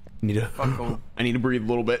 Fuck all. I need to breathe a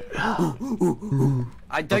little bit.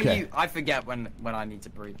 Okay. I forget when I need to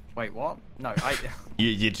breathe. Wait, what? No, I.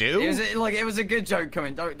 You do? It was a good joke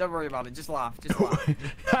coming. Don't worry about it. Just laugh. Just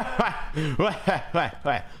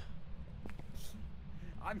laugh.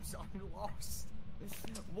 I'm lost.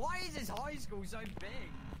 Why is this high school so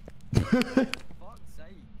big? For fuck's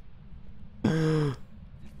sake.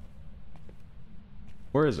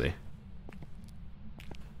 Where is he?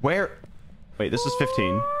 Where? Wait, this is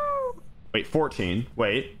 15. Wait, 14.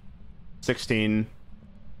 Wait. 16.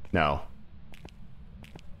 No.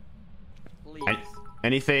 Please.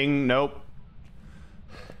 Anything? Nope.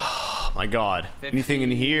 Oh my god. 15. Anything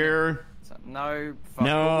in here? No. Fuck.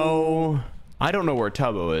 No. I don't know where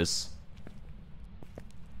Tubbo is.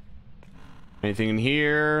 Anything in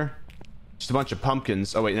here? Just a bunch of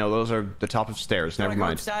pumpkins. Oh wait, no, those are the top of stairs. Never Wanna go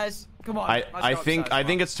mind. upstairs? Come on. I think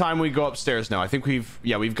it's time we go upstairs now. I think we've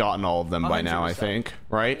gotten all of them by now, I 100%. think.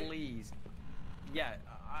 Right? Please. Yeah.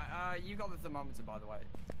 You got the thermometer, by the way.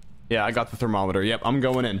 Yeah, I got the thermometer. Yep, I'm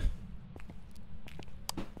going in.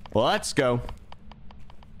 Let's go.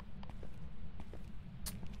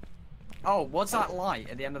 Oh, what's that light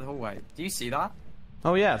at the end of the hallway? Do you see that?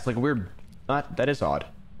 Oh yeah, it's like a weird. That is odd.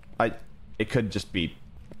 It could just be.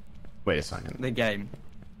 Wait a second. The game.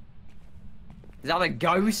 Is that a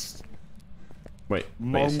ghost? Wait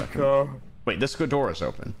a second. Wait, this door is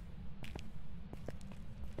open.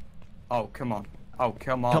 Oh, come on. Oh,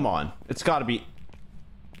 come on. Come on. It's gotta be.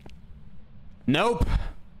 Nope.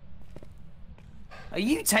 Are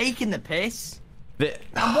you taking the piss? The...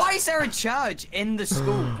 And why is there a church in the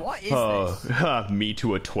school? What is this? Me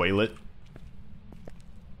to a toilet.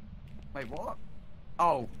 Wait, what?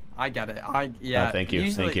 Oh, I get it. Yeah. Thank you.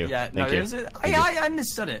 Usually, Thank you. Yeah, Thank no, you. I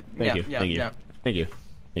understood it. Thank you. Yeah, Thank you. yeah. Thank you.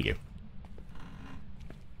 Thank you.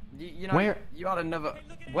 You know, Where? you had another.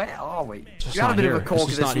 Where are we? Just You had a not bit here. of a corker It's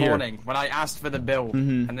just this not here. morning when I asked for the bill,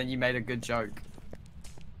 Mm-hmm. and then you made a good joke.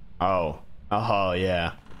 Oh.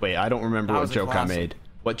 Yeah. Wait, I don't remember That what was a joke I classic. made.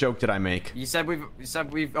 What joke did I make? You said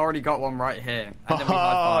we've already got one right here. And then we Oh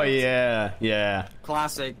high-fived. yeah.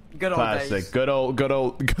 Classic. Good old Classic. days. Good old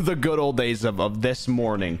the good old days of this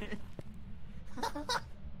morning.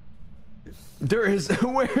 Where is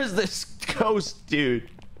this ghost, dude?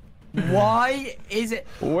 Why is it?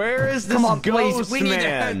 Where is this Come on, ghost, please. We need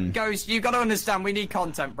man? Ghost. You got to understand. We need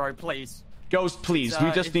content, bro. Please. Ghost, please.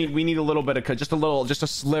 It's, We need a little bit of just a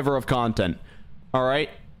sliver of content. All right.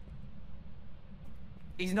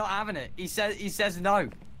 He's not having it. He says no.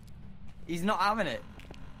 He's not having it.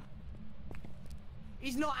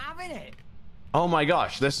 He's not having it. Oh my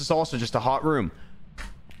gosh, this is also just a hot room.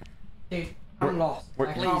 Dude, I'm lost. I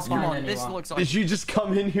Please, can't come find on. anyone. This looks like. Did you just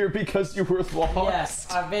come in here because you were lost? Yes,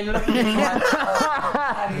 I've been looking for like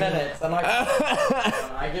 10 minutes and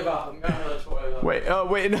I give up. I'm going to the toilet. Wait,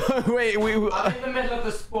 wait, no, wait, I'm in the middle of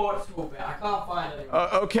the sports school bit. I can't find anyone.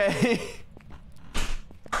 Okay.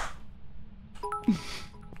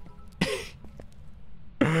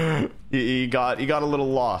 he got a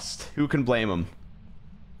little lost. Who can blame him?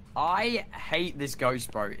 I hate this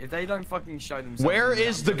ghost, bro. If they don't fucking show themselves. Where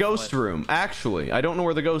is the ghost room? Actually, I don't know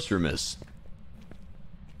where the ghost room is.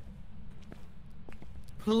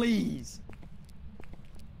 Please.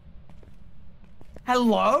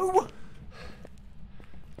 Hello?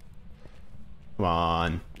 Come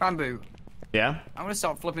on. Ranboo, Yeah? I'm gonna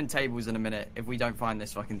start flipping tables in a minute if we don't find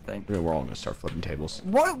this fucking thing. Yeah, we're all gonna start flipping tables.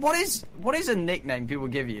 What is a nickname people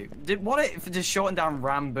give you? For just shorten down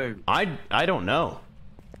Ranboo? I don't know.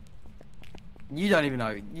 You don't even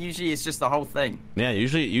know. Usually it's just the whole thing. Yeah,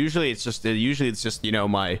 usually it's just you know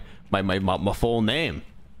my full name.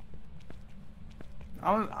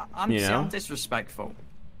 I'm disrespectful.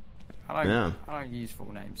 I don't use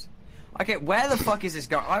full names. Okay, where the fuck is this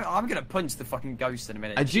guy? I'm gonna punch the fucking ghost in a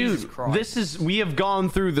minute. Jesus Dude, Christ. we have gone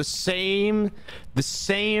through the same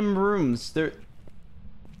rooms. There.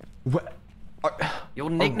 What? Your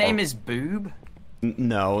nickname is Boob?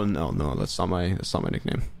 No, that's not my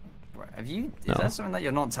nickname. Have you? Is No. that something that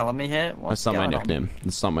you're not telling me here? That's not my nickname.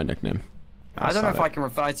 That's not my nickname. I don't know if I can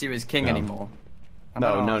refer to you as King anymore.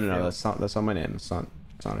 No. That's not my name. It's not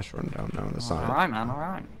a short down. No, that's not it. Alright, man.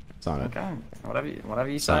 Alright. It's not it. Okay. Whatever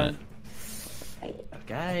you say.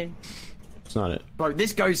 Okay. It's not it. Bro,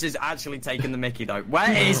 this ghost is actually taking the mickey though.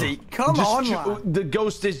 Where is he? Come on, man. The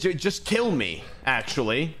ghost is just kill me.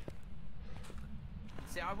 Actually.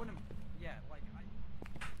 See, I wouldn't. Yeah, like.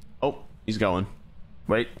 Oh, he's going.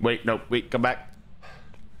 Wait, no, come back.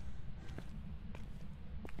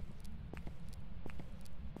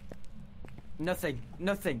 Nothing.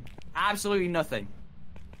 Absolutely nothing.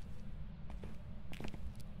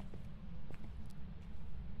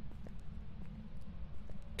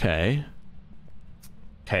 Okay,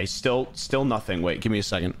 still nothing. Wait, give me a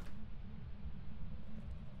second.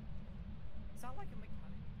 Sound like a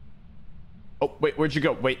mechanic. Oh, wait, where'd you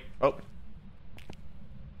go? Wait, oh.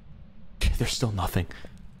 Okay, there's still nothing.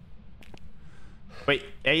 Wait,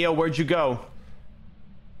 Ayo, where'd you go?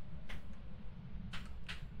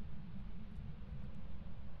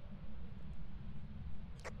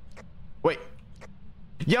 Wait.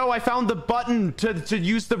 Yo, I found the button to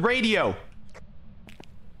use the radio.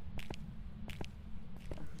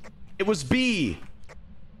 It was B.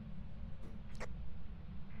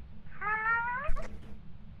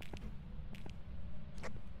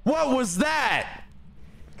 What was that?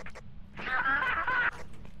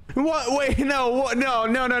 What? Wait, no. What?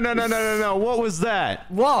 No. What was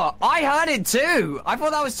that? What? I heard it too. I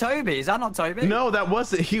thought that was Toby. Is that not Toby? No, that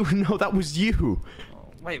wasn't. No, that was you.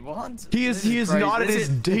 Wait, what? He is not at his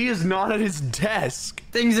desk.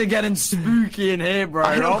 Things are getting spooky in here, bro.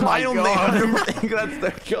 I don't think that's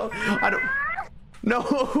the kill. No,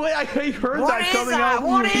 wait, I heard that coming out.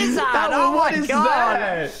 What is that? Oh what my is God.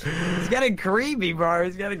 that? It's getting creepy, bro.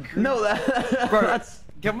 It's getting creepy. No, bro, that's.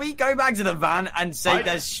 Can we go back to the van and say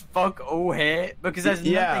there's fuck all here? Because there's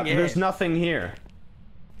nothing here. There's nothing here.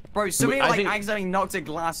 Bro, somebody accidentally knocked a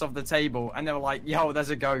glass off the table and they were like, yo, there's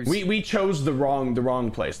a ghost. We chose the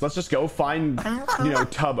wrong place. Let's just go find,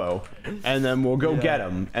 Tubbo, and then we'll go get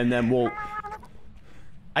him, and then we'll...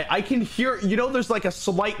 I can hear, there's like a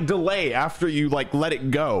slight delay after you like let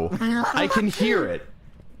it go. I can hear it.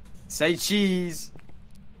 Say cheese.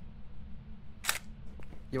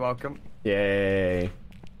 You're welcome. Yay.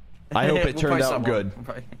 I hope it turned out good.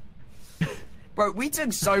 Bro, we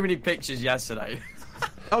took so many pictures yesterday.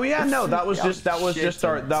 Oh yeah, no, that was just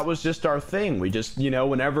our thing. We just,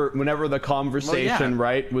 whenever the conversation,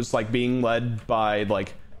 right, was like being led by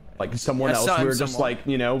like someone else, we were just like,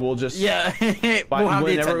 we'll just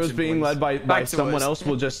whenever it was being led by someone else,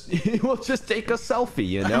 we'll just take a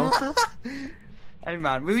selfie, Hey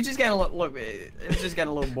man, we were just getting it was just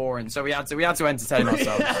getting a little boring, so we had to entertain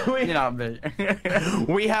ourselves. You know what I mean?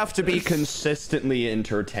 We have to be consistently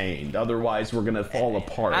entertained, otherwise we're gonna fall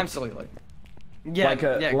apart. Absolutely. Yeah,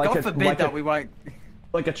 God forbid that we won't.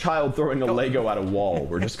 Like a child throwing a Lego at a wall,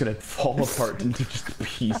 we're just gonna fall apart into just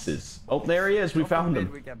pieces. Oh, there he is. We found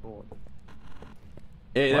him. We get bored.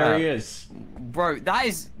 Hey, there he is. Bro, that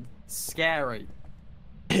is scary.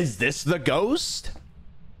 Is this the ghost?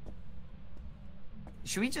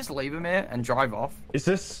 Should we just leave him here and drive off?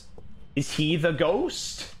 Is he the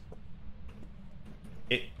ghost?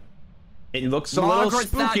 It looks a little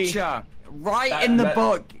spooky. Thatcher, in the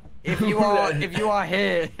book. If you are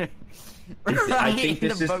here, I think in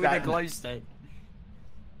this the is book in a that. glow state.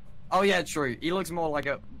 Oh yeah, true. He looks more like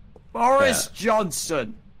a Boris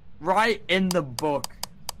Johnson, right in the book.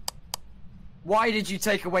 Why did you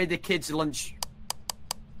take away the kids' lunch?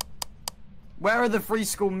 Where are the free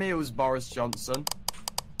school meals, Boris Johnson?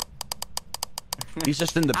 He's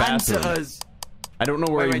just in the bathroom. Answer us. I don't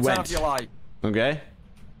know where he Turn went. off your light. Okay.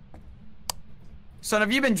 Son,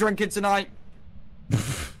 have you been drinking tonight?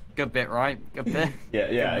 Good bit, right? Good bit.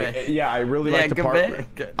 Yeah. I really like the good part.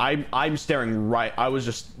 bit. Good. I'm staring right. I was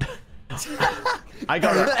just. I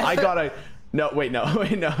gotta. No, wait,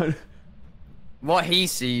 no. What he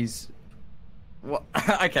sees. What?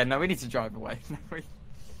 Okay, no, we need to drive away.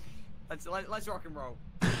 Let's rock and roll.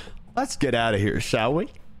 Let's get out of here, shall we?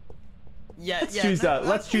 Let's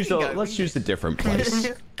choose a different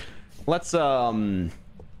place. Let's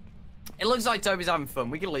It looks like Toby's having fun.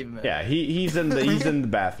 We can leave him. Yeah, he's in the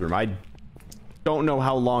bathroom. I don't know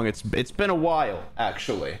how long it's been a while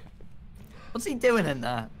actually. What's he doing in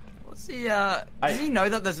there? What's he does he know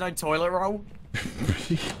that there's no toilet roll?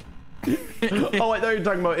 Oh, I thought you were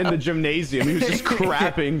talking about in the gymnasium. He was just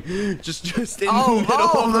crapping, just in the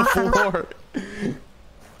middle of the floor.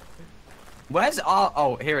 Where's our?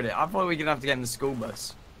 Oh, here it is. I thought we were gonna have to get in the school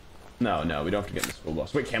bus. No, we don't have to get in the school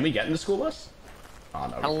bus. Wait, can we get in the school bus? Oh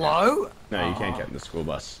no. Hello? No, you can't get in the school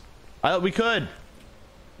bus. I thought we could.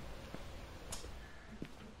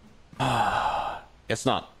 It's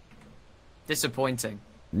not. Disappointing.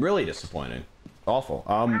 Really disappointing. Awful.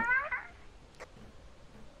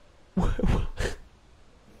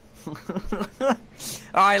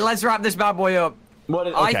 Alright, let's wrap this bad boy up.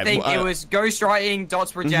 I think it was ghostwriting,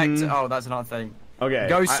 dots project. Oh, that's another thing. Okay.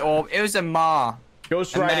 Ghost orb. It was a Ma.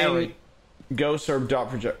 Ghostwriting, ghost orb, dot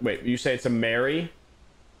project. Wait, you say it's a Mary?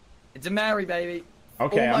 It's a Mary, baby.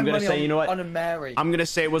 Okay, I'm gonna say, you know what? On a Mary. I'm gonna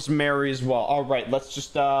say it was Mary as well. All right, let's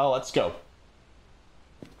just let's go.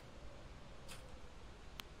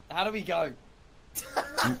 How do we go?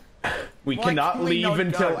 We Why cannot can we leave not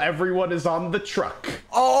until go? everyone is on the truck.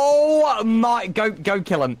 Oh my! Go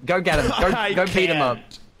kill him. Go get him. Go beat him up.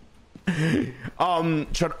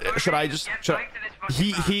 Should I just?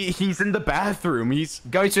 He's in the bathroom.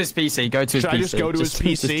 Go to his PC. Go to his PC. Should I just go to his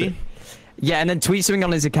PC? Yeah, and then tweet something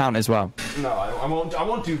on his account as well. No, I won't. I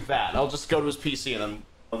won't do that. I'll just go to his PC and then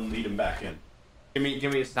I'll lead him back in. Give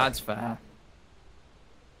me a second. That's fair.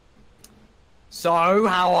 So,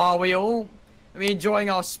 how are we all? Are we enjoying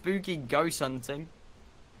our spooky ghost hunting?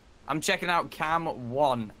 I'm checking out cam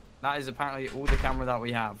 1. That is apparently all the camera that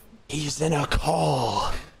we have. He's in a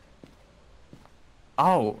call.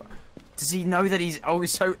 Oh. Does he know that he's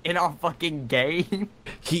also in our fucking game?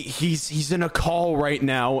 He's in a call right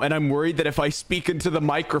now, and I'm worried that if I speak into the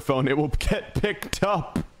microphone, it will get picked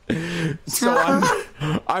up. So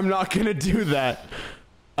I'm not gonna do that.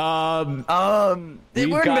 We're in a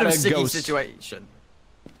bit of a sticky situation.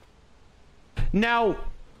 Now,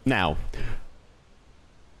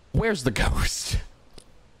 where's the ghost?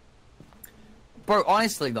 Bro,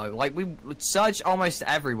 honestly though, like we searched almost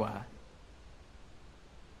everywhere.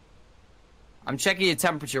 I'm checking your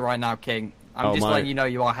temperature right now, King. I'm just letting you know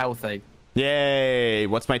you are healthy. Yay!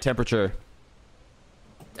 What's my temperature?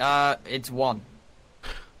 It's 1.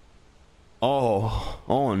 Oh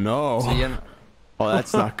no. So oh,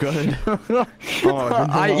 that's not good. Oh,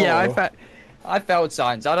 no. I felt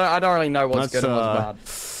signs. I don't really know what's good and what's bad.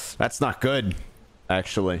 That's not good.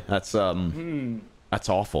 Actually, that's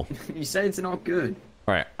awful. You say it's not good.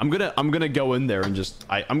 All right, I'm gonna go in there and just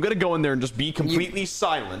I'm gonna go in there and just be completely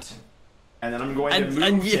silent, and then I'm going to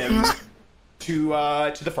move him to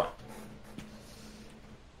the front.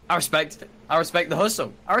 I respect it. I respect the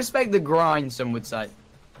hustle. I respect the grind. Some would say.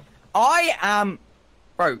 I am,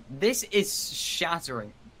 bro. This is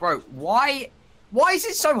shattering, bro. Why is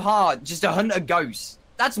it so hard just to hunt a ghost?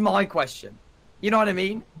 That's my question. You know what I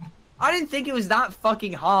mean? I didn't think it was that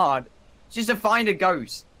fucking hard just to find a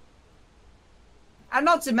ghost. And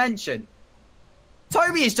not to mention,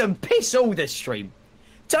 Toby has done piss all this stream.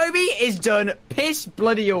 Toby is done piss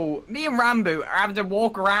bloody all. Me and Ranboo are having to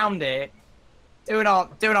walk around here doing our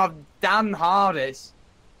damn hardest.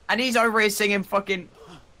 And he's over here singing fucking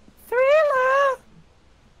Thriller.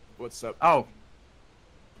 What's up? Oh.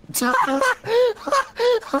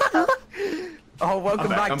 Oh, welcome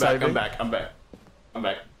back, Toby. I'm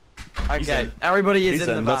back. Okay, everybody is in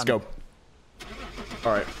the van. Let's go.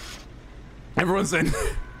 All right. Everyone's in.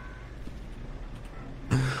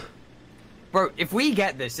 Bro, if we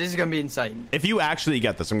get this is gonna be insane. If you actually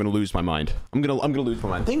get this, I'm gonna lose my mind. I'm gonna lose my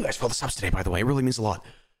mind. Thank you guys for all the subs today, by the way. It really means a lot.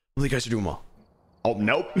 Really, you guys are doing well. Oh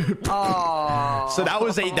nope. Oh. So that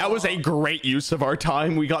was a great use of our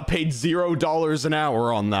time. We got paid $0 an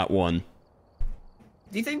hour on that one.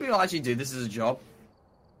 Do you think people actually do this as a job?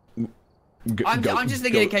 I'm just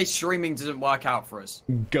thinking in case streaming doesn't work out for us.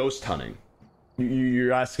 Ghost hunting.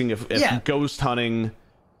 You're asking if ghost hunting,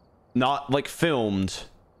 not like filmed,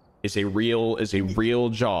 is a real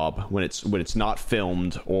job when it's not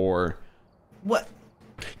filmed, or what?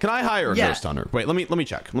 Can I hire a ghost hunter? Wait, let me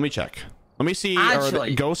check. Let me see.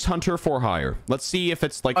 Actually, ghost hunter for hire. Let's see if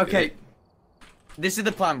it's like. Okay. This is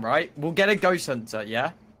the plan, right? We'll get a ghost hunter,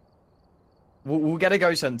 yeah? We'll get a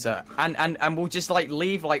ghost hunter, and we'll just like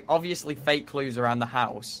leave like obviously fake clues around the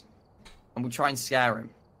house, and we'll try and scare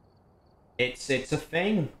him. It's a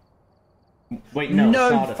thing. Wait, no, it's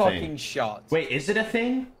not a fucking thing. shot. Wait, is it a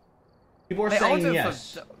thing? People are saying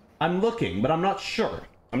yes. I'm looking, but I'm not sure.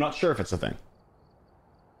 I'm not sure if it's a thing.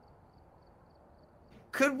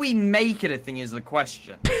 Could we make it a thing is the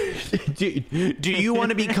question. do you want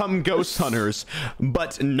to become ghost hunters,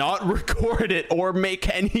 but not record it or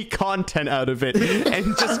make any content out of it,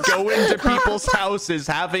 and just go into people's houses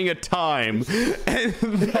having a time?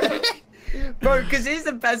 Bro, because here's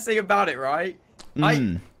the best thing about it, right?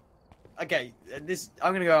 I'm gonna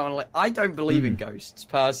go on. I don't believe in ghosts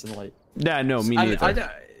personally. Yeah, no, me neither. I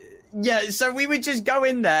don't. Yeah, so we would just go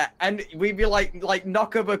in there and we'd be like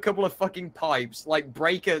knock up a couple of fucking pipes, like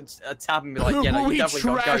break a tab and be like, yeah, no, you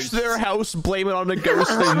definitely got ghosts. Trash their house, blame it on a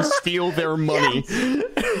ghost, and steal their money.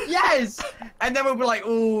 Yes! And then we'll be like,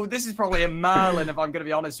 oh, this is probably a Merlin, if I'm gonna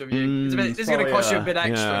be honest with you. This is gonna cost you a bit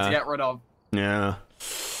extra to get rid of. Yeah.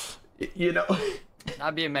 You know.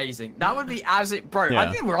 That'd be amazing. That would be as it, bro. Yeah. I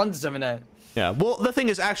think we're onto something there. Yeah, well, the thing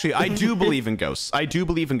is, actually, I do believe in ghosts.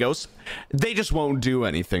 They just won't do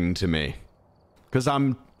anything to me, because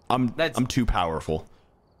I'm too powerful.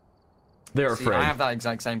 They're afraid. I have that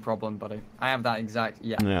exact same problem, buddy. I have that exact.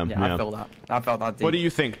 Yeah. I feel that. I felt that deep. What do you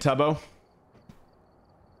think, Tubbo?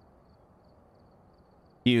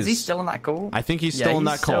 Is he still in that call? I think he's still in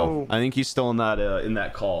that call. I think he's still in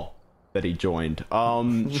that call that he joined.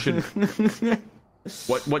 What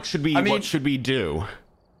should we what should we do?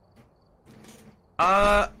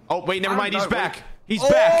 Oh wait, never mind. He's back. He's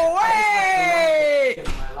back. Wait!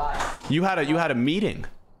 You had a meeting.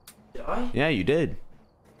 Did I? Yeah, you did.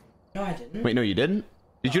 No, I didn't. Wait, no, you didn't.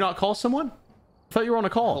 Did you not call someone? I thought you were on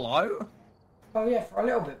a call. Hello? Oh yeah, for a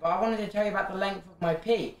little bit, but I wanted to tell you about the length of my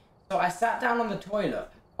pee. So I sat down on the toilet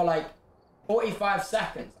for like 45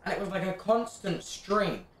 seconds, and it was like a constant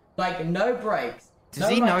stream, like no breaks. Does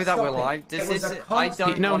he know that we're live? He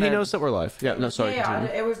knows that we're live. Yeah, no, sorry. Yeah,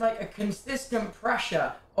 it was like a consistent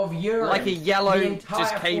pressure of urine. Like a yellow the entire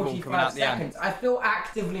just cable 45 coming out the seconds. end. I feel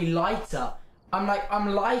actively lighter. I'm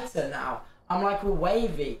lighter now. I'm like all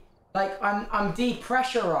wavy. Like I'm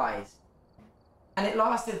depressurized. And it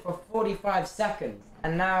lasted for 45 seconds.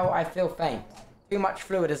 And now I feel faint. Too much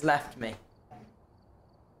fluid has left me.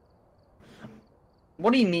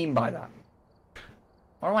 What do you mean by that?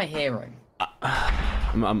 What am I hearing?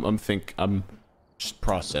 I'm just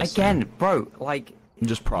processing. Again, bro, like I'm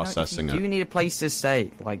just processing it. You need a place to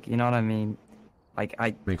stay, like, you know what I mean? Like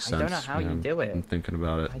Makes sense. I don't know how you do it. I'm thinking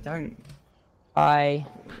about it. I don't. Hi.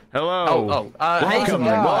 Hello.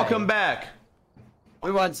 Welcome back.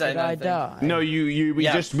 We weren't saying anything. I die? No,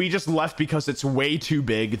 we just left because it's way too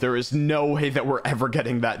big. There is no way that we're ever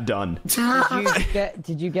getting that done.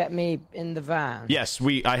 Did you get me in the van? Yes,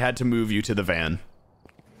 I had to move you to the van.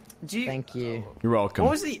 Thank you. You're welcome.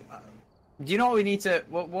 What was the? Do you know what we need to?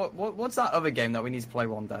 What's that other game that we need to play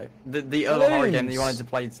one day? The other horror game that you wanted to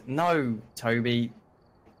play? No, Toby.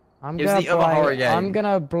 I'm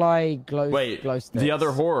gonna play glow sticks. The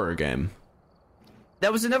other horror game.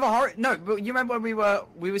 There was another horror. No, but you remember when we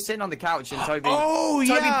were sitting on the couch and Toby. Oh Toby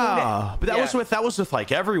yeah, but that was with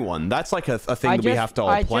like everyone. That's like a thing that we have to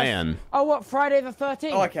all plan. What, Friday the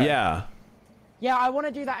 13th? Oh, okay. Yeah. Yeah, I want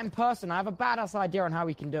to do that in person. I have a badass idea on how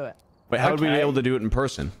we can do it. Wait, how would we be able to do it in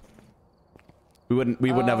person? We wouldn't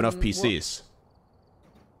have enough PCs.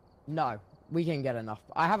 No, we can get enough.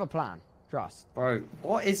 I have a plan. Trust. Bro,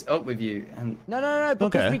 what is up with you? And No,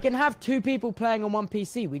 because we can have 2 people playing on one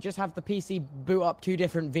PC. We just have the PC boot up 2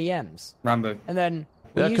 different VMs. Ranboo. And then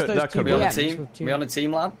we use those 2 VMs. We on a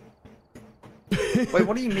team, lad? Wait,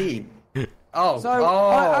 what do you mean? Oh, so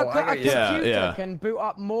a computer can boot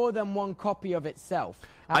up more than one copy of itself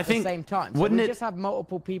at the same time. So we just have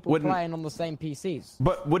multiple people playing on the same PCs.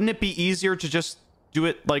 But wouldn't it be easier to just do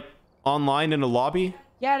it like online in a lobby?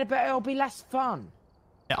 Yeah, but it'll be less fun.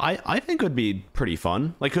 Yeah, I think it would be pretty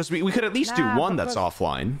fun. Like, because we could at least do one that's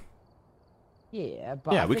offline. Yeah,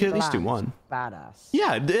 but we could at least do one. Badass.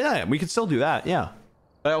 Yeah, we could still do that. Yeah.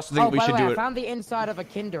 I also think we should do it. I found the inside of a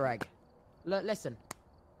Kinder egg. Listen.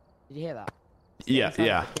 Did you hear that?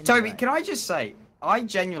 Yeah. Toby, can I just say, I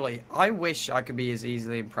genuinely, I wish I could be as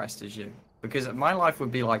easily impressed as you. Because my life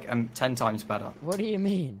would be like 10 times better. What do you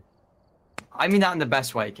mean? I mean that in the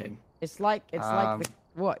best way, King. It's like the,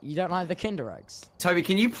 what? You don't like the Kinder Eggs? Toby,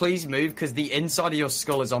 can you please move? Because the inside of your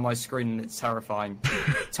skull is on my screen and it's terrifying.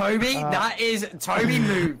 Toby, Toby,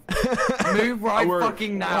 move. Move right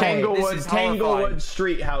fucking now. Tanglewood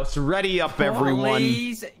Street House. Ready up, everyone.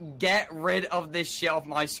 Please get rid of this shit off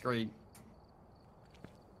my screen.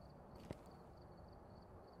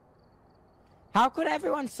 How could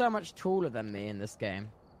everyone so much taller than me in this game?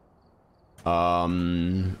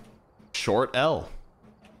 Short L.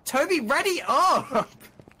 Toby, ready up!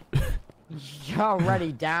 You're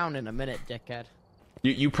already down in a minute, dickhead.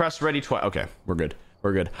 You pressed ready twice. Okay, we're good.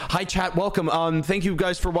 We're good. Hi, chat. Welcome. Thank you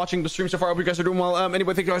guys for watching the stream so far. I hope you guys are doing well.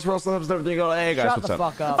 Anyway, thank you guys for also everything. Hey guys, Shut what's the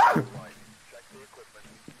up? fuck up.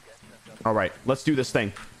 All right, let's do this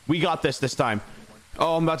thing. We got this time.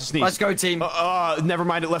 Oh, I'm about to sneeze. Let's go, team. Never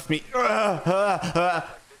mind. It left me. Okay,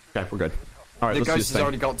 we're good. All right, the let's do ghost this has thing.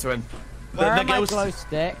 already got to him. Where my glow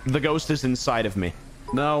stick? The ghost is inside of me.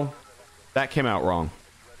 No, that came out wrong.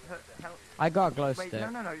 I got a glow stick.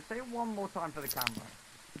 No. Say it one more time for the camera.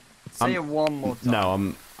 Say it one more time.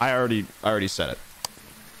 No, I already said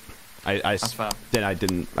it. That's fair. Then I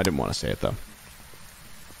didn't want to say it though.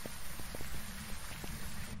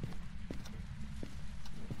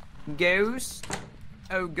 Ghost.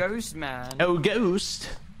 Oh, ghost man. Oh, ghost.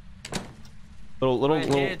 Little.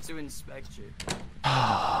 I'm here to inspect you.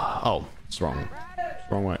 Oh, it's wrong.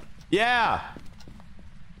 It's wrong way. Yeah.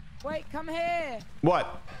 Wait, come here.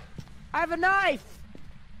 What? I have a knife.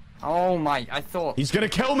 Oh my! I thought He's gonna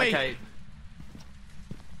kill me. Okay.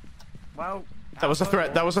 Well. That was a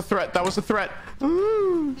threat. That was a threat. That was a threat.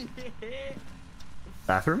 Ooh.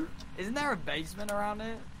 Bathroom? Isn't there a basement around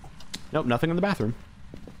here? Nope, nothing in the bathroom.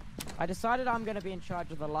 I decided I'm going to be in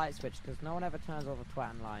charge of the light switch because no one ever turns off the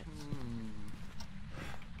twat and lights.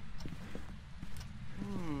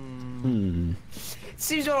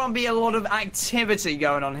 Seems to be a lot of activity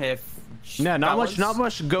going on here. No, not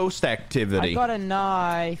much ghost activity. I got a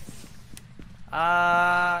knife.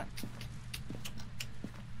 I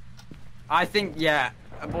think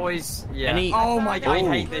boys. Yeah. Oh my god, I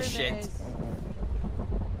hate this shit.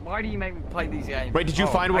 Why do you make me play these games? Wait, did you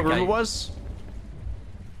find what room it was?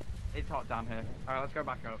 It's hot down here. Alright, let's go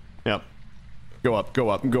back up. Yep. Go up, go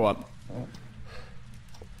up, go up.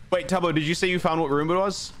 Wait, Tubbo, did you say you found what room it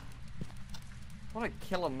was? What a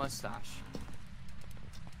killer mustache.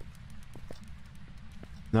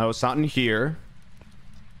 No, it's not in here.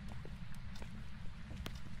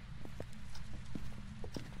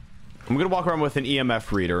 I'm gonna walk around with an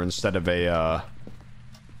EMF reader instead of a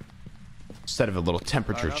little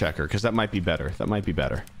temperature checker, because that might be better. That might be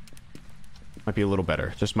better. Might be a little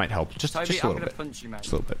better. Just might help. Just Toby, a little I'm gonna bit. Punch you, mate.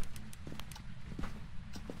 Just a little bit.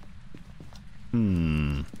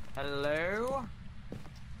 Hello?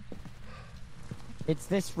 It's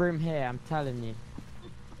this room here, I'm telling you.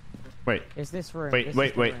 Wait. It's this room. Wait, This wait,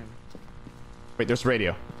 is the wait. room. Wait, there's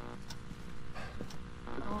radio.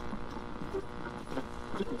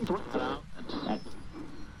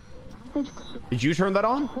 Did you turn that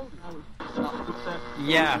on?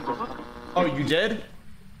 Yeah. Oh, you did?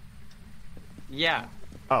 Yeah.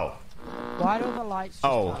 Oh. Why do the lights just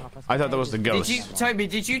turn off? I thought that was the ghost. Toby,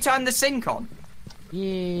 did you turn the sink on?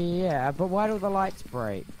 Yeah, but why do the lights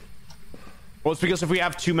break? Well, it's because if we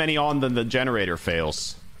have too many on, then the generator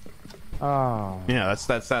fails. Oh. Yeah,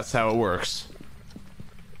 that's how it works.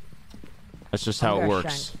 That's just how it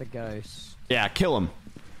works. Shank the ghost. Yeah, kill him.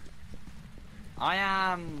 I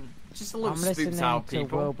am just a little I'm spooked listening out, to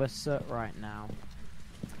people. Wilbur Soot right now.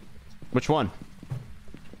 Which one?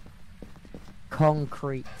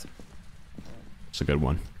 Concrete. It's a good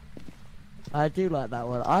one. I do like that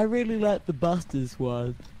one. I really like the Busters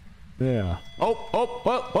one. Yeah. Oh,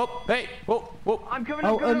 hey, whoa. I'm coming,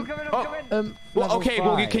 I'm coming. Well, okay,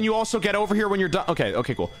 well, can you also get over here when you're done?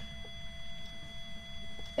 Okay, cool.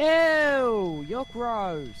 Ew, you're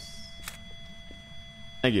gross.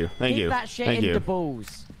 Thank you. Keep that shit in the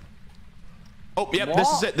balls. Oh, yep,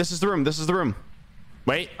 this is it. This is the room.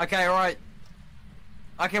 Wait. Okay, alright.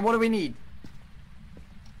 Okay, what do we need?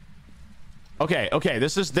 Okay,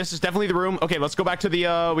 this is definitely the room. Okay, let's go back to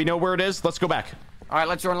the, we know where it is. Let's go back. Alright,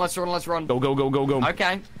 let's run. Go.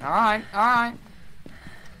 Okay, alright.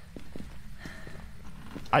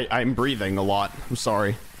 I'm breathing a lot. I'm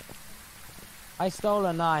sorry. I stole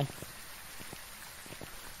a knife.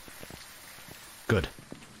 Good.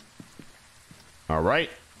 All right.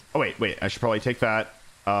 Oh, wait. I should probably take that.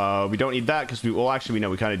 We don't need that because we actually,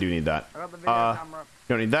 we kind of do need that. I got the video camera.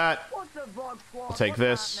 Don't need that. What's the vlog squad? I'll take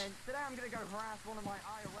this. Today I'm gonna go harass one of my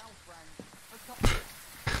IRL friends.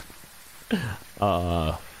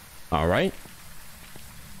 All right.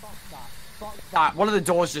 Fuck that. One of the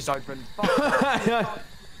doors just opened. Fuck that.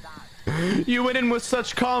 You went in with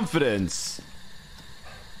such confidence.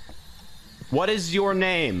 What is your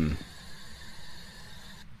name?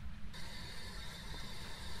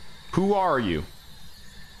 Who are you?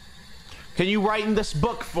 Can you write in this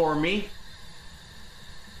book for me?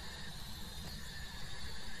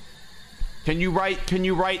 Can you write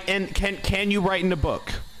in the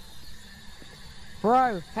book?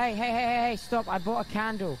 Bro, hey, stop. I bought a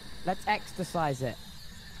candle. Let's exercise it.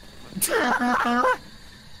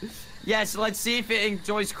 Yes, let's see if it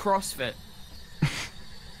enjoys CrossFit.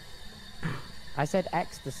 I said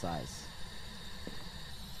exercise.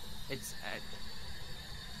 It's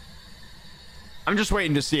I'm just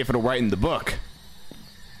waiting to see if it'll write in the book.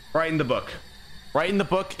 Write in the book. Write in the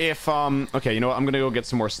book if okay, you know what? I'm gonna go get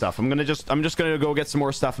some more stuff. I'm just gonna go get some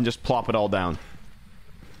more stuff and just plop it all down.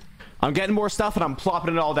 I'm getting more stuff and I'm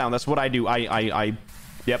plopping it all down. That's what I do.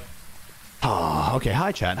 Yep. Oh, okay.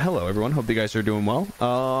 Hi, chat. Hello, everyone. Hope you guys are doing well.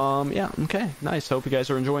 Yeah. Okay. Nice. Hope you guys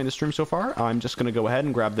are enjoying the stream so far. I'm just gonna go ahead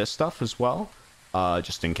and grab this stuff as well,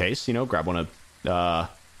 just in case. You know, grab one of. Yep.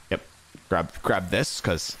 Grab this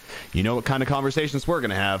because you know what kind of conversations we're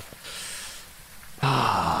gonna have.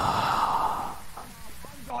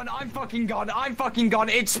 I'm fucking gone. I'm fucking gone.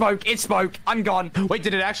 It's smoke. It's smoke. I'm gone. Wait,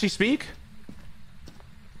 did it actually speak?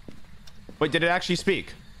 Wait, did it actually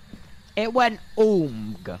speak? It went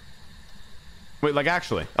oomg. Wait, like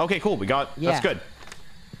actually? Okay, cool. We got. Yeah. That's good.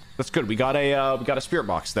 That's good. We got a spirit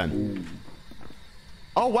box then.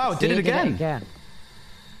 Oh wow, it did it again.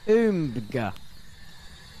 Oomg.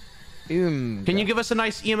 Oomg. Can you give us a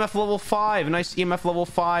nice EMF level 5? A nice EMF level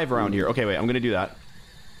 5 around here. Okay, wait. I'm gonna do that.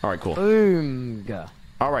 All right, cool. Oomg.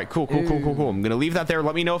 All right, cool. I'm gonna leave that there.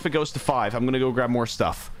 Let me know if it goes to 5. I'm gonna go grab more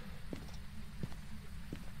stuff.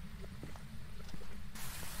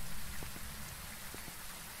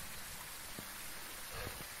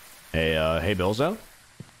 Hey, Bilzo.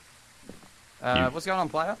 What's going on,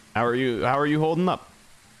 player? How are you holding up?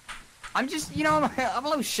 I'm just, you know, I'm a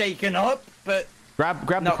little shaken up, but grab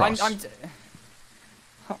the cross.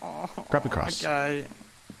 Grab the cross. Okay.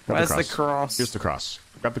 Grab Where's the cross? Here's the cross.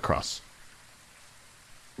 Grab the cross.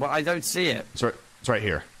 Well, I don't see it. It's right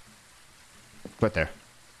here. Right there.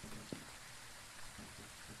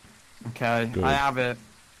 Okay, Good. I have it.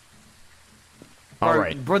 All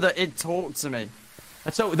right, brother, it talked to me.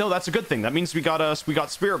 No, that's a good thing. That means we got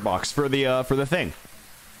spirit box for the thing.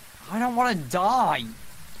 I don't want to die.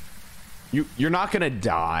 You're not gonna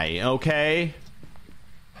die, okay?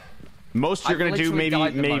 Most you're gonna do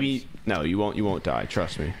maybe. No, you won't die.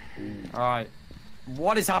 Trust me. All right.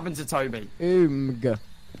 What has happened to Toby? Oomg.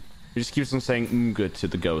 He just keeps on saying good to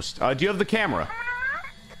the ghost. Do you have the camera?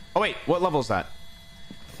 Oh wait, what level is that?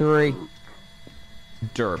 3.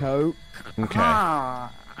 Derp. Coke. Okay.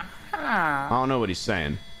 I don't know what he's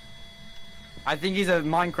saying. I think he's a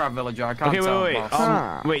Minecraft villager. I can't tell. Okay,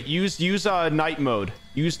 wait. Wait. Use night mode.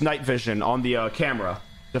 Use night vision on the camera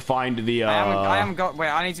to find the. I haven't got. Wait,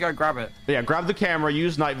 I need to go grab it. Yeah, grab the camera.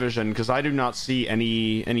 Use night vision because I do not see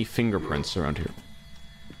any fingerprints around here.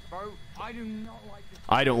 Bro, I do not like this.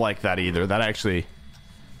 I don't like that either. That actually.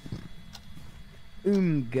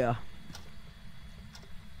 Oomg.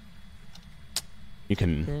 You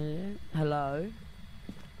can. Hello.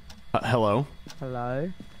 Hello. Hello.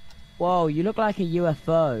 Whoa, you look like a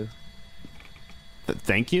UFO.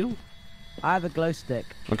 Thank you. I have a glow stick.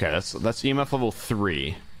 Okay, that's EMF level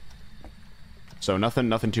 3. So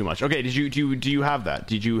nothing too much. Okay, do you have that?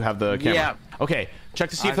 Did you have the camera? Yeah. Okay, check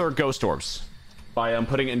to see if there are ghost orbs by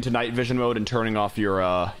putting it into night vision mode and turning off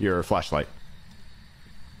your flashlight.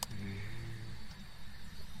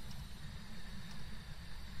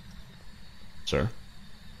 Sir.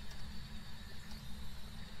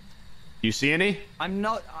 Do you see any? I'm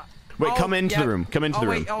not. Wait, come into the room. Come into the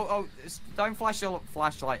room. Wait, don't flash your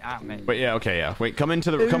flashlight at me. Wait, yeah, okay, yeah. Wait, come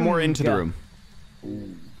more into the room.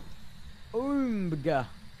 Oomg.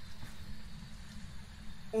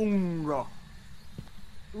 Umra.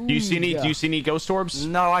 Do you see any ghost orbs?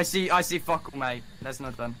 No, I see fuck all, mate. There's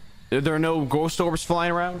nothing. There are no ghost orbs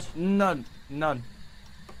flying around? None.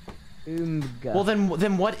 Oomg. Well,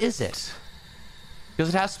 then what is it?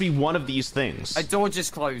 Because it has to be one of these things. A door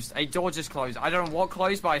just closed. I don't know what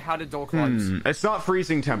closed, but I had a door closed. It's not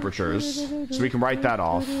freezing temperatures, so we can write that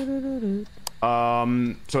off.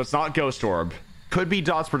 So it's not ghost orb. Could be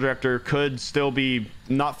dots projector. Could still be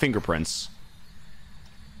not fingerprints.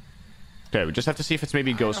 Okay, we just have to see if it's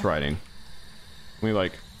maybe ghost writing. We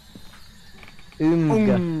like.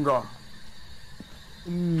 Oomg.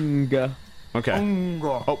 Oomg. Okay.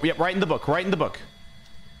 Oh, yep. Right in the book.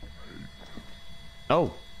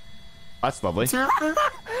 Oh. That's lovely.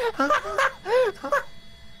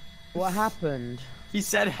 What happened? He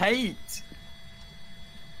said hate.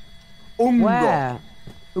 Where?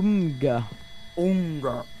 Unga.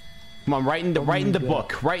 Come on, write in the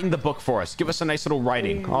book. Write in the book for us. Give us a nice little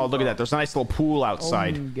writing. Oh, look at that. There's a nice little pool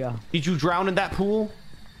outside. Did you drown in that pool?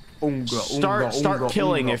 Start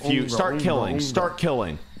killing if you start killing. Start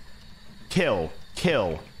killing. Kill.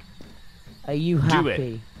 Are you happy? Do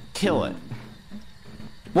it. Kill it.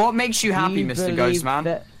 What makes you happy, Mr.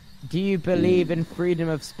 Ghostman? Do you believe in freedom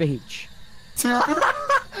of speech?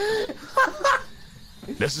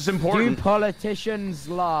 This is important. Do politicians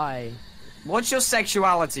lie? What's your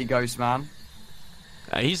sexuality, Ghostman?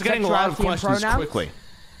 He's getting a lot of questions quickly.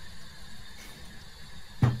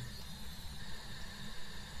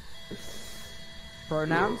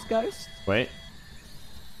 Pronouns, Ghost? Wait.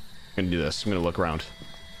 I'm gonna do this. I'm gonna look around.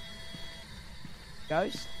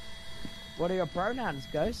 Ghost? What are your pronouns,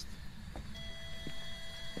 Ghost?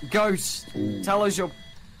 Ghost, tell us your...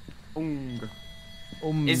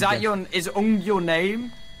 Is that your... Is your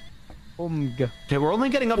name? Okay, we're only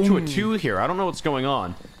getting up to a 2 here. I don't know what's going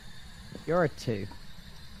on. You're a 2.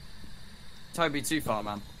 Toby, too far,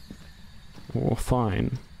 man. Well,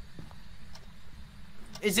 fine.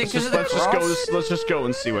 Is it because of the let's just go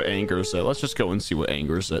and see what angers it. Let's just go and see what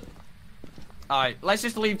angers it. Alright, let's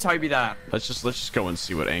just leave Toby there. Let's just go and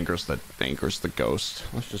see what angers the ghost.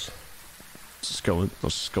 Let's just go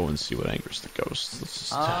and see what angers the ghost. Let's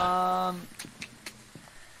just...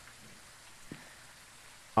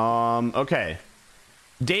 Okay.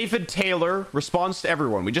 David Taylor responds to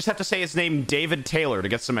everyone. We just have to say his name, David Taylor, to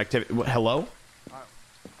get some activity. Hello?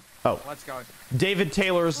 Oh. Let's go. David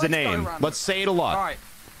Taylor is the name. Let's say it a lot. Alright.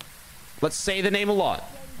 Let's say the name a lot.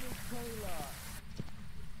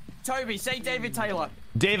 Toby, say David Taylor.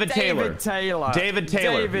 David Taylor. David Taylor. David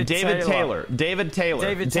Taylor. David Taylor. David Taylor.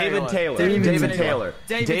 David Taylor. David Taylor.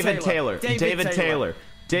 David Taylor. David Taylor.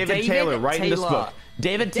 David Taylor. Write in this book.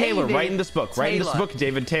 David Taylor, write in this book. Write in this book,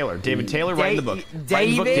 David Taylor. David Taylor, write in the book. Write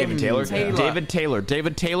in the book, David Taylor. David Taylor.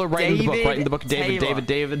 David Taylor, write in the book. Write in the book,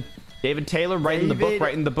 David. David Taylor, write in the book.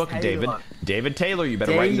 Write in the book, David. David Taylor, you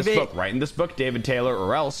better write in this book. Write in this book, David Taylor,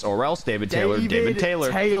 or else David Taylor. David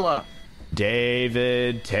Taylor.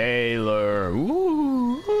 David Taylor.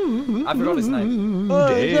 Ooh. I forgot his name.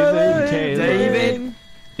 David Taylor.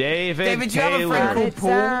 David, do you have a friend called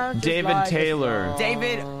Paul? David Taylor.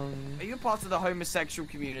 David, are you part of the homosexual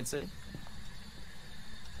community?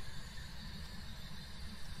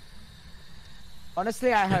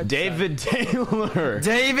 Honestly, I hope David so. Taylor.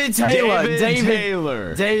 David Taylor.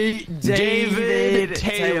 David Taylor. David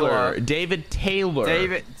Taylor. David Taylor.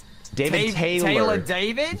 David Taylor. Taylor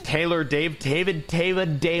David? Taylor David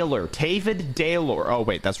Taylor. David Taylor. Oh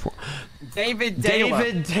wait, that's wrong. David Taylor.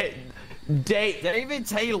 David Taylor. David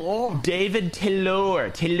Taylor. David Taylor.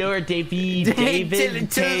 Taylor David. David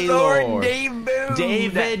Taylor.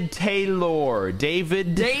 David Taylor.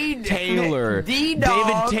 David Taylor.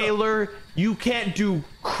 David Taylor. You can't do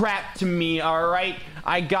crap to me, all right?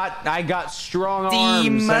 I got strong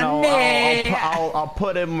arms, and I'll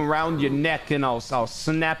put him around your neck, and I'll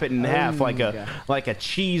snap it in half like a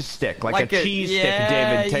cheese stick, like a cheese stick,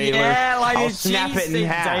 David Taylor. Yeah, like I'll a snap cheese it in stick,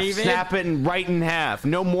 half, David. snap it right in half.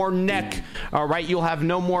 No more neck, all right? You'll have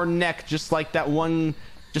no more neck, just like that one,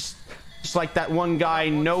 just like that one guy,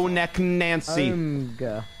 No Neck Nancy.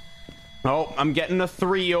 Oh, I'm getting a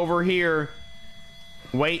 3 over here.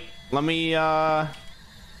 Wait. Let me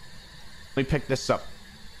pick this up.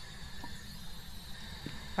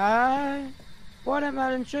 Hi,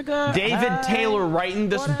 watermelon sugar. David Taylor, write in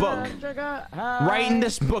this book. Write in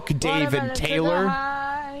this book, David Taylor.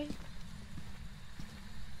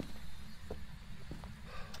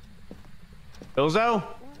 Bilzo?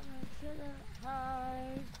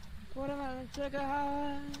 Watermelon sugar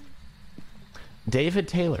high. David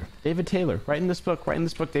Taylor, write in this book,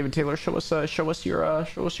 David Taylor. Show us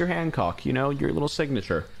your Hancock, you know, your little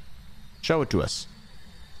signature. Show it to us.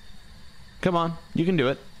 Come on, you can do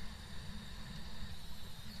it.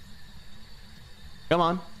 Come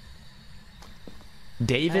on.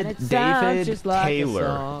 David Taylor.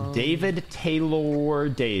 David Taylor,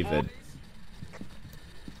 David.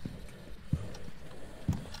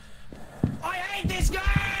 I hate this game!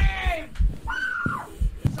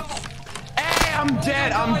 I'm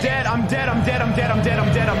dead.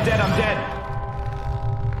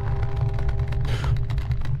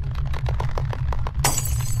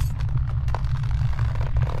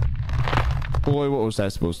 Boy, what was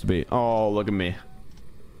that supposed to be? Oh, look at me.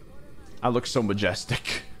 I look so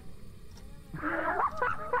majestic.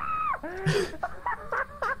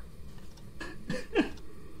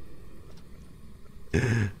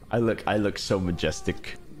 I look so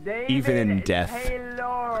majestic. David Even in death.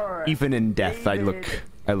 Taylor. Even in death, I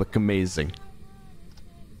look amazing.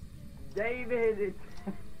 David.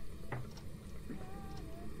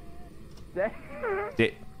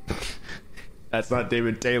 That's not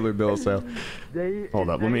David Taylor, Bill. So hold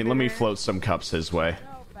up. Let me float some cups his way.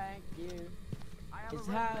 No, thank you. It's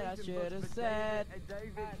how I should have said.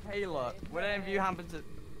 David Taylor. Would any of you happen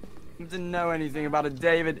to know anything about a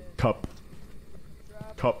David? Cup.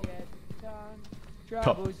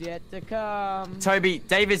 Trouble's yet to come. Toby,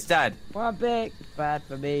 David's dead. One big bad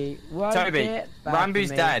for me. One Toby, bit bad Ranboo's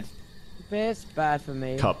for me. dead. This bad for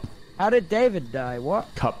me. Cup. How did David die? What?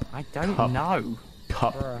 Cup. I don't Cup. know.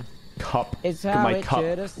 Cup. Bruh. Cup. It's how My it cup.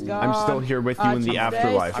 should have gone. I'm still here with you in the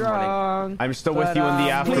afterlife. I'm still with you in the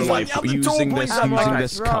afterlife using this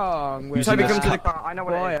cup. Toby, come to the car. I know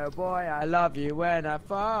what Boy, it oh is. boy, I love you when I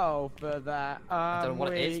fall for that. I don't know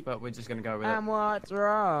what it is, but we're just gonna go with it. And what's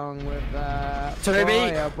wrong with that? Toby,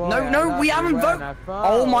 Boy, oh boy, I no, love we you haven't when voted. I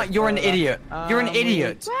fall Oh my, you're an for that. idiot. You're an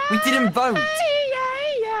idiot. We didn't vote.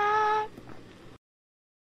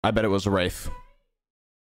 I bet it was a wraith.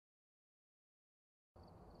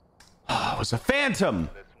 Oh, it was a phantom.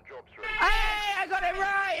 Hey, I got it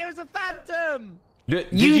right. It was a phantom.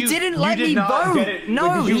 You didn't let me vote.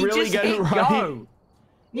 No, did you he really just get hit it right? go.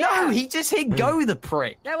 No, he just hit go, the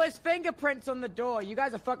prick. There was fingerprints on the door. You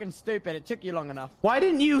guys are fucking stupid. It took you long enough. Why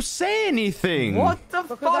didn't you say anything? What the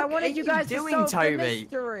Because fuck I wanted are you guys to doing, solve the Toby?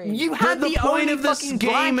 mystery. You had the point only of this fucking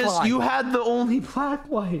game black is light. you had the only black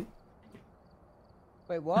light.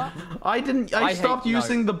 Wait, what? I stopped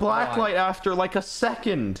using the black light after like a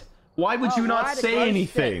second. Why would you I not had a say glow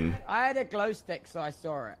anything? stick. I had a glow stick, so I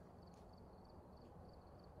saw it.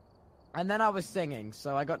 And then I was singing,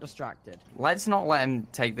 so I got distracted. Let's not let him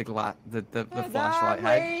take the flashlight,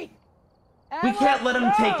 hey? We can't let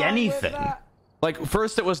him take anything. Like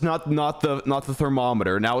first it was not the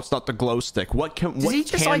thermometer. Now it's not the glow stick. What can Does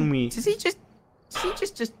he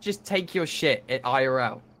just take your shit at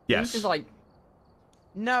IRL? Yes. He's just like,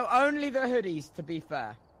 No, only the hoodies, to be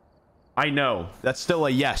fair. I know. That's still a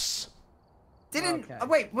yes. didn't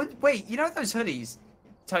Okay. wait. You know those hoodies,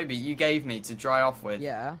 Toby, you gave me to dry off with?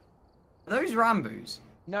 Yeah. Are those Ranboos?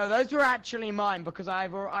 No, those were actually mine because I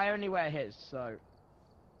only wear his, so.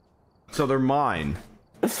 So they're mine.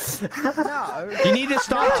 No. You need to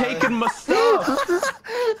stop taking my stuff.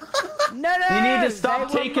 No. You need to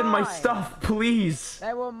stop they were taking my mine. stuff, please.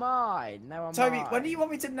 They were mine. They were Toby, mine. when do you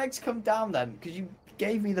want me to next come down then? Because you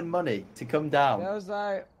gave me the money to come down. Those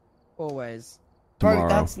are always. Bro, Tomorrow.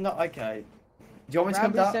 that's not okay. Do you want me to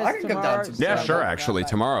come Ranboo down? says I can come down tomorrow, to so Yeah, Yeah, sure. that- Actually, that-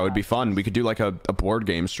 tomorrow it'd be that- fun. We could do like a board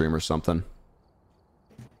game stream or something.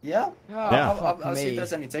 Yeah? Oh, Yeah. fuck I'll see me. if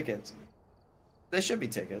there's any tickets. There should be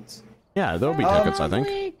tickets. Yeah, there'll be tickets, I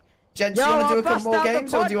think. Gents, do you want to do a couple more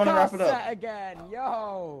games or do you want to wrap it up? Set again,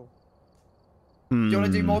 yo. Do you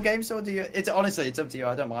want to do more games or do you? It's honestly, it's up to you.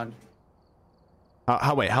 I don't mind.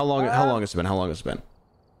 Wait, how long has it been? How long has it been?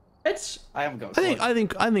 I haven't got. I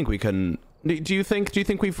think we can. Do you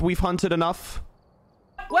think we've hunted enough?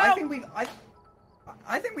 I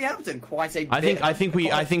think we have done quite a bit. I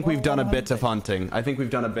think we've done a bit of hunting. I think we've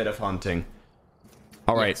done a bit of hunting.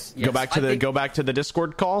 All right, Yes, go back to the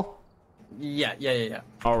Discord call. Yeah.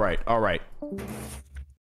 All right.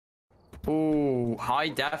 Ooh, high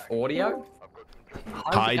def audio.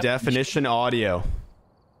 High definition audio.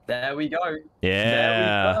 There we go.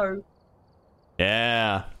 Yeah. There we go.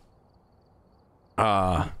 Yeah.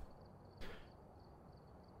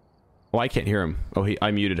 Oh, I can't hear him. Oh,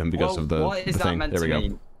 I muted him because of the what is that thing. meant There we to go.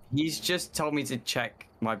 mean? He's just told me to check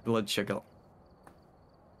my blood sugar.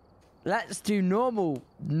 Let's do normal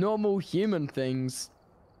human things.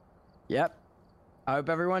 Yep. I hope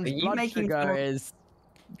everyone's Are you blood making sugar some- is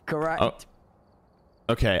correct. Oh.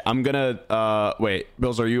 Okay, I'm gonna wait.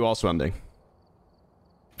 Bills, are you also ending?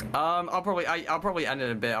 I'll probably end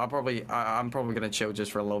it a bit. I'm probably gonna chill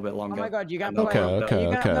just for a little bit Oh longer. my god, you got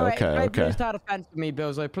Okay. Please start a fence with me,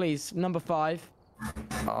 Bilzo, please. Number 5.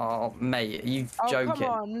 Oh, mate, are you Oh, joking?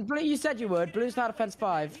 come on. Blue, you said you would. Blue start a fence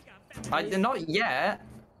 5. Not yet.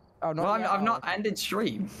 Oh, not Well, yet. I've not ended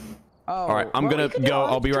stream. Oh, All right, I'm well, gonna we can do go. it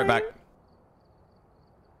I'll be right back. stream.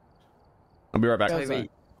 I'll be right back. Bilzo.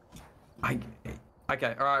 Maybe.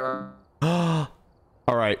 Okay. All right.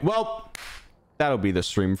 All right. Well, that'll be the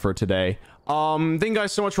stream for today. Thank you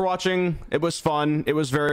guys so much for watching. It was fun. It was very